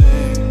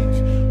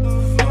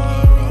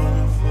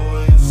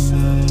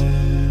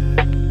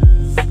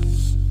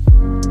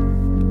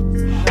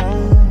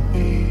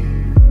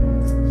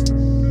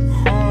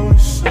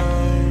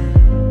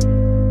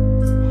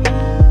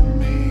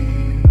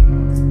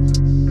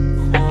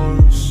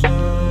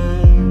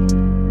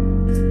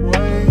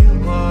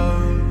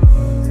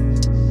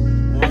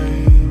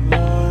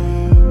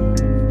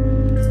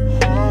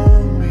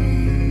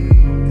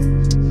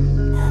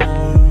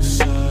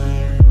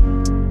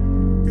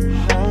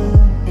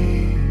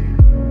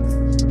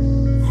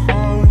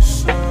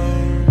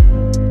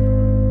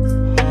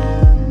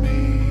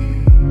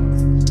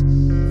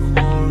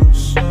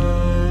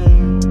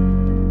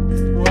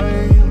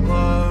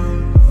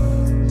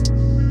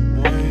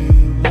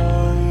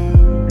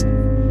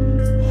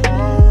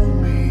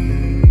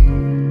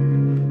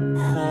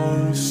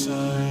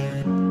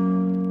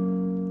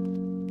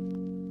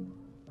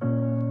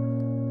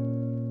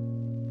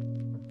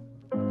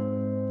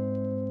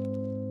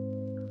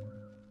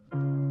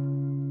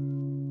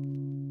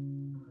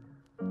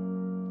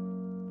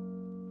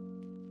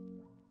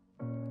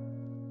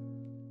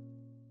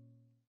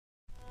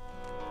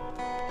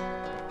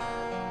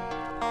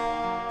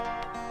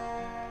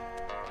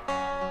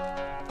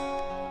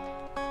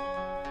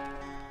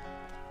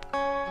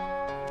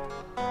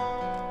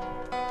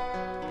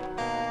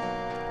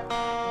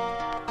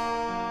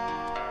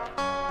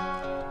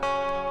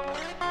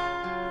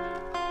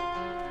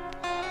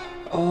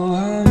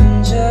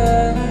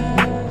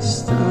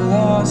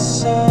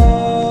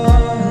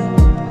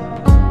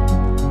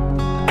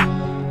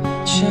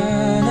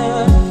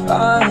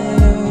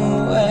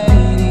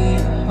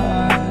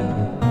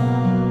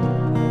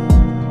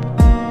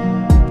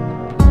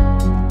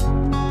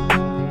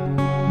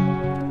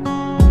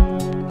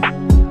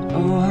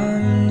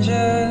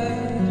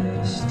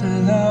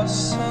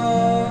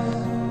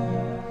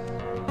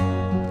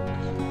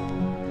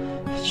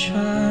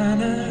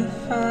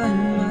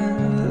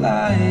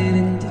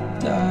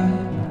die.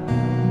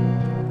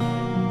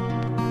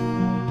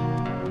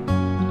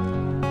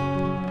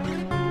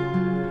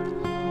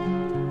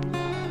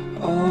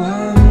 Oh,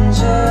 I'm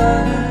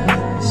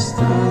just a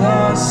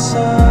lost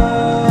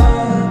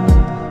soul,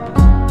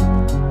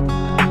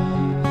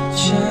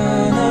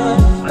 trying to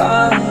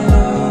find a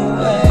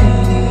way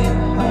to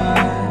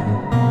hide.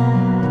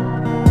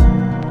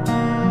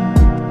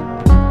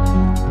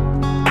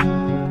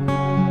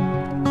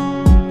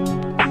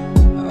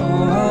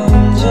 Oh, I'm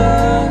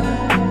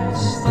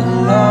just a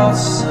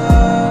lost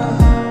soul,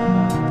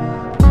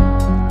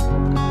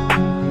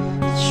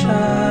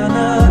 trying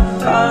to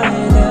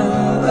find a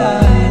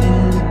light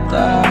in the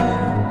dark.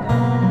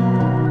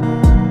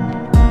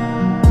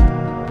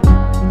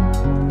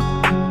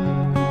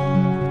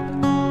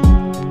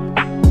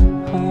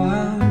 Oh,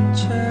 I'm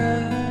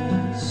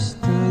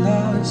just a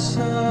lost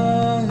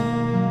soul,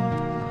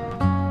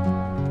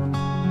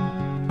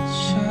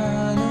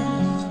 trying to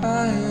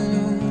find a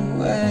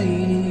way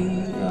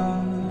to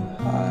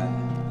hide.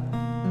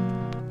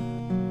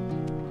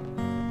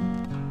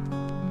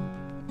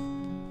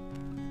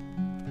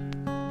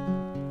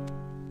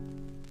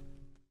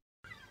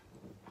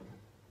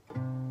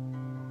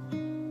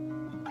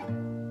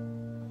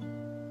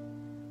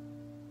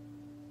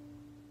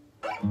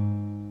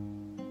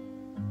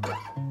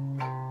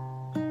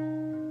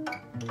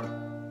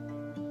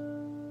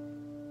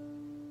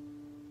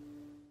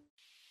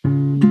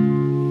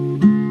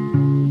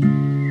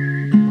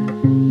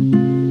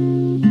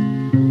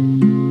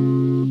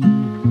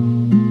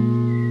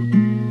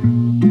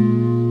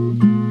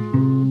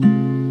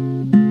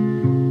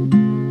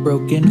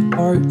 Broken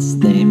hearts,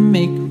 they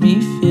make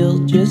me feel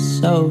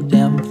just so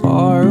damn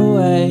far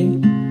away.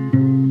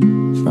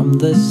 From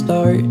the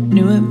start,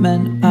 knew it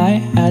meant I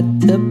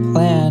had to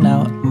plan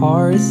out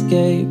our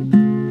escape.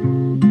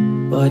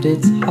 But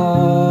it's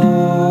hard,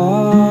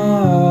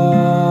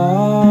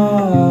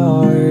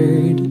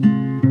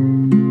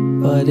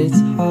 but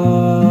it's hard.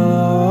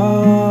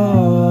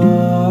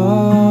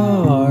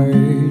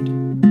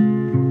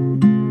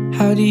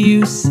 How do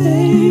you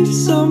save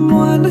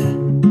someone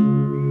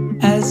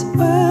as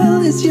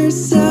well as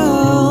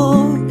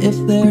yourself if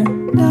they're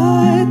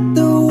not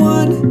the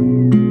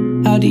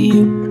one? How do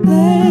you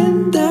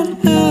lend that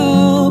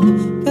help?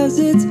 'Cause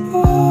it's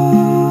hard.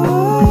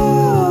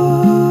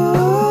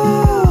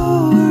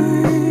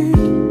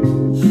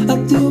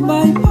 I'll do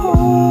my part.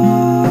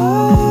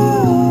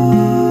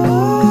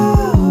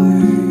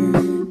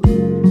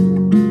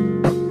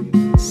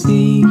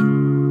 See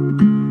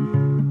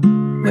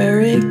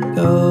where it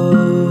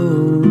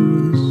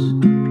goes.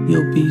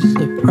 You'll be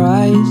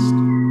surprised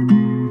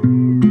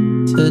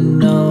to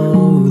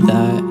know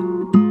that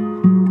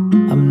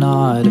I'm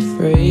not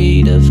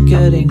afraid of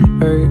getting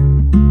hurt,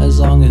 as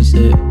long as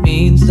it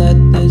means that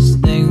this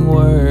thing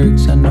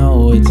works. I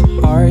know it's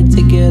hard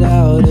to get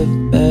out of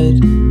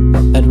bed.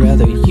 I'd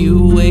rather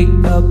you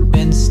wake up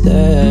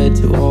instead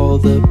to all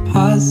the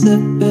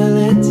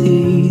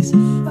possibilities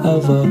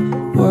of a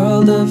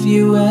world of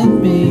you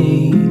and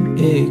me.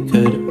 It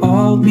could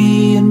all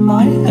be in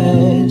my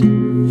head,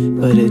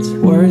 but it's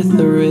worth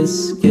the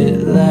risk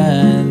it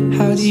lends.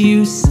 How do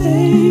you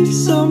save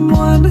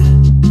someone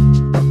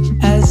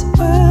as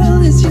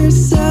well as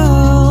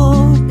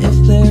yourself if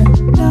they're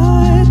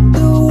not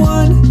the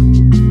one?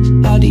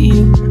 How do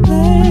you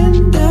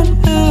lend that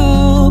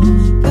help?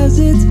 'Cause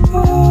it's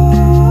hard.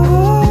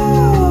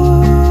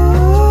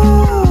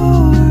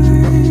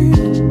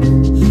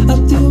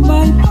 I'll do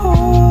my part.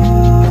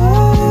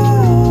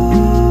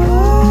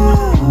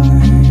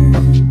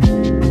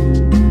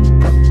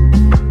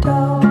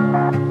 Don't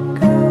go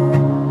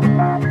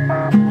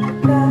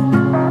back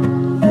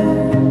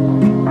there.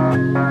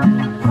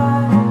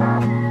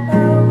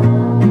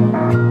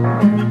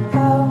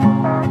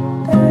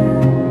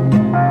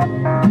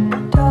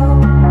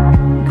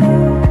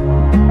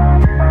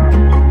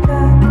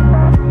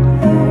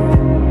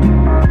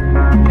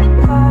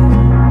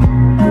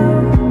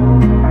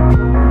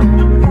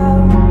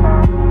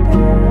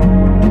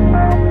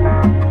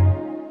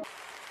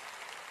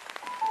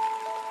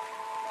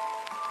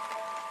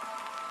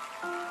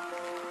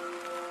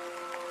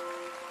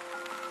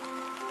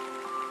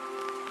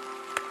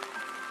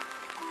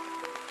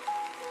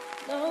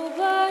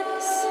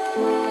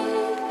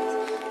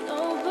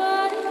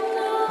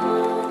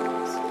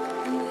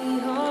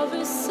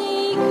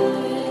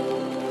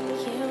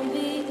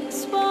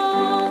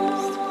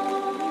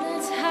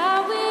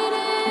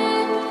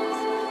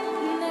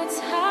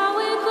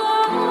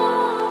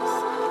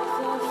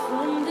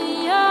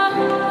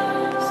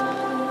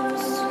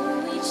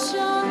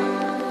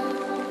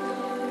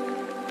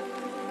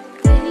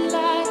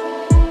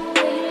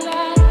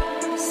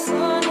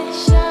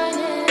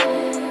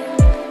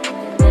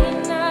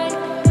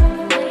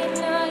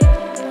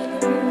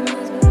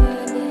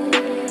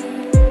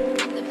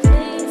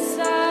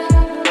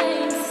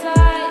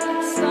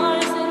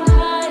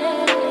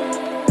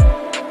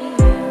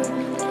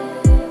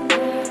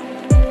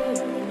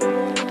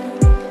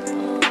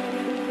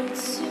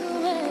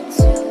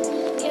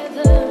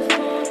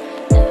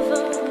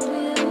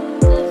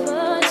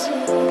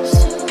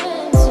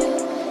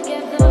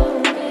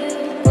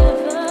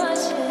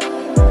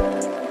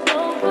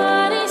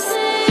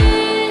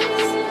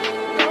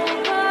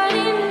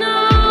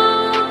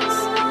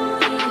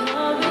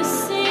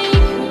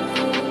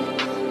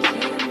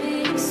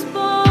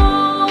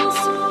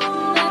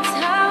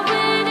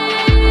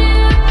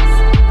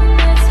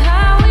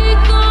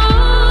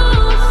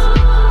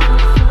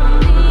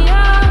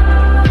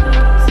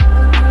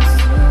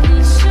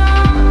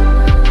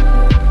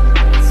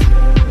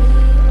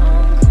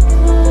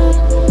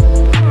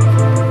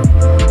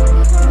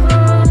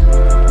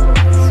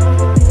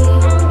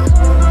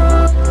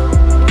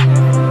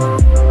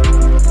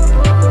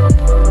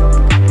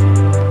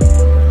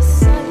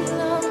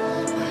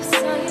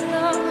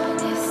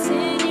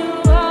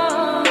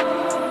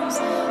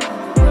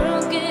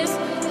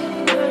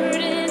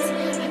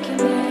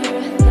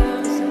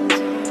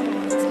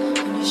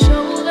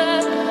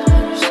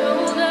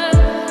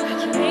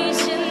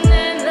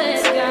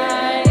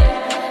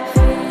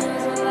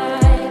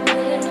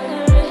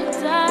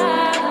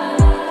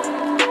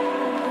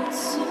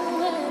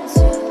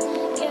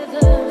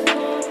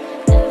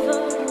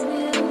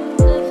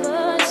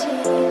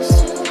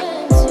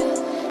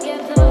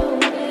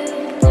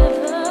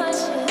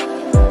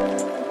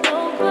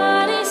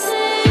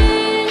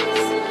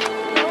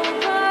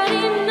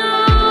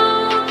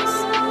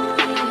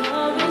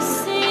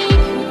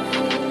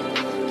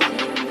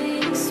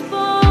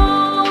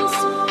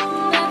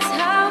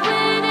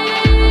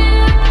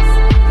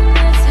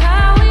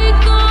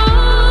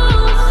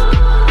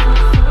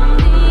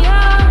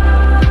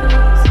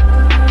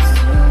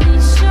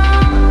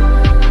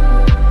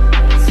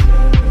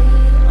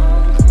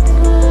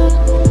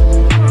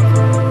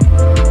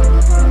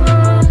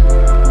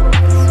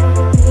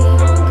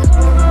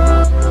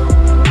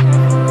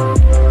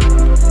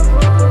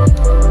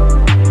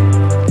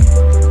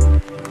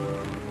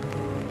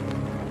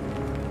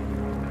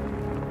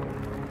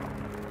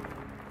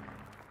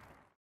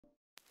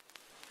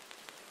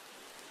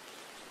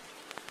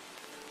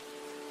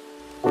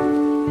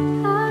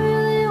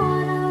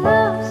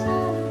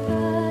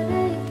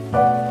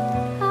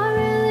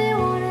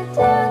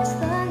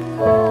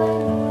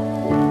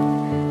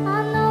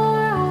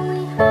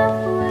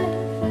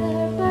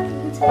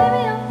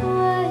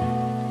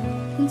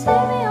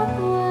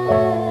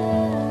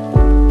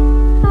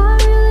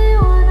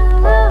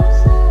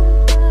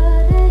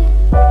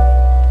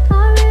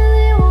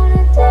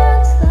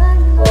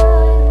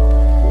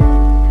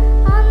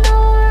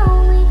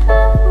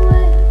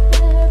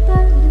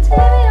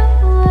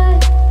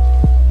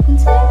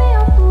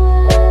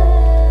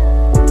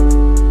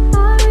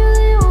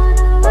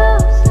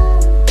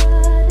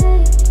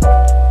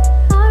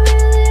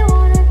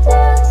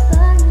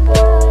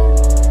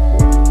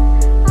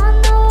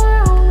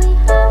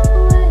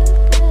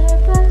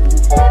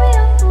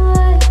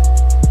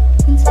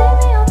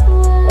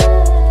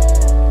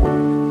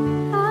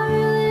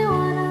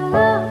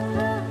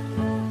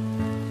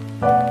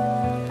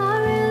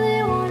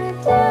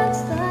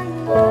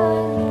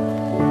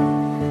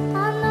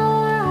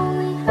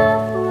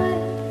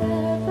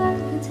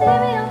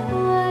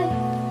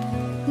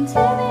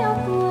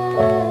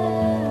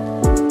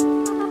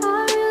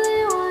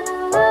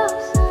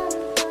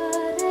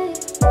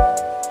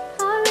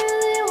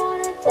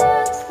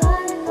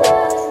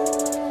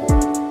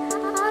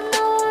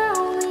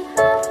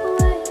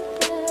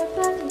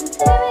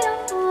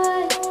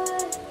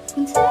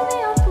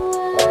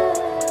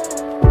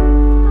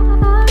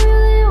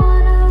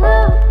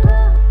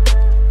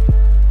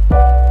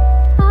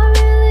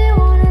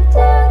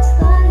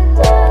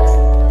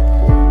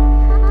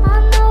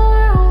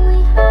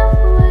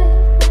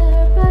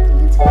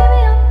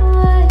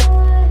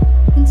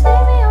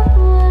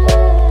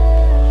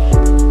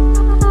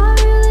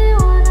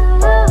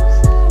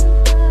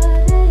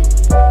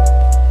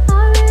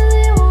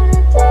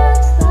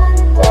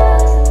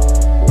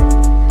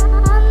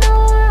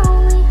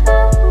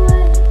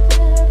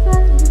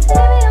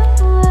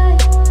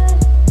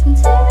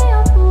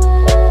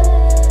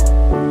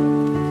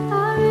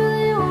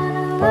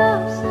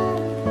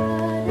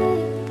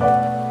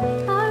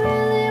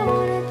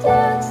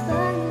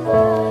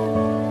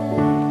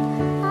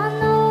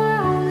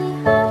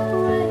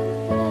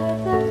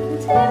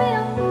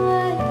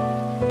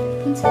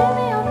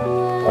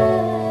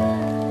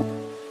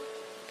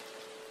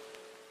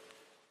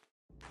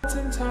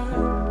 nights in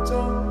time,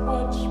 don't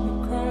watch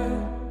me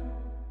cry.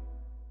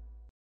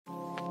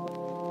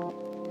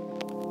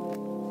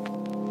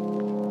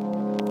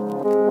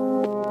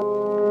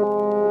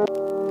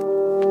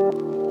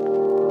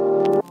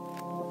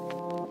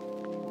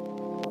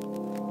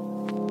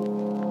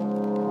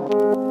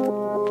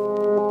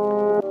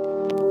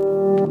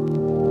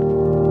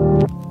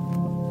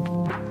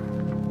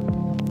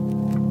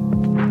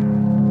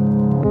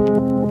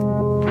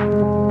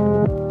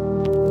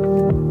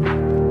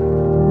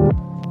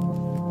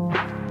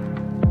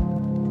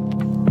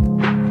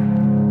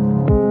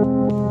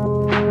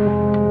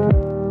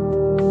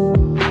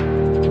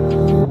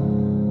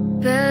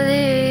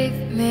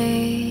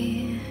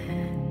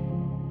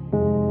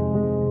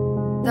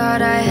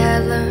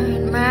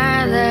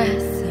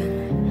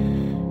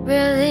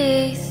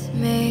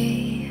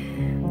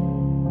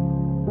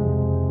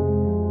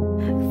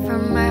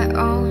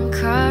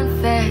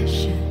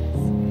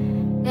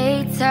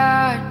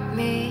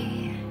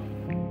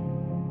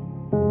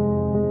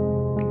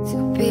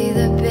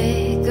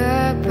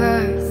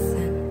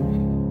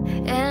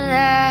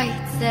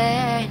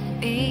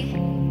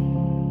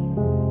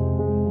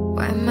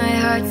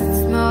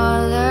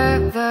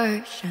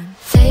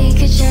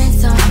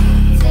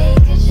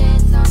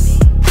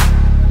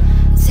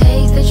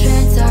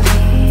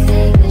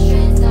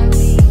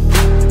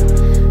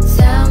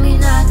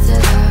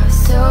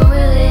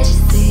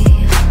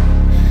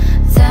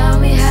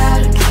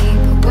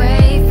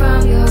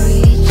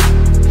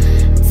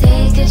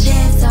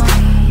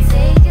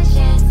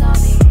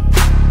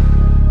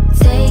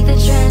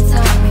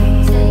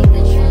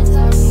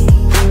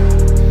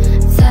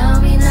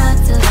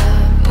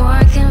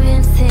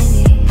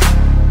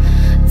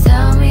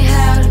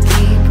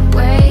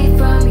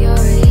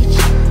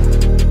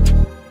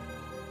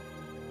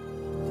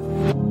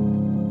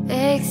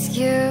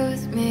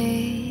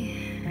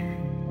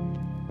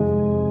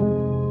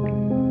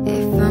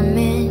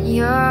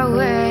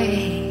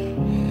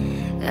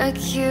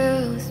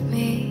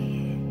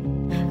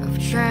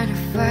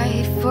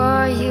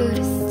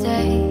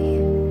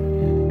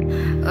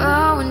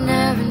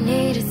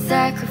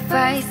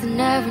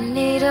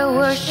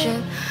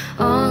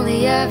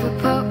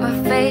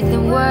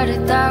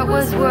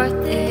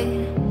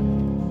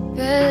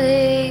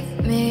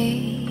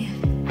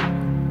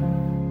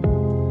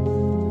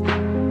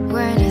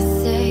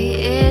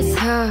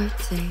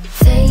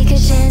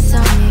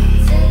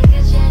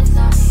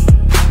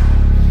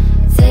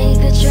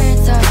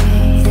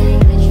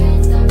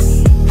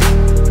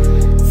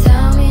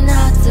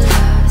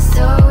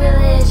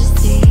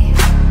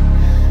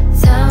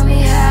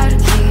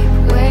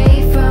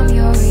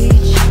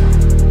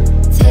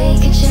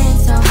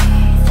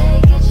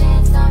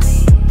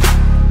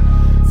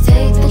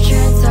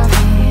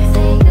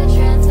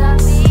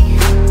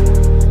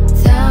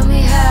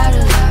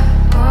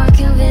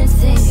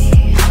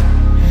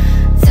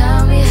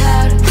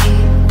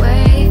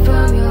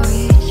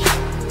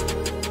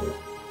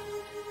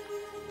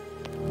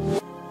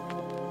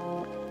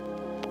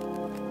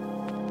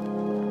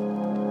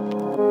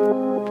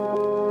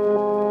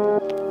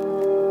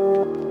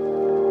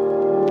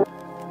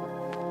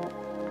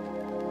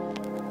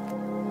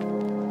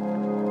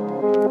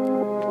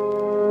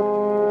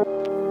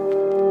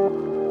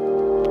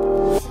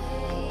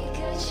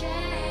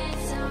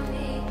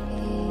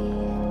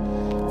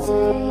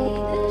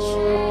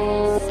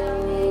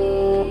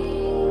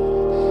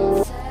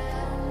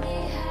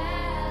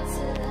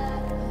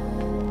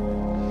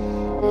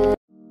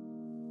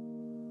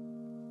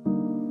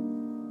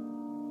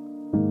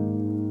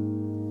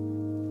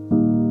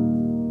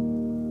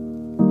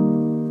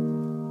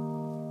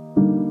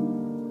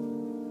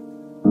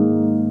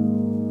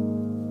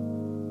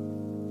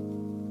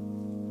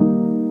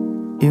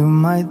 You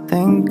might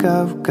think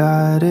I've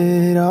got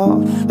it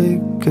all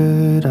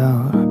figured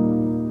out,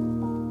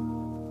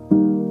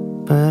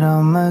 but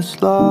I'm as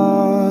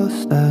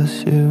lost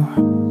as you.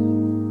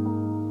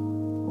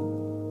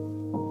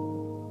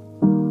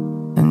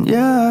 And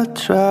yeah, I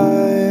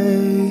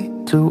try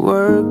to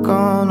work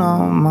on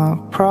all my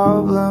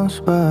problems,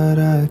 but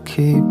I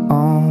keep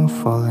on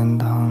falling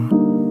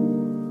down.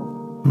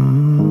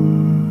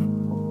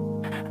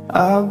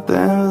 I've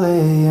been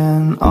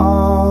laying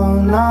all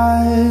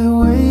night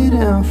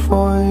waiting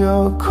for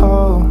your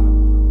call,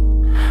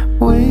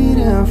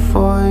 waiting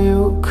for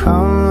you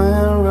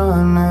coming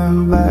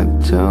running back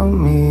to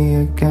me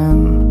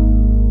again.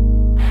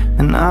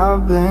 And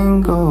I've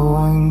been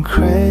going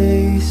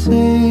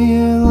crazy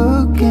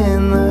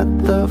looking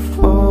at the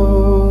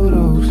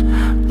photos,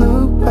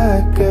 look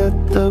back at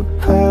the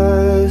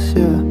past,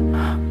 yeah.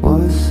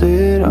 Was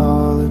it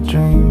all a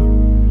dream?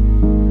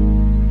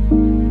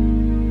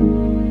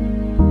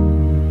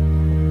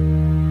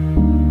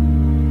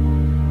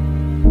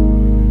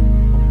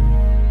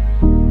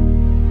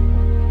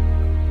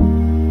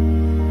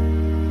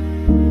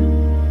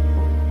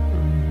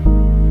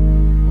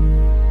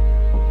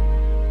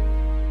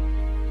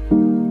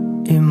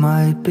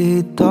 Might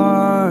be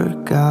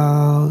dark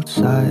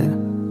outside,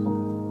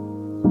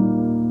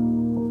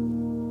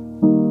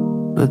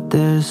 but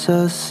there's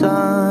a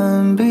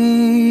sun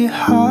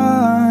behind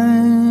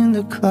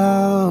the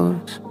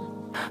clouds.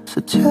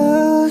 So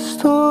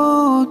just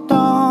hold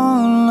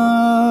on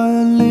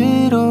a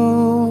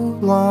little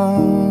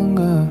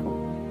longer.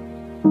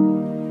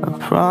 I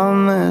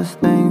promise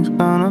things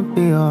gonna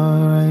be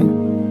alright.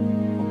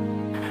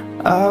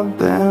 I've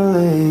been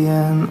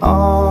laying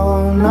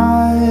all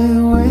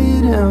night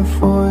waiting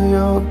for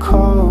your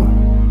call,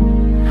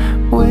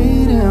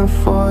 waiting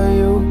for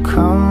you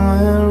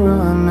coming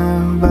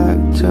running back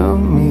to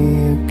me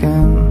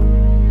again.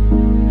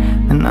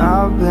 And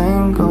I've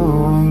been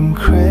going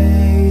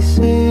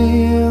crazy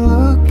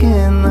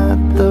looking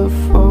at the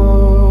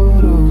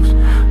photos,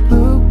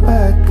 look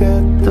back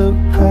at the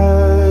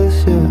past,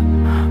 yeah.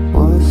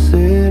 Was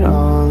it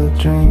all a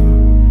dream?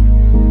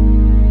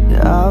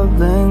 Yeah, I've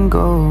been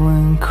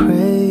going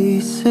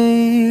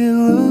crazy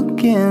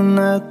looking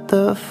at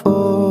the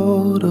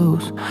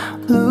photos,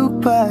 look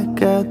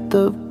back at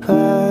the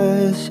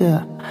past,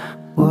 yeah.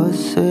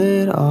 Was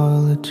it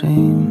all a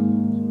dream?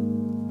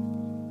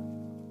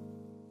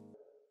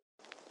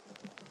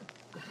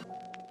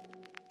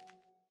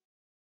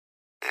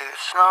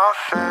 It's not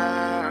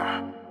fair,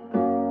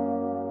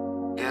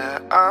 yeah,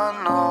 I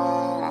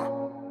know.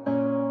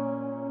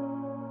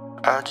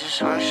 I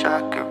just wish I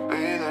could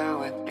be there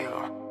with you.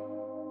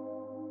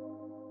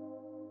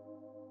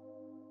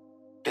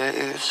 Yeah,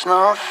 it's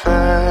not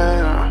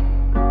fair,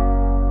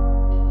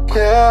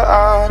 yeah,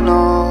 I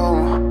know.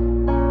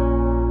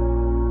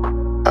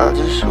 I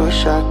just wish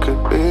I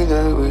could be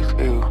there with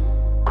you,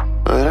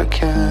 but I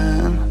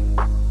can't.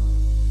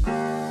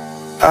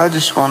 I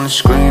just wanna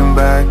scream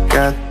back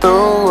at the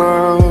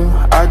world.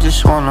 I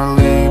just wanna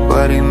leave,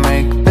 but he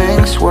make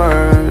things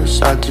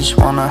worse. I just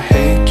wanna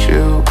hate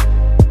you,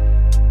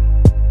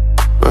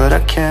 but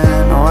I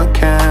can't, no I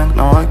can't,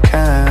 no I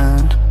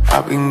can't.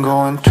 I've been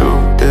going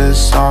through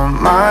this on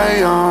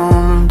my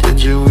own. Did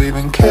you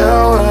even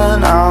care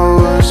when I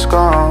was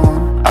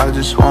gone? I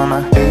just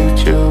wanna hate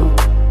you,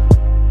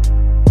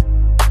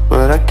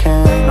 but I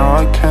can't, no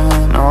I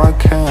can't, no I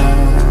can't.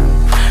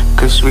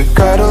 Cause we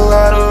got a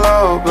lot of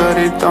love, but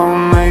it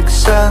don't make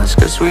sense.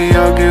 Cause we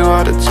argue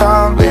all the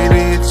time,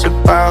 baby, it's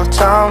about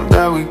time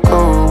that we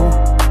go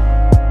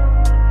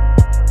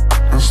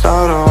and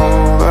start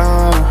over.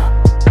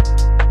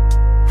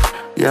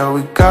 Yeah,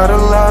 we got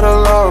a lot of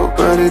love,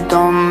 but it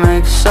don't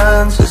make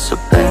sense. It's a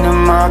pain in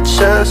my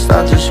chest,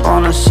 I just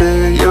wanna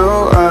see you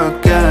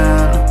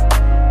again.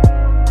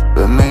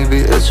 But maybe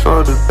it's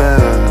for the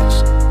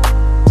best.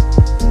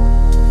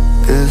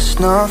 It's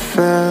not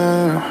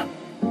fair,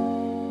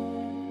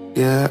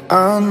 yeah,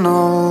 I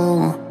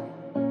know.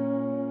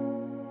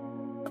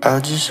 I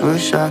just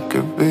wish I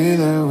could be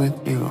there with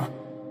you.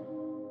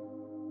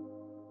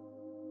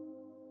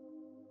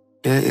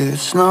 Yeah,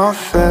 it's not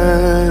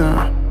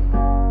fair,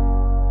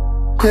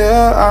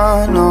 yeah,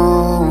 I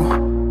know.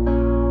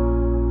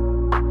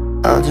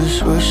 I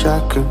just wish I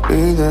could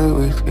be there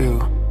with you,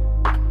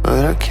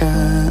 but I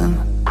can't.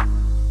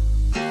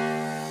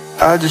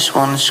 I just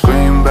wanna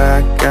scream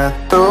back at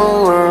the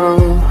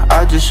world.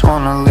 I just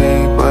wanna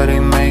leave, but he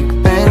make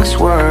things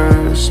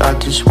worse. I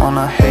just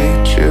wanna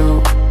hate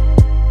you,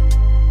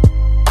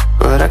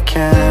 but I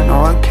can't, no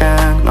I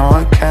can't, no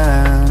I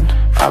can't.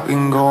 I've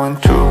been going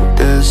through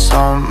this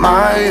on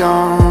my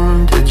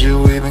own. Did you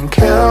even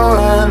care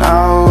when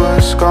I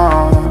was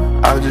gone?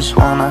 I just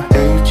wanna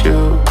hate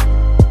you,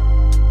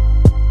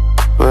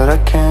 but I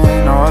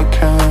can't, no I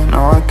can't,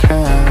 no I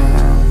can't.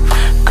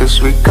 Cause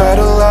we got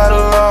a lot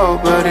of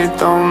love, but it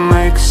don't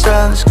make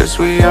sense. Cause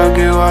we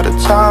argue all the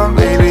time,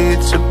 baby,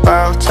 it's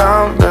about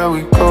time that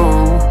we go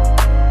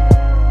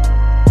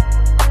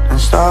and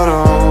start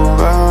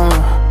over.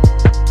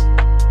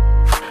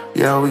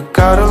 Yeah, we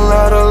got a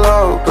lot of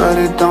love, but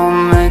it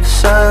don't make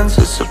sense.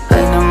 It's a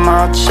pain in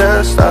my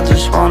chest, I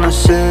just wanna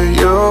see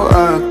you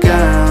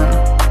again.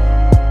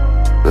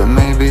 But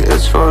maybe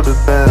it's for the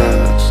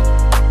best.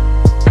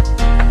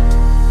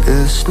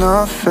 It's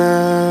not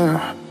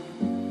fair,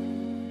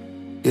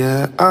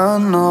 yeah, I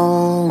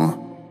know.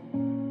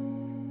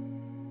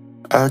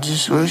 I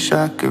just wish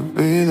I could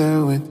be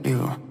there with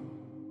you,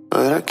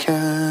 but I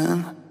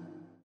can't.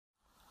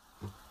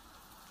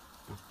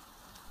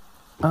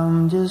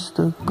 I'm just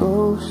a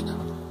ghost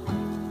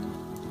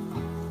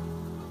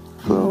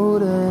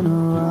floating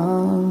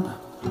around.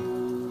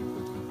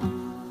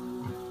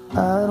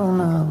 I don't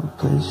have a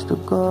place to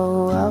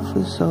go. I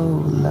feel so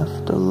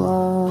left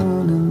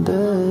alone in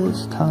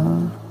this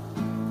town.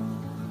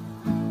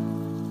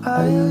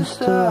 I used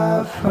to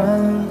have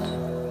friends,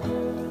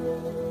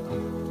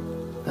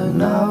 but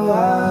now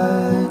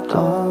I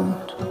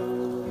don't.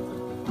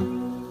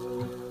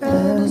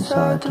 And it's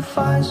hard to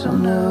find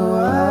some new.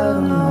 I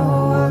don't know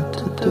what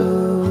to do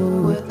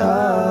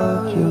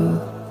without you.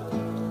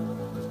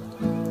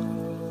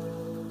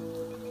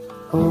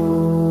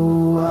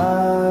 Oh,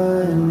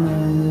 I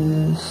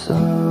miss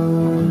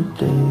our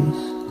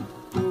days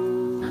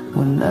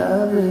when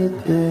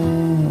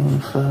everything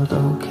felt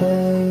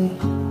okay,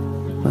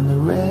 when the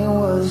rain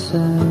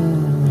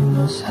wasn't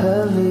as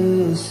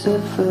heavy as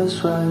it feels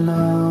right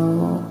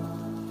now.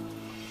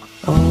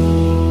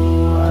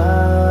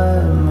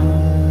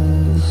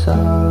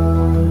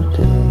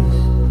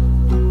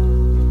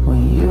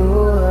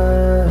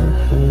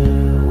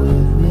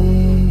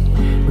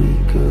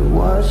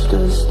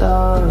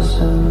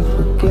 stars and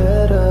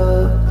forget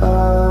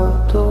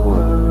about the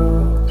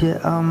world. Yeah,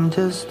 I'm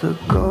just a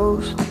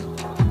ghost,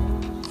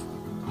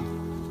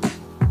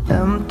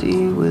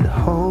 empty with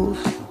holes,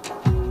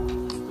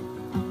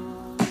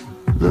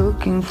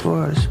 looking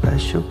for a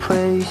special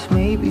place,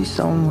 maybe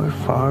somewhere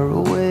far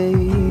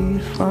away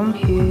from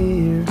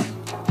here.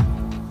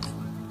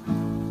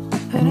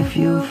 And if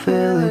you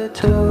feel it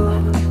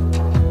too,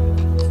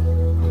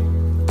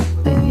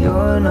 then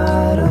you're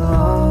not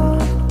alone.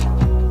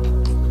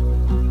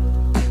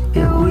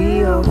 Yeah,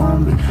 we are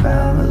one big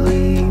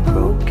family,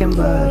 broken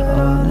but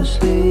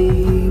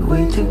honestly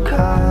way too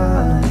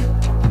kind.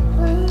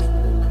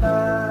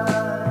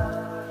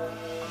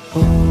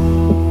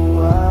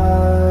 Oh,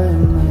 I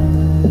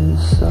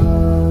miss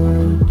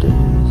our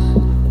days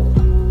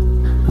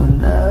when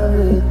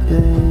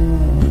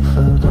everything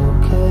felt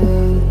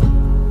okay,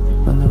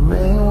 when the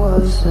rain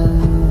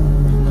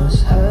wasn't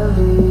as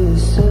heavy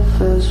as it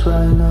feels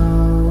right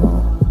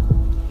now.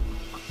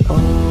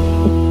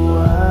 Oh,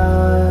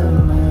 I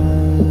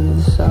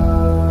miss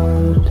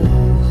our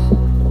days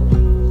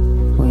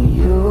when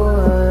you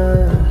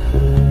were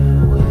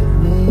here with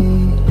me.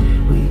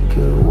 We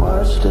could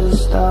watch the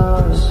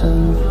stars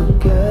and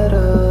forget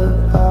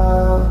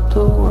about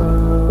the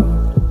world.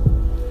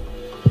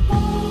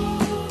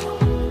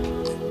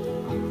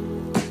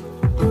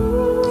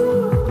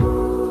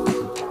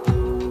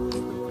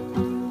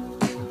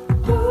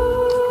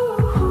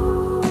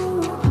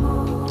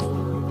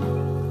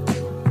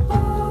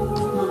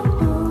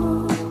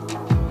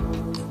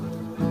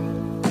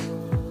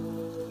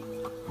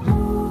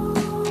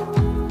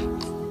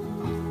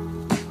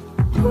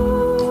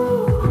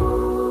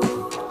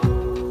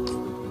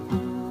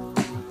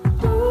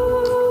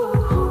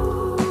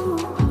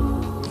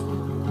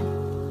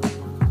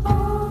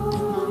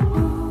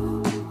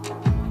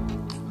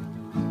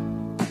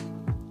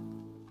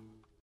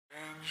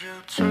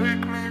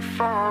 Take me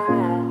far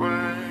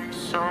away,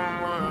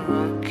 somewhere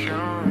I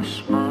can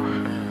rest my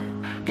hand.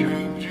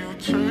 Can you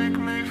take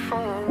me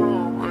far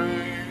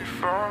away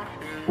from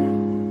here?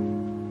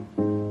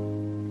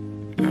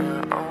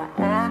 Yeah, I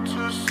want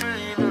to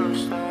see the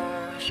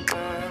stars,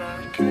 but I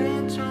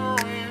can't do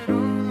it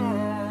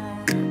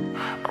alone. I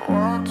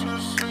want to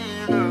see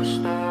the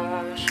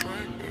stars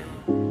with you.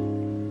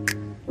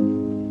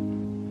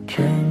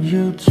 Can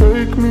you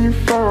take me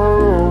far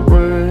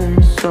away,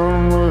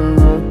 somewhere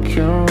I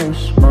can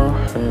rest my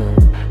head?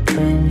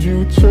 Can you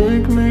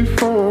take me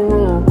far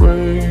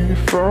away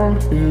from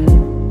here?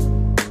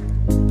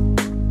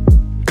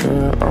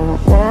 Yeah, I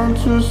want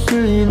to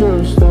see the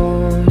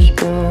stars,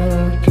 but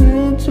I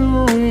can't do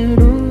it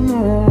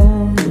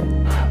alone.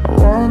 I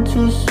want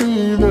to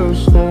see the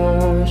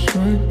stars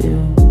with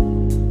you.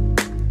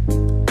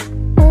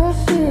 I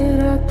said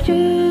I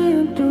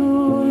can't do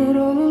it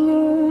all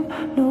alone.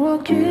 No, I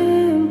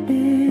can't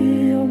be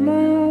on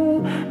my own.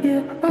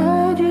 Yeah,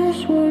 I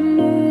just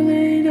wanna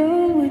lay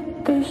down with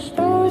the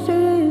stars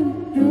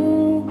and you.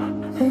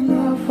 And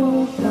I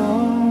fall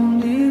down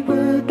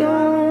deeper,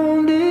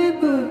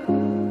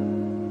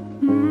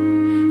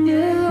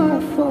 yeah, I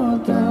fall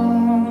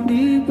down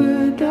deeper,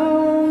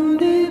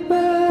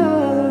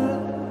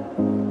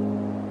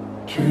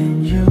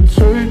 Can you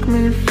take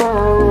me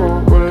far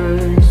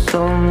away,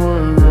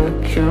 somewhere I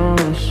can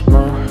rest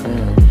my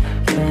head?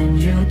 Can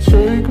you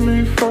take me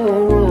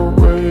far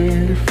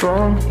away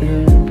from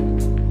here?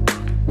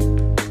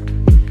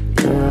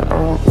 Yeah, I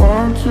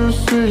want to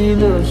see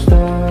the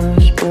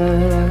stars,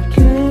 but I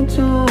can't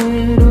do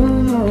it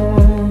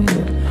alone.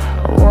 Yeah,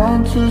 I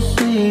want to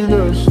see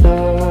the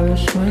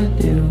stars with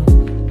you.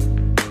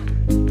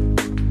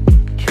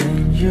 Can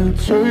you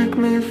take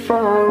me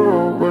far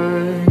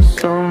away,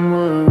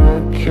 somewhere I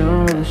can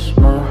rest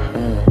my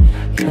head?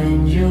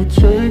 Can you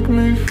take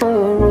me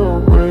far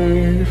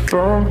away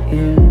from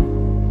here?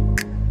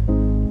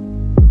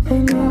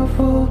 And I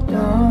fall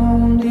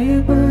down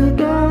deeper,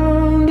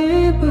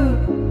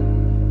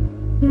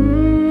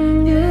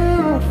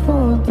 yeah, I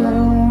fall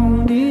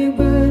down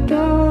deeper,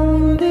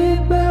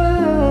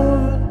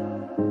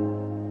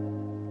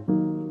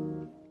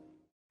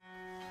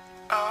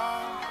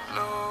 I'm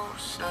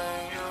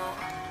losing you,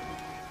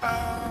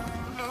 I'm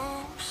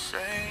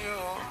losing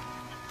you,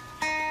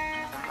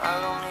 and I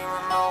don't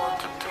even know what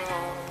to do.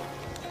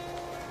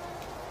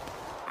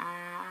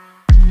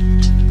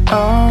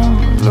 I'm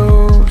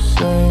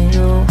losing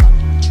you,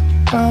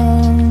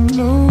 I'm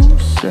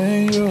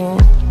losing you,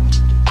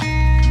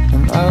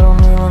 and I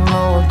don't even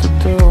know what to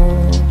do.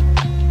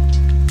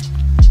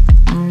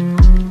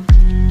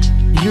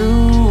 You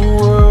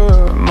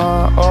were my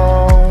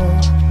all,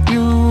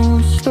 you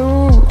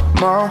stole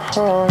my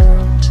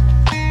heart.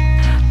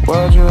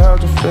 Why'd you have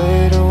to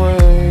fade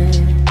away?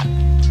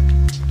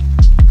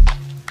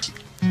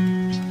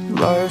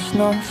 Life's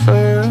not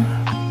fair,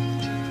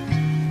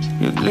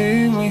 you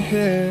leave me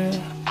here.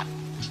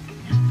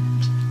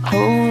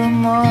 Who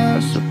am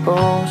I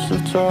supposed to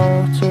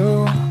talk to?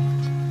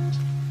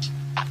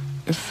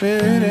 If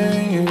it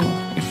ain't you,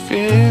 if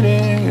it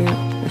ain't you,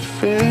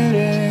 if it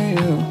ain't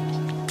you.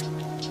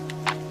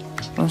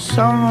 I'm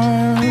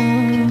somewhere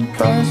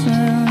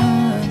passing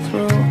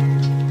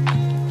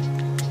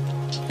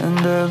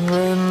And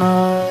every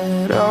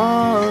night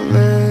I'll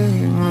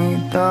lay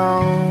me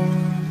down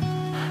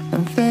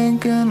and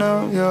thinking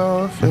of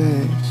your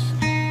face,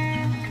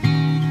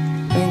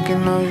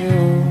 thinking of you